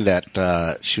campaign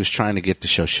that she was trying to get the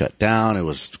show shut down. It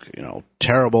was,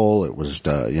 terrible. It was,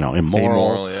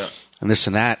 immoral, and this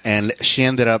and that. And she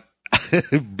ended up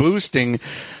boosting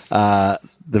the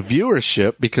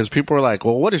viewership because people were like,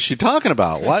 well, what is she talking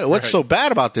about? What's so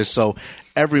bad about this? So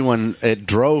it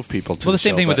drove people to the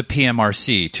same show, thing with the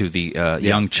PMRC, to the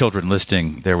young children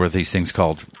listing. There were these things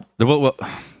called,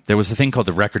 there was a thing called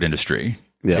the record industry.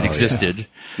 Yeah, it existed,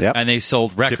 and they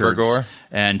sold records. Tipper Gore?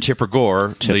 And Tipper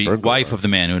Gore, the wife of the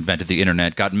man who invented the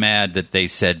internet, got mad that they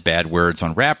said bad words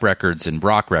on rap records and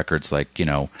rock records, like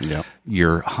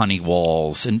your honey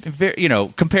walls, and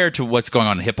compared to what's going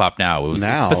on in hip hop now, it was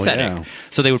pathetic. Yeah.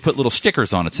 So they would put little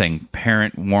stickers on it saying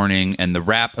 "parent warning," and the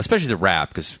rap, especially the rap,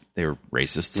 because they were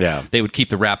racists. Yeah, they would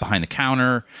keep the rap behind the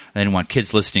counter. They didn't want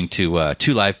kids listening to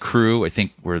 2 Live Crew. I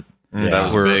think were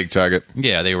That was a big target.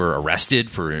 Yeah, they were arrested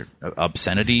for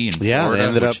obscenity in Yeah, Florida. they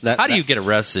ended up. How do you get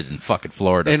arrested in fucking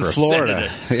Florida? In for Florida,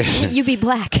 obscenity? You be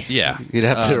black. Yeah, you'd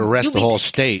have to arrest the whole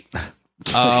state.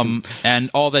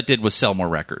 And all that did was sell more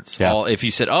records. Yeah. If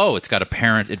you said, "Oh, it's got a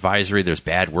parent advisory," there's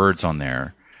bad words on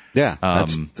there. Yeah,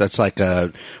 that's like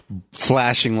a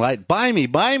flashing light. Buy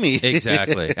me.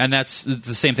 Exactly, and that's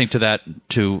the same thing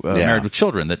to Married with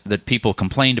Children. That people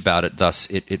complained about it, thus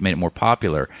it made it more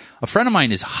popular. A friend of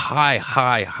mine is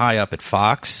high up at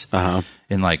Fox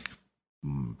in like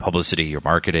publicity or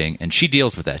marketing, and she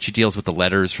deals with that. She deals with the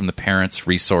letters from the parents'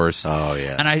 resource. Oh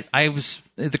yeah, and I was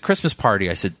at the Christmas party.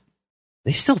 I said,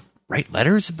 they still write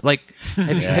letters? Like,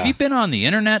 have you been on the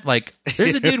internet? Like,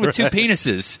 there's a dude with 2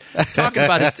 penises talking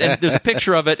about it, and there's a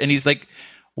picture of it, and he's like,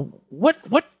 what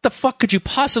the fuck could you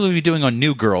possibly be doing on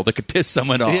New Girl that could piss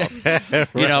someone off? Right.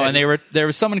 You know, and there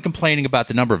was someone complaining about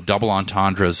the number of double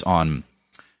entendres on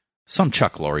some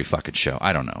Chuck Lorre fucking show.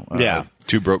 I don't know.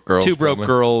 Two Broke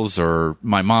Girls, or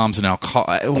My Mom's an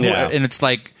Alcoholic. And it's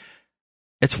like,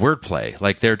 it's wordplay.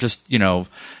 Like, they're just,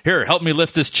 here, help me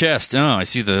lift this chest. Oh, I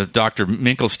see the Dr.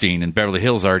 Minkelstein in Beverly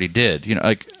Hills already did.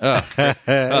 Like, they're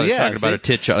talking about a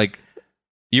tit shot. Like,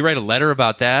 you write a letter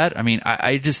about that? I mean,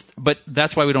 but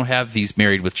that's why we don't have these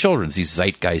Married with Children, these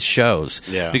zeitgeist shows.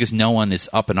 Yeah. Because no one is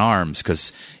up in arms.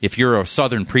 Because if you're a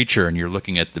Southern preacher and you're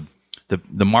looking at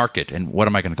the market and what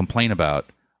am I going to complain about?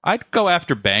 I'd go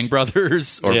after Bang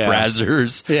Brothers or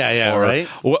Brazzers. Yeah, right.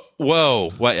 Whoa!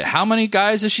 How many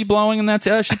guys is she blowing in that?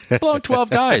 She's blowing 12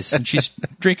 guys, and she's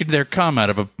drinking their cum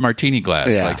out of a martini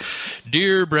glass. Yeah. Like,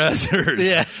 dear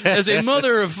Brazzers, as a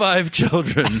mother of 5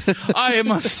 children, I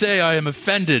must say I am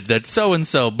offended that so and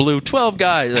so blew 12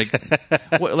 guys.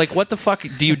 Like what the fuck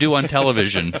do you do on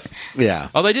television? Yeah.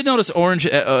 Although I did notice Orange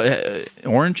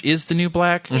is the New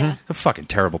Black. Yeah. A fucking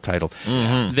terrible title.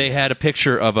 They had a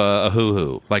picture of a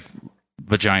hoo-hoo, like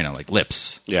vagina, like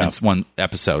lips. Yeah. It's one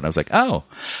episode. And I was like, oh,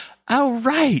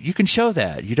 right. You can show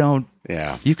that. You don't.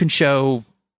 Yeah. You can show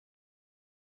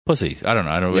pussy. I don't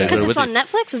know. Because it's on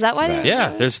Netflix? Is that why?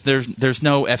 Yeah. There's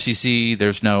no FCC.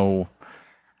 There's no.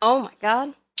 Oh my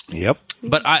god. Yep.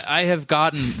 But I have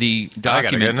gotten the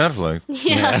document. I gotta get Netflix.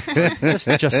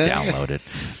 Yeah. just download it.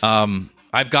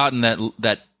 I've gotten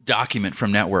that document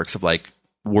from networks of like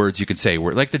words you can say,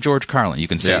 like the George Carlin. You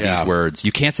can say these words.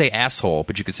 You can't say asshole,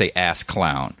 but you could say ass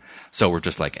clown. So we're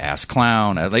just like ass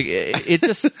clown. Like it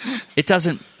just it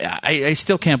doesn't. I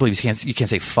still can't believe you can't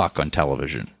say fuck on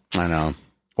television. I know.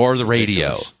 Or the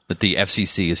radio, that the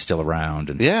FCC is still around.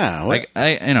 And like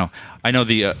I know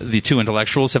the 2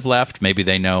 intellectuals have left. Maybe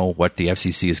they know what the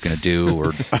FCC is going to do,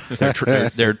 or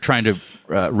they're trying to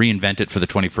reinvent it for the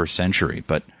 21st century.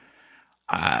 But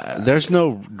there's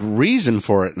no reason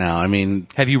for it now. I mean,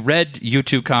 have you read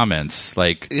YouTube comments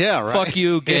like, fuck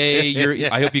you, gay,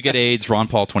 I hope you get AIDS, Ron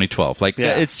Paul 2012. Like,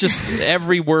 it's just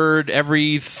every word,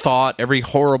 every thought, every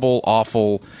horrible,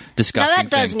 awful, disgusting Now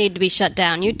that does need to be shut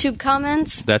down. YouTube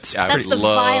comments. That's the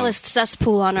vilest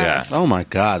cesspool on earth. Oh my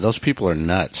god, those people are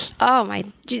nuts. Oh my!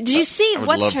 Did you see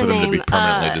what's her name? I would love for them to be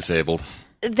permanently disabled.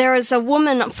 There was a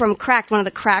woman from Cracked, one of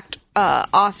the Cracked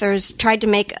authors, tried to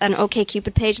make an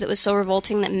OkCupid page that was so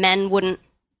revolting that men wouldn't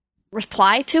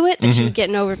reply to it, that she would get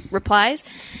no replies.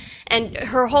 And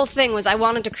her whole thing was, I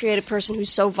wanted to create a person who's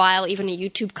so vile, even a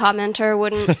YouTube commenter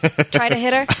wouldn't try to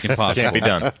hit her. Impossible. Can't be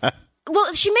done.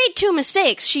 Well, she made 2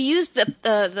 mistakes. She used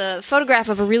the photograph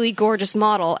of a really gorgeous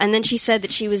model, and then she said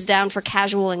that she was down for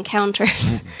casual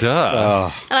encounters. Duh.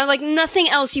 And I'm like, nothing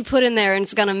else you put in there and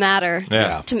it's going to matter.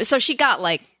 Yeah. To me. So she got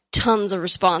like tons of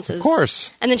responses. Of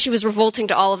course. And then she was revolting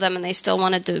to all of them, and they still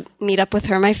wanted to meet up with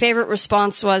her. My favorite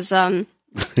response was,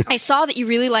 I saw that you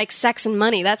really like sex and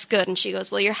money. That's good. And she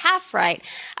goes, well, you're half right.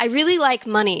 I really like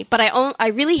money, but I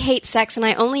really hate sex, and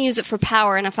I only use it for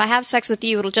power. And if I have sex with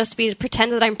you, it'll just be to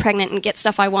pretend that I'm pregnant and get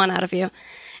stuff I want out of you.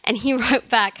 And he wrote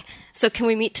back, so can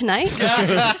we meet tonight?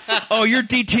 Oh, you're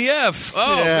DTF.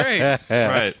 Oh, great.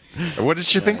 Right. What did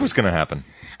she think was going to happen?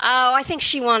 Oh, I think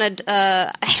she wanted,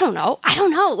 I don't know.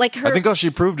 Like her. I think all she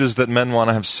proved is that men want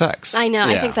to have sex. I know.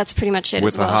 I think that's pretty much it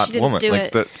with as well. a hot She didn't woman. do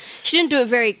Like it. She didn't do it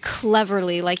very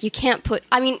cleverly. Like, you can't put.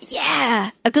 I mean,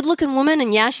 a good-looking woman,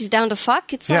 and she's down to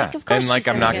fuck. It's like, of course. And like,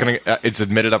 I'm not going to. It's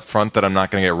admitted up front that I'm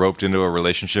not going to get roped into a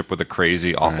relationship with a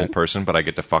crazy, awful person, but I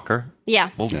get to fuck her.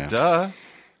 Yeah. Well, duh.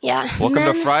 Yeah. Welcome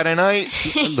to Friday night.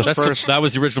 That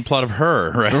was the original plot of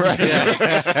Her, right?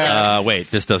 Right. Wait,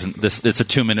 this doesn't. It's a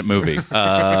 2-minute movie.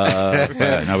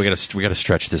 Now we gotta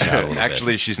stretch this out a little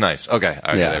Actually, she's nice. Okay,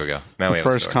 all right, there we go. Now we have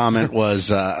first comment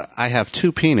was, "I have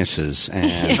 2 penises,"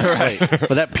 and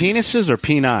but that penises or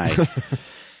peni?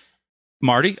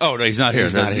 Marty? Oh no, he's not here.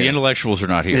 He's not the here. intellectuals are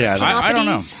not here. Yeah, I don't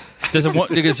know.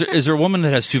 Is there a woman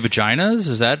that has two vaginas?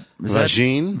 Is that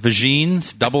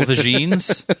vagines? Double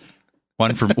vagines?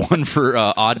 One for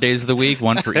odd days of the week.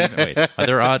 One for even. Wait, are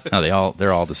they odd? No,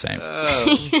 they're all the same.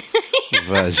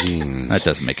 Vagines. That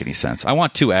doesn't make any sense. I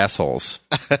want two assholes.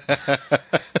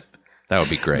 That would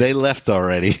be great. They left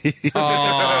already.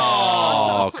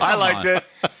 I liked it.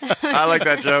 I like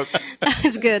that joke. That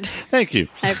was good. Thank you.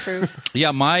 I approve.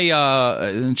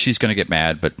 Yeah, she's going to get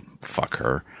mad, but fuck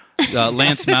her.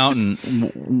 Lance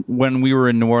Mountain, when we were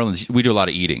in New Orleans, we do a lot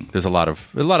of eating. There's a lot of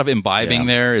imbibing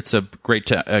there. It's a great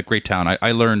town.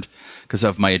 I learned, because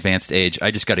of my advanced age,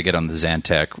 I just got to get on the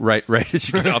Zantac right as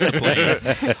you get off the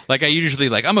plane. Like I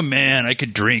usually I'm a man, I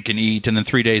could drink and eat, and then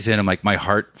 3 days in, I'm like, my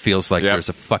heart feels like there's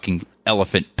a fucking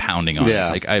elephant pounding on it.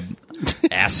 Like I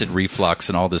acid reflux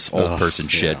and all this old person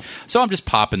shit. So I'm just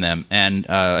popping them, and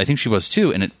I think she was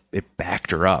too, and it backed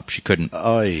her up. She couldn't.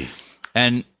 Oy.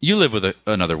 And you live with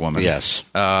another woman. Yes.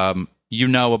 You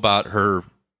know about her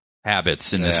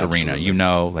habits in this arena. You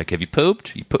know, like, have you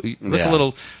pooped? You look a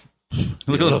little.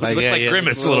 Look like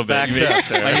Grimace a little bit.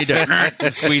 I need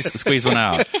to squeeze one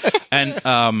out.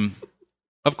 And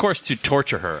of course, to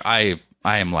torture her, I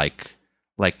am like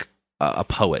a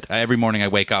poet. Every morning I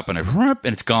wake up and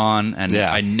it's gone, and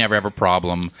I never have a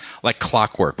problem. Like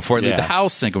clockwork. Before I leave the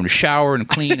house, then I go in the shower and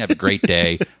clean. Have a great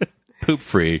day. Poop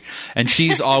free. And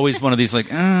she's always one of these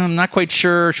I'm not quite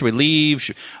sure. Should we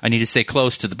leave? I need to stay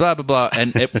close to the blah, blah, blah.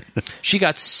 And she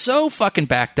got so fucking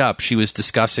backed up. She was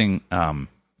discussing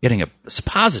getting a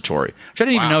suppository, which I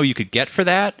didn't even know you could get for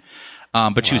that.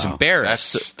 But she was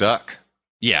embarrassed. That's stuck.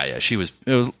 Yeah. It was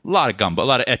a lot of gumbo, a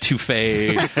lot of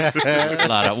etouffee, a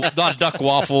lot of duck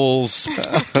waffles,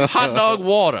 hot dog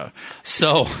water.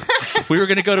 So we were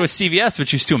going to go to a CVS, but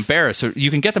she was too embarrassed. So you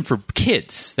can get them for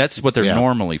kids. That's what they're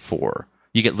normally for.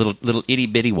 You get little itty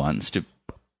bitty ones to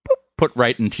put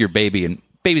right into your baby, and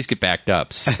babies get backed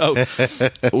up. So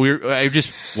I was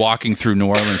just walking through New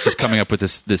Orleans, just coming up with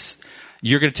this.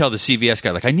 You're going to tell the CVS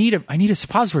guy, I need a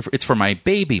suppository. It's for my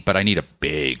baby, but I need a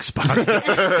big suppository.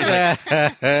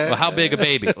 Well, how big a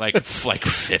baby? Like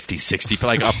 50, 60,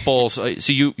 like a full. So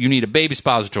you need a baby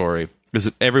suppository,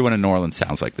 because everyone in New Orleans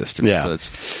sounds like this to me. Yeah.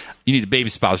 So you need a baby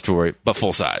suppository, but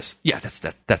full size. Yeah,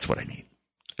 that's what I need.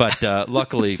 But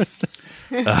luckily,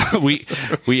 we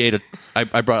ate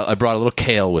I brought a little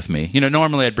kale with me.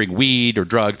 Normally I'd bring weed or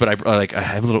drugs, but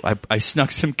I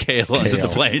snuck some kale onto the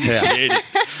plane. And she ate it.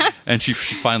 And she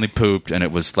finally pooped, and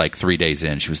it was like 3 days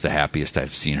in. She was the happiest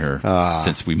I've seen her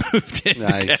since we moved in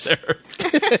together.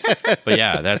 But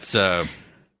yeah, that's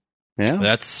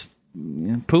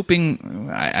pooping.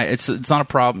 It's not a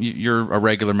problem. You're a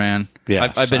regular man.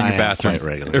 Yeah, I've been in your bathroom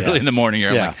early in the morning. Here,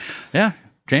 I'm like,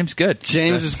 James good.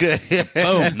 James is good.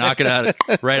 Boom, knock it out,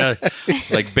 right out.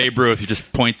 Like Babe Ruth, you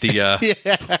just point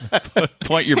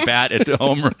point your bat at the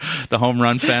home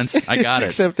run fence. I got it.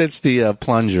 Except it's the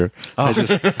plunger. I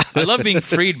love being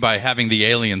freed by having the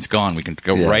aliens gone. We can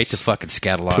go right to fucking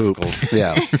scatological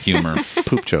humor,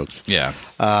 poop jokes. Yeah.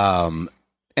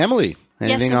 Emily.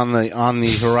 Anything on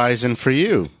the horizon for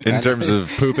you in terms of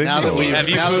pooping? Have you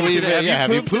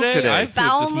pooped today? I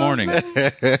pooped this morning.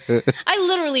 I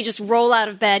literally just roll out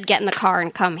of bed, get in the car,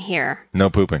 and come here.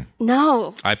 No pooping.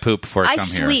 No. I poop before I come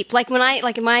here. I sleep. Like when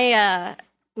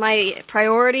my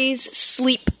priorities,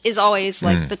 sleep is always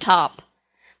the top.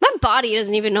 My body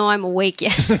doesn't even know I'm awake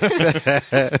yet.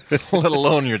 Let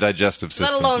alone your digestive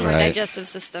system. My digestive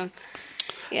system.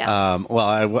 Yeah. Well,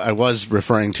 I was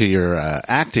referring to your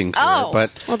acting career,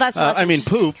 but that's less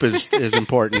poop is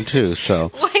important too.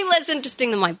 So way less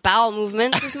interesting than my bowel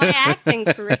movements is my acting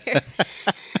career.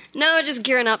 No, just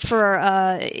gearing up for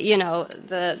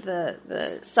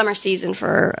the summer season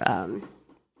for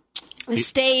the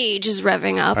stage is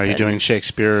revving up. Are you doing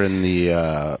Shakespeare in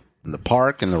the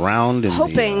park and the round?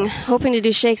 Hoping to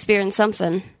do Shakespeare in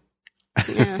something.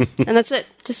 Yeah, and that's it.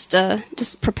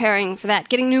 Just preparing for that.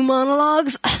 Getting new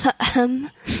monologues.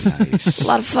 Nice. A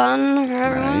lot of fun for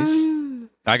everyone. Nice.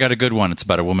 I got a good one. It's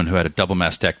about a woman who had a double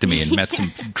mastectomy and met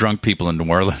some drunk people in New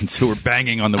Orleans who were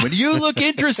banging on the window. You look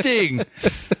interesting.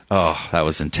 Oh, that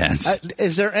was intense.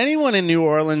 Is there anyone in New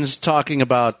Orleans talking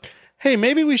about, hey,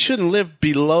 maybe we shouldn't live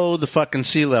below the fucking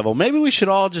sea level? Maybe we should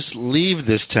all just leave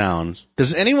this town.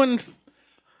 Does anyone?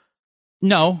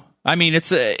 No. I mean,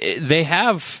 they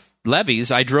have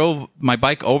levees. I drove my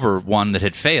bike over one that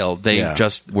had failed. They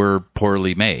just were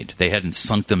poorly made. They hadn't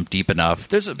sunk them deep enough.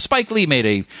 Spike Lee made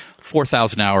a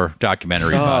 4,000-hour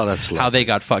documentary about how they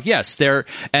got fucked. Yes,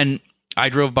 and I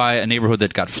drove by a neighborhood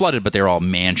that got flooded, but they're all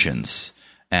mansions.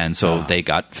 And so they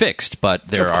got fixed, but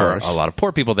there are a lot of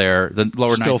poor people there. The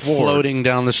lower still ninth ward, floating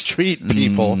down the street,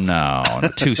 people. No,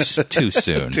 too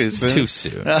soon. Too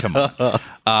soon. Come on.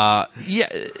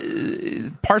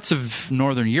 Parts of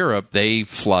Northern Europe they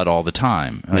flood all the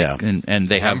time. And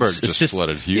they have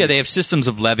flooded huge. Yeah, they have systems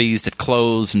of levees that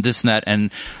close and this and that.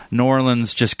 And New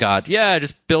Orleans just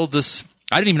build this.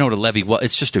 I didn't even know what a levee was.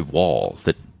 It's just a wall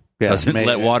that. Doesn't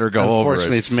let water go over it.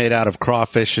 Unfortunately, it's made out of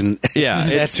crawfish and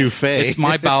etouffee. It's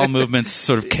my bowel movements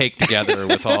sort of caked together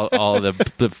with all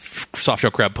the soft shell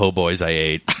crab po' boys I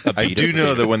ate. I do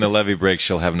know that when the levee breaks,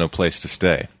 she'll have no place to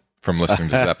stay from listening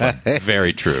to Zeppelin.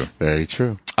 Very true. Very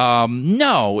true.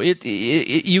 No,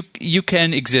 you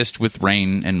can exist with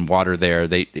rain and water there.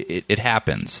 It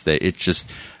happens.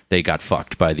 They got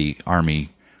fucked by the Army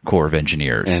Corps of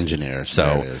Engineers.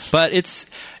 So, but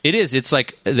it is. It's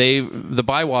like the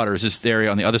Bywater is this area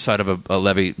on the other side of a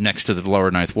levee next to the lower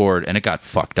Ninth Ward, and it got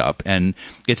fucked up. And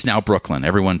it's now Brooklyn.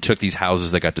 Everyone took these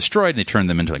houses that got destroyed, and they turned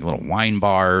them into like little wine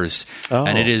bars. Oh.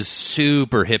 And it is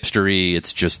super hipstery.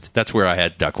 It's just that's where I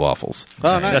had duck waffles.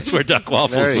 Oh, nice. That's where duck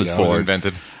waffles was born.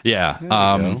 Invented.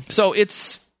 Yeah. So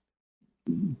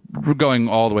we're going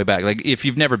all the way back. Like if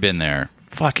you've never been there.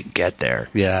 Fucking get there.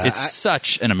 Yeah. It's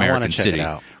such an American city.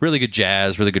 Really good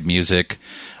jazz, really good music.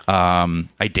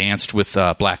 I danced with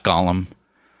Black Gollum.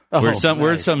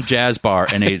 We're at some jazz bar,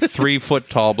 and a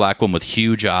 3-foot-tall black woman with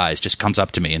huge eyes just comes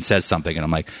up to me and says something, and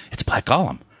I'm like, it's Black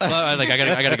Gollum. I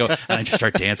gotta go. And I just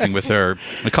start dancing with her.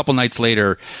 A couple nights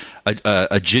later,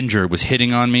 a ginger was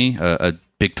hitting on me, a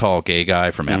big, tall gay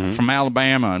guy from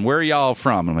Alabama. And where are y'all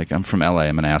from? I'm like, I'm from L.A.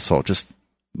 I'm an asshole. Just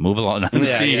move along.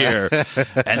 Here.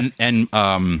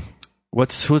 And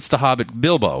what's the Hobbit?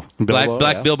 Bilbo.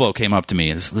 Black Bilbo came up to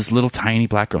me. This little tiny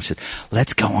black girl said,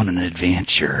 "Let's go on an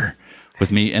adventure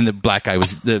with me." And the black guy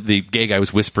was the gay guy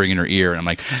was whispering in her ear, and I'm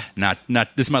like, "Not.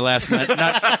 This is my last night.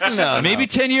 Maybe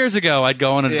 10 years ago, I'd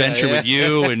go on an adventure with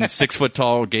you and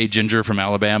 6-foot-tall gay ginger from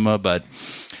Alabama, but."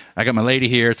 I got my lady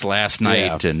here. It's last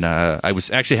night, and I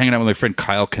was actually hanging out with my friend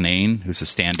Kyle Kinane, who's a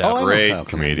stand-up. Great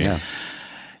comedian.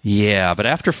 Yeah, but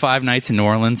after 5 nights in New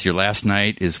Orleans, your last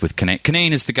night is with Kinane. Kinane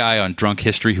is the guy on Drunk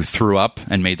History who threw up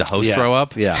and made the host throw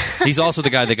up. Yeah. He's also the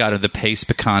guy that got into the Pace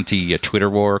Picanti Twitter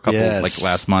war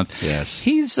last month. Yes.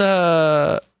 He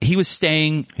was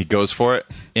staying. He goes for it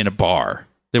in a bar.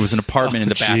 There was an apartment in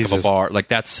the back of a bar. Like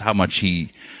that's how much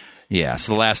he. Yeah,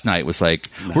 so the last night was like,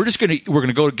 we're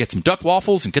gonna go get some duck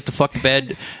waffles and get the fuck to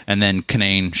bed, and then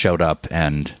Kinane showed up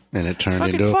and it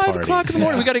turned into a 5 party. 5:00 in the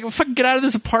morning. We gotta fucking get out of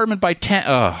this apartment by 10.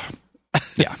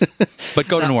 Yeah, but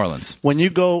go to New Orleans when you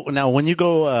go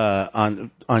on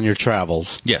your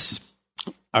travels. Yes,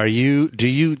 do you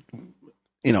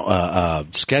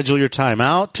schedule your time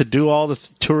out to do all the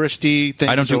touristy things?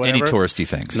 I don't do any touristy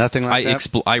things. Nothing like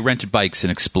that. I rented bikes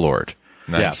and explored.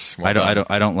 Nice. Yeah.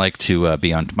 I don't like to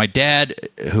be on. My dad,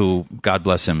 who God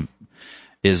bless him,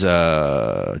 is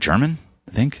German,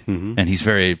 I think, and he's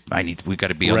very. We got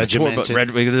to be on the tour,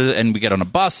 and we get on a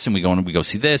bus and we go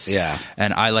see this. Yeah,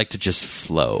 and I like to just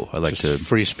flow. I like to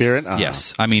free spirit.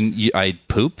 Yes, I mean I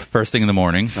poop first thing in the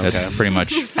morning. Okay. That's pretty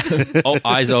much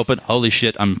eyes open. Holy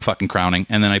shit, I'm fucking crowning,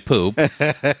 and then I poop,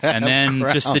 and then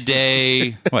just the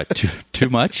day. What? Too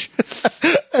much?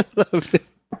 I love it.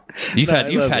 You've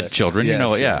had children, yes, you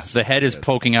know. Yeah, the head is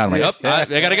poking out. I'm like,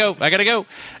 I gotta go,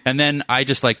 and then I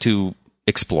just like to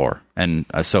explore, and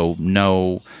so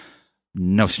no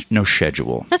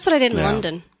schedule. That's what I did in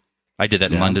London. I did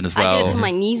that in London as well. I did it till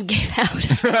my knees gave out.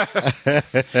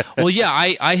 Well, yeah,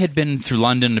 I had been through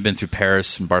London, I'd been through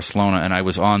Paris and Barcelona, and I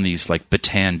was on these like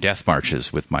Bataan death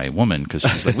marches with my woman because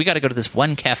she's like, we got to go to this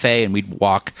one cafe, and we'd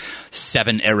walk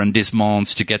 7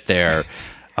 arrondissements to get there.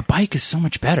 A bike is so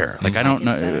much better. Like I don't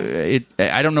know,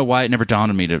 I don't know why it never dawned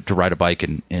on me to ride a bike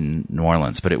in New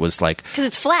Orleans, but it was like because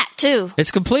it's flat too.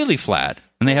 It's completely flat,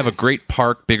 and they have a great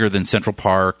park, bigger than Central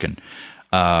Park, and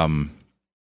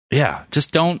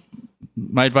just don't.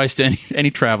 My advice to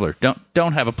any traveler: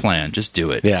 don't have a plan, just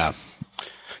do it. Yeah.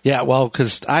 Well,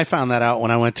 because I found that out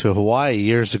when I went to Hawaii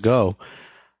years ago.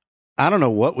 I don't know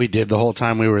what we did the whole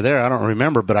time we were there. I don't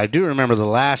remember, but I do remember the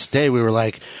last day we were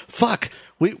like, "Fuck."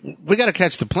 We got to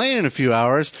catch the plane in a few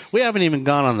hours. We haven't even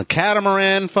gone on the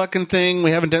catamaran fucking thing. We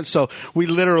haven't done so. We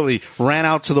literally ran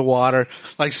out to the water,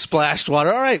 like splashed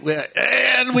water. All right,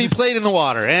 and we played in the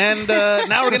water. And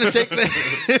now we're gonna take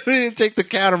the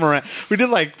catamaran. We did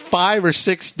like 5 or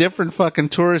 6 different fucking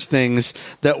tourist things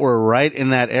that were right in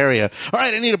that area. All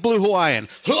right, I need a blue Hawaiian.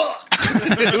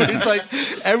 It was like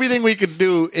everything we could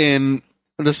do in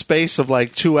the space of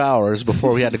like 2 hours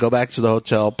before we had to go back to the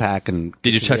hotel, pack, and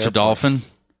did you touch a dolphin?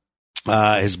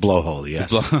 His blowhole,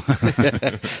 yes.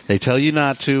 They tell you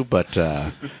not to, but,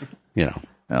 you know.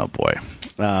 Oh, boy.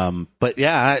 But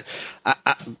yeah,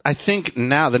 I think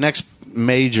now the next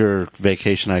major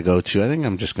vacation I go to, I think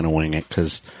I'm just going to wing it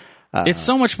because it's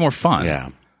so much more fun. Yeah.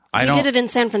 We did it in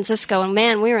San Francisco, and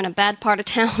man, we were in a bad part of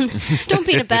town. Don't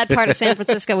be in a bad part of San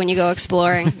Francisco when you go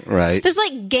exploring. Right. There's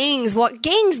like gangs.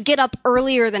 Gangs get up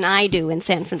earlier than I do in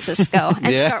San Francisco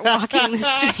and start walking the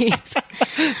streets.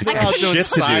 They're all doing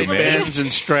side bends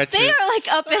and stretches. They are like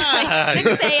up at like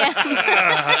 6 a.m.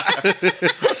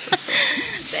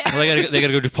 Well, they got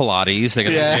to go do Pilates. They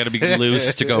got to be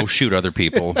loose to go shoot other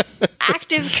people.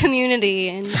 Active community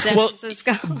in San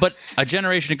Francisco. But a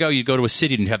generation ago, you'd go to a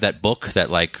city and have that book that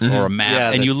or a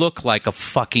map, and you look like a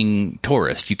fucking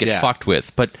tourist. You get fucked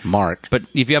with. But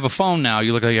if you have a phone now,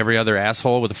 you look like every other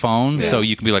asshole with a phone. Yeah. So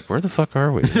you can be like, where the fuck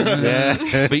are we? But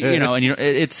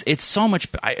it's so much.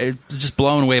 Just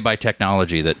blown away by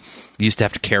technology that you used to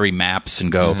have to carry maps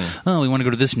and go, we want to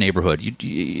go to this neighborhood.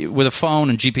 With a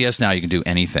phone and GPS now, you can do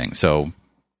anything. So,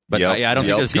 but I don't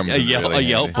think there's a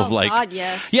Yelp of like, God,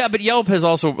 yes. Yeah, but Yelp has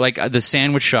also like the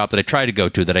sandwich shop that I tried to go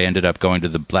to that I ended up going to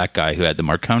the black guy who had the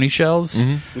Marconi shells.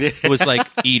 It was like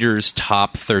Eater's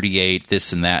Top 38,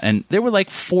 this and that, and there were like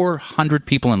 400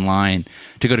 people in line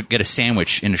to go to get a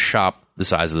sandwich in a shop the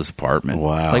size of this apartment.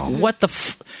 Wow! Like what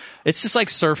the? It's just like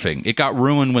surfing. It got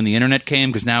ruined when the internet came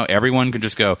because now everyone can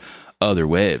just go, oh, they're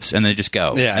waves, and they just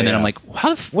go. Yeah, and then I'm like,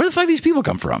 where the fuck do these people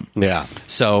come from? Yeah.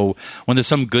 So when there's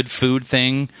some good food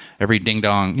thing, every ding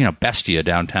dong, Bestia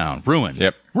downtown, ruined.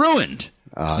 Yep. Ruined.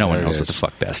 No one knows what the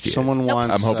fuck Bestia is. Someone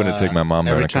wants. I'm hoping to take my mom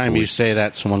there. Every time you say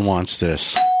that, someone wants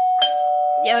this.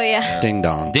 Oh, yeah. Ding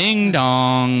dong. Ding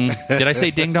dong. Did I say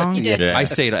ding dong? You did. Yeah. I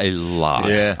say it a lot.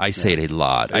 Yeah. I say it a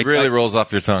lot. It really rolls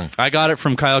off your tongue. I got it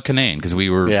from Kyle Kinane because we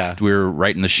were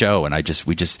writing the show, and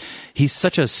he's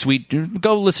such a sweet.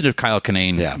 Go listen to Kyle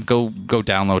Kinane. Yeah. Go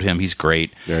download him. He's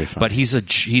great. Very fun. But he's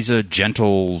a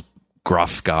gentle,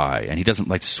 gruff guy, and he doesn't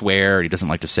like to swear. He doesn't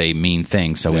like to say mean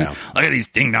things. So look at these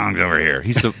ding dongs over here.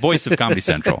 He's the voice of Comedy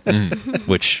Central,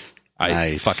 which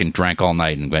I fucking drank all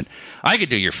night and went, I could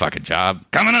do your fucking job.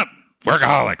 Coming up.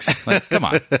 Workaholics. Like, come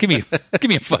on. Give me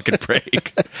a fucking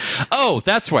break. Oh,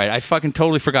 that's right. I fucking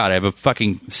totally forgot. I have a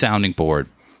fucking sounding board.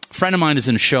 A friend of mine is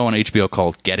in a show on HBO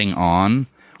called Getting On,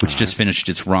 which just finished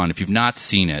its run. If you've not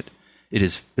seen it,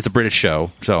 it's a British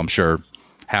show, so I'm sure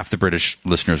half the British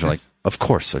listeners are like, of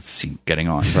course I've seen Getting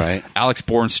On. Right. Alex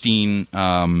Bornstein,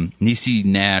 Niecy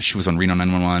Nash, who was on Reno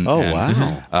 911. Oh,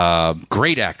 and, wow.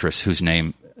 Great actress whose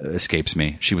name escapes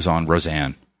me. She was on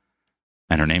Roseanne.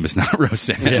 And her name is not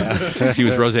Roseanne. Yeah. She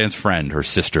was Roseanne's friend, her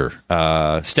sister,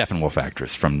 Steppenwolf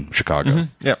actress from Chicago.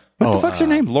 Yep. What the fuck's her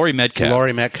name? Laurie Metcalf.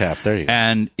 Laurie Metcalf. There you go.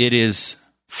 And it is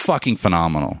fucking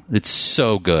phenomenal. It's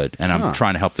so good. And I'm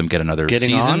trying to help them get another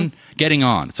season. On? Getting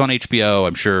On. It's on HBO.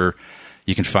 I'm sure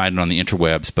you can find it on the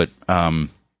interwebs. But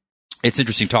it's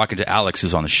interesting talking to Alex,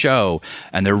 who's on the show,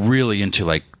 and they're really into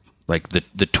like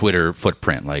the Twitter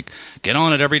footprint, like get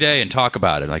on it every day and talk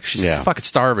about it. Like she's the fucking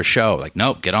star of a show. Like,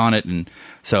 nope, get on it. And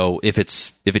so if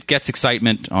it gets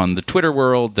excitement on the Twitter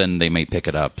world, then they may pick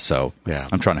it up. So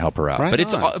I'm trying to help her out.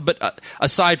 Right but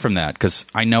aside from that, because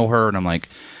I know her and I'm like,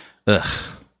 ugh.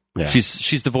 Yeah.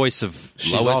 She's the voice of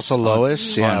She's Lois. Also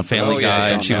Lois, on Family Guy,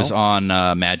 and she was on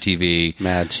Mad TV.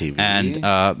 Mad TV.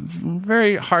 And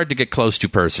very hard to get close to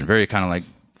person. Very kind of like,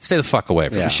 stay the fuck away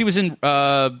from her. She was in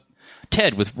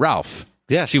Ted with Ralph.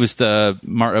 Yes. She was the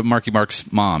Marky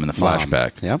Mark's mom in the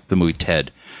flashback. Yep. The movie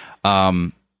Ted.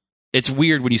 It's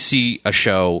weird when you see a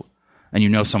show and you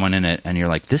know someone in it and you're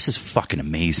like, this is fucking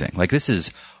amazing. Like, this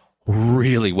is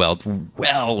really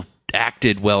well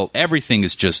acted. Well, everything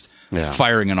is just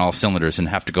firing on all cylinders, and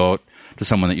have to go out to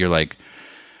someone that you're like,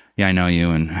 yeah, I know you,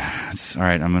 and it's all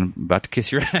right. I'm about to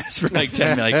kiss your ass for like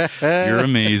 10 minutes. Like, you're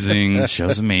amazing. The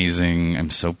show's amazing. I'm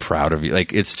so proud of you.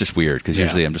 Like, it's just weird because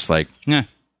usually I'm just like,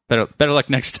 better luck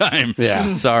next time.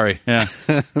 Yeah, sorry. Yeah,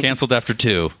 canceled after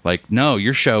 2. Like, no,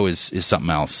 your show is something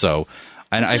else. So,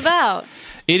 and what's it about?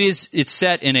 It's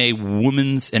set in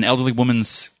an elderly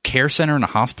woman's care center in a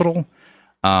hospital.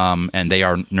 And they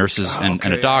are nurses and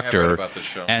a doctor.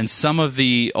 And some of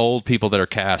the old people that are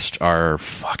cast are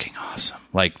fucking awesome.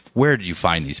 Like, where did you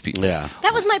find these people? Yeah.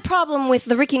 That was my problem with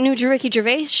the Ricky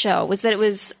Gervais show, was that it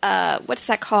was, what's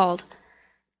that called?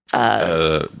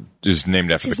 Just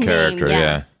named after the character,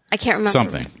 yeah. I can't remember.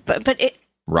 Something. But it...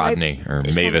 Rodney or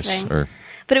Mavis something. or...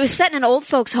 But it was set in an old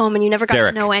folks' home, and you never got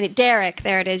to know any... Derek,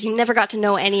 there it is. You never got to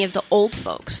know any of the old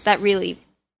folks. That really...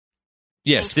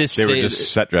 Yes, they were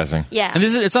just set dressing. Yeah. And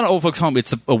it's not an old folks' home.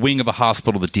 It's a wing of a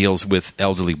hospital that deals with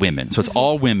elderly women. So it's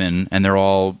all women, and they're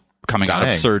all coming out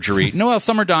of surgery. No, well,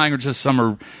 some are dying, or just some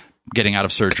are getting out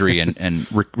of surgery and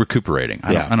recuperating.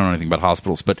 I don't know anything about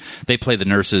hospitals, but they play the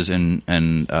nurses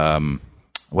and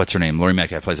what's her name? Laurie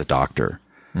Metcalf plays a doctor.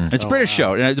 It's a British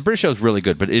show. And the British show is really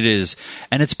good, but it's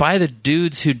by the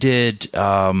dudes who did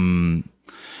the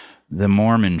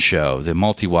Mormon show, the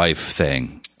multi-wife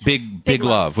thing, Big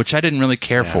Love, which I didn't really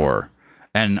care for.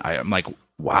 And I'm like,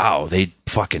 wow, they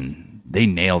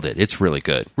nailed it. It's really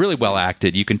good, really well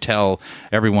acted. You can tell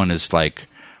everyone is like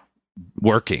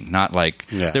working, not like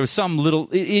there was some little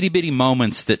itty bitty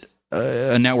moments that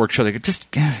a network show they could just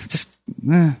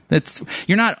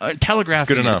you're not telegraphing. It's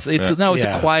good enough. It's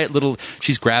a quiet little.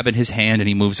 She's grabbing his hand and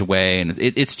he moves away, and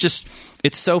it's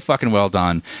so fucking well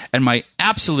done. And my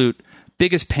absolute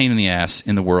biggest pain in the ass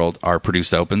in the world are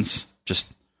produced opens. Just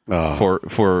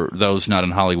for those not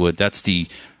in Hollywood, that's the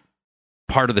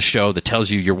part of the show that tells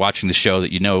you you're watching the show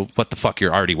that you know what the fuck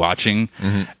you're already watching.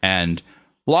 And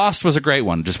Lost was a great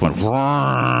one. Just went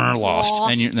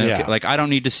Lost, and like I don't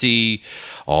need to see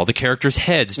all the characters'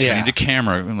 heads turning to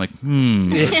camera. I'm like,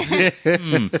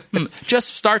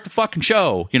 just start the fucking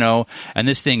show, And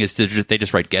this thing is they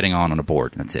just write "getting on" a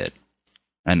board. And that's it.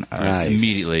 And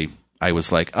immediately I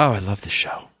was like, oh, I love this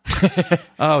show.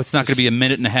 Oh, it's not going to be a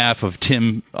minute and a half of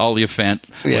Tim Oliphant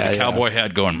with a cowboy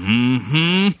hat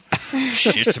going,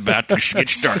 shit's about to get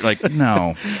started. Like,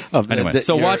 no. Anyway,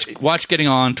 so watch Getting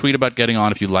On, tweet about Getting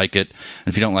On if you like it.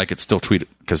 And if you don't like it, still tweet it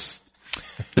because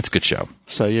it's a good show.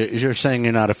 So you're saying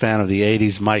you're not a fan of the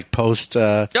 80s Mike Post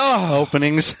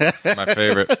openings? It's my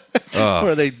favorite.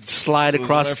 Where they slide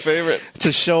across. My favorite. It's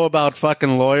a show about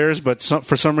fucking lawyers, but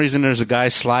for some reason there's a guy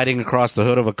sliding across the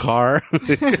hood of a car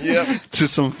to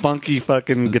some funky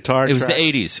fucking guitar It was track.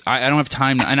 the 80s. I don't have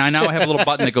time. And I now have a little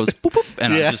button that goes boop, boop.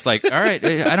 And I'm just like, all right,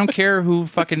 I don't care who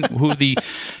the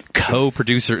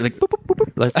co-producer, like, boop, boop,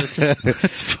 boop, boop.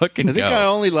 Let's fucking go. I think I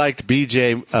only liked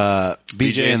BJ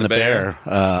and the Bear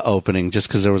opening just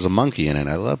because there was a monkey in it.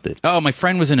 I loved it. Oh, my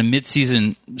friend was in a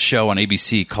mid-season show on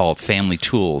ABC called Family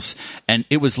Tools, and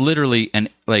it was literally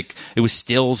it was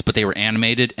stills, but they were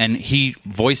animated, and he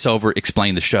voiceover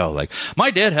explained the show. Like, my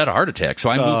dad had a heart attack,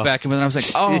 so I moved back, and I was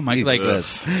like, oh my, like,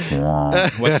 what's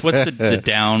the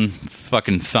down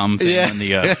fucking thumb thing on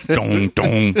the dong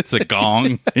dong? It's the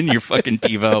gong in your fucking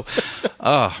TiVo.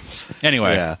 Oh,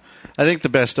 anyway, I think the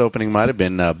best opening might have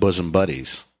been Bosom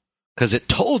Buddies because it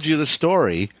told you the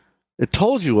story. It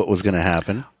told you what was going to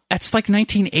happen. That's like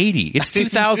 1980. It's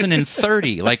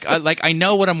 2030. like I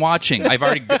know what I'm watching. I've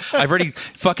already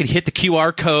fucking hit the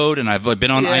QR code, and I've been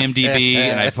on IMDb,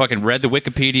 and I fucking read the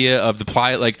Wikipedia of the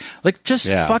plot. Like just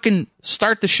fucking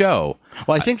start the show.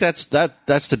 Well, I think that's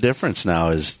the difference now.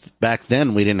 Is back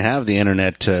then we didn't have the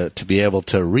internet to be able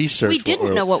to research. We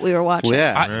didn't know what we were watching.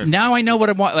 Now I know what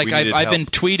I'm watching. Like I've been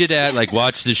tweeted at, like,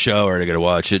 watch the show or I got to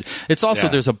watch it. It's also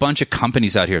there's a bunch of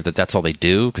companies out here that's all they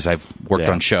do, because I've worked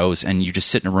on shows, and you just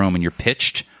sit in a room and you're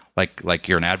pitched like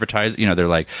you're an advertiser. They're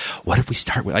like, what if we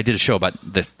start with? I did a show about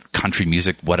the country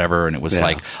music, whatever, and it was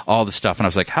like all the stuff, and I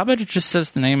was like, how about it just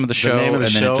says the name of the show and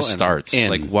then it just starts?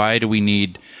 Like, why do we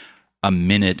need a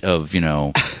minute of,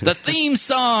 the theme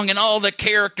song and all the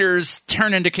characters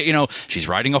turn into, she's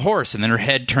riding a horse and then her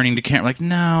head turning to camera. Like,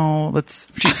 no,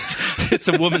 it's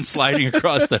a woman sliding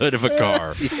across the hood of a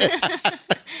car.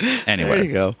 Anyway. There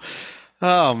you go.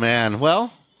 Oh, man.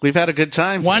 Well, we've had a good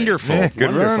time. Wonderful. Yeah,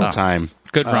 good run.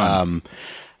 Good run.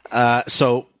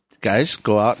 So, guys,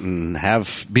 go out and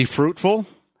be fruitful.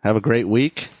 Have a great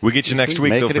week. We get you next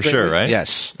week, though, for sure, right?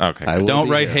 Yes. Okay. Don't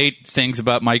write hate things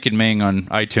about Mike and Ming on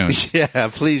iTunes. Yeah,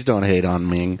 please don't hate on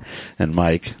Ming and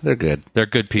Mike. They're good. They're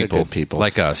good people. They're good people.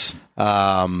 Like us.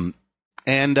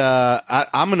 And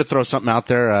I'm going to throw something out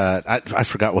there. I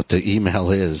forgot what the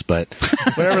email is, but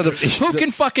whatever who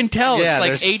can fucking tell? Yeah,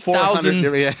 it's like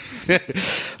 8,000.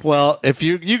 Well, if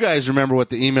you guys remember what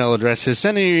the email address is,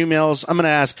 send in your emails. I'm going to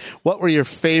ask, what were your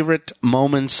favorite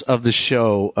moments of the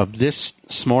show, of this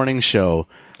morning show?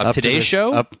 Of today's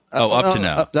show? Up to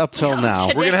now. Up till now.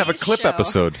 We're going to have a clip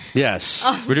episode. Yes.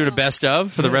 We're doing a best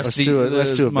of for the rest of the month?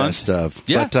 Let's do a best of.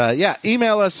 Yeah. But,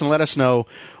 email us and let us know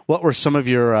what were some of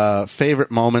your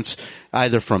favorite moments,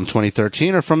 either from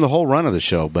 2013 or from the whole run of the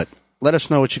show. But let us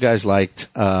know what you guys liked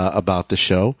about the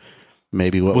show.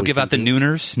 Maybe what we'll give out the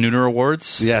Nooner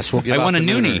Awards. Yes, we'll give out I won the a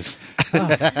Noonie.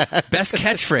 Best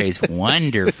catchphrase.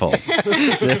 Wonderful. All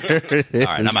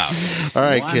right, I'm out. All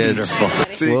right, kids.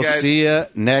 We'll see you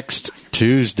next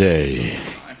Tuesday.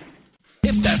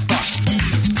 Hip that fuck.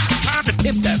 Time to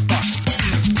hip that fuck.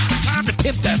 Time to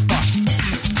hip that fuck.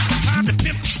 Time to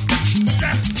hip that fuck.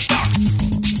 Bop,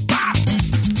 bop,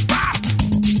 bop, bop,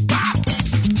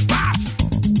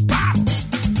 bop,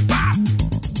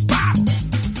 bop, bop,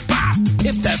 bop.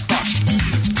 Hip that fuck.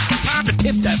 Time to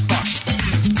hip that fuck.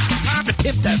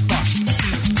 pimp that fuck.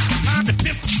 Time to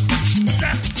pimp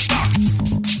that fuck.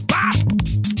 Bop,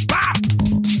 bop,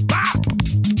 bop, bop,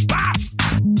 bop,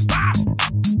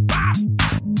 bop, bop,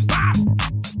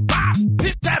 bop.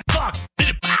 Pimp that fuck.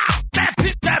 Pimp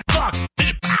that fuck.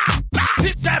 Pimp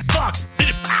that fuck.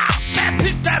 Pimp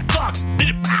that fuck.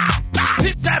 Pimp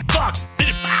that fuck.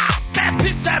 Pimp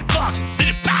that fuck.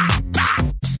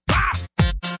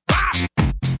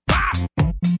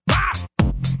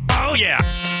 Oh yeah.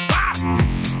 Bop.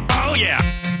 Oh yeah.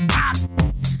 Bop.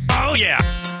 Oh yeah.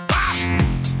 Bop.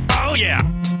 Oh yeah.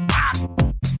 Bop.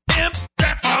 Pimp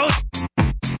that phone.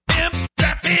 Pimp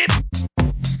that beat.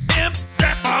 Pimp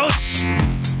that phone.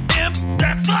 Pimp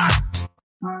that fuck.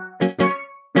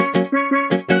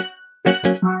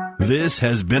 This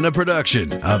has been a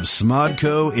production of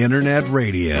Smodco Internet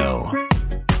Radio.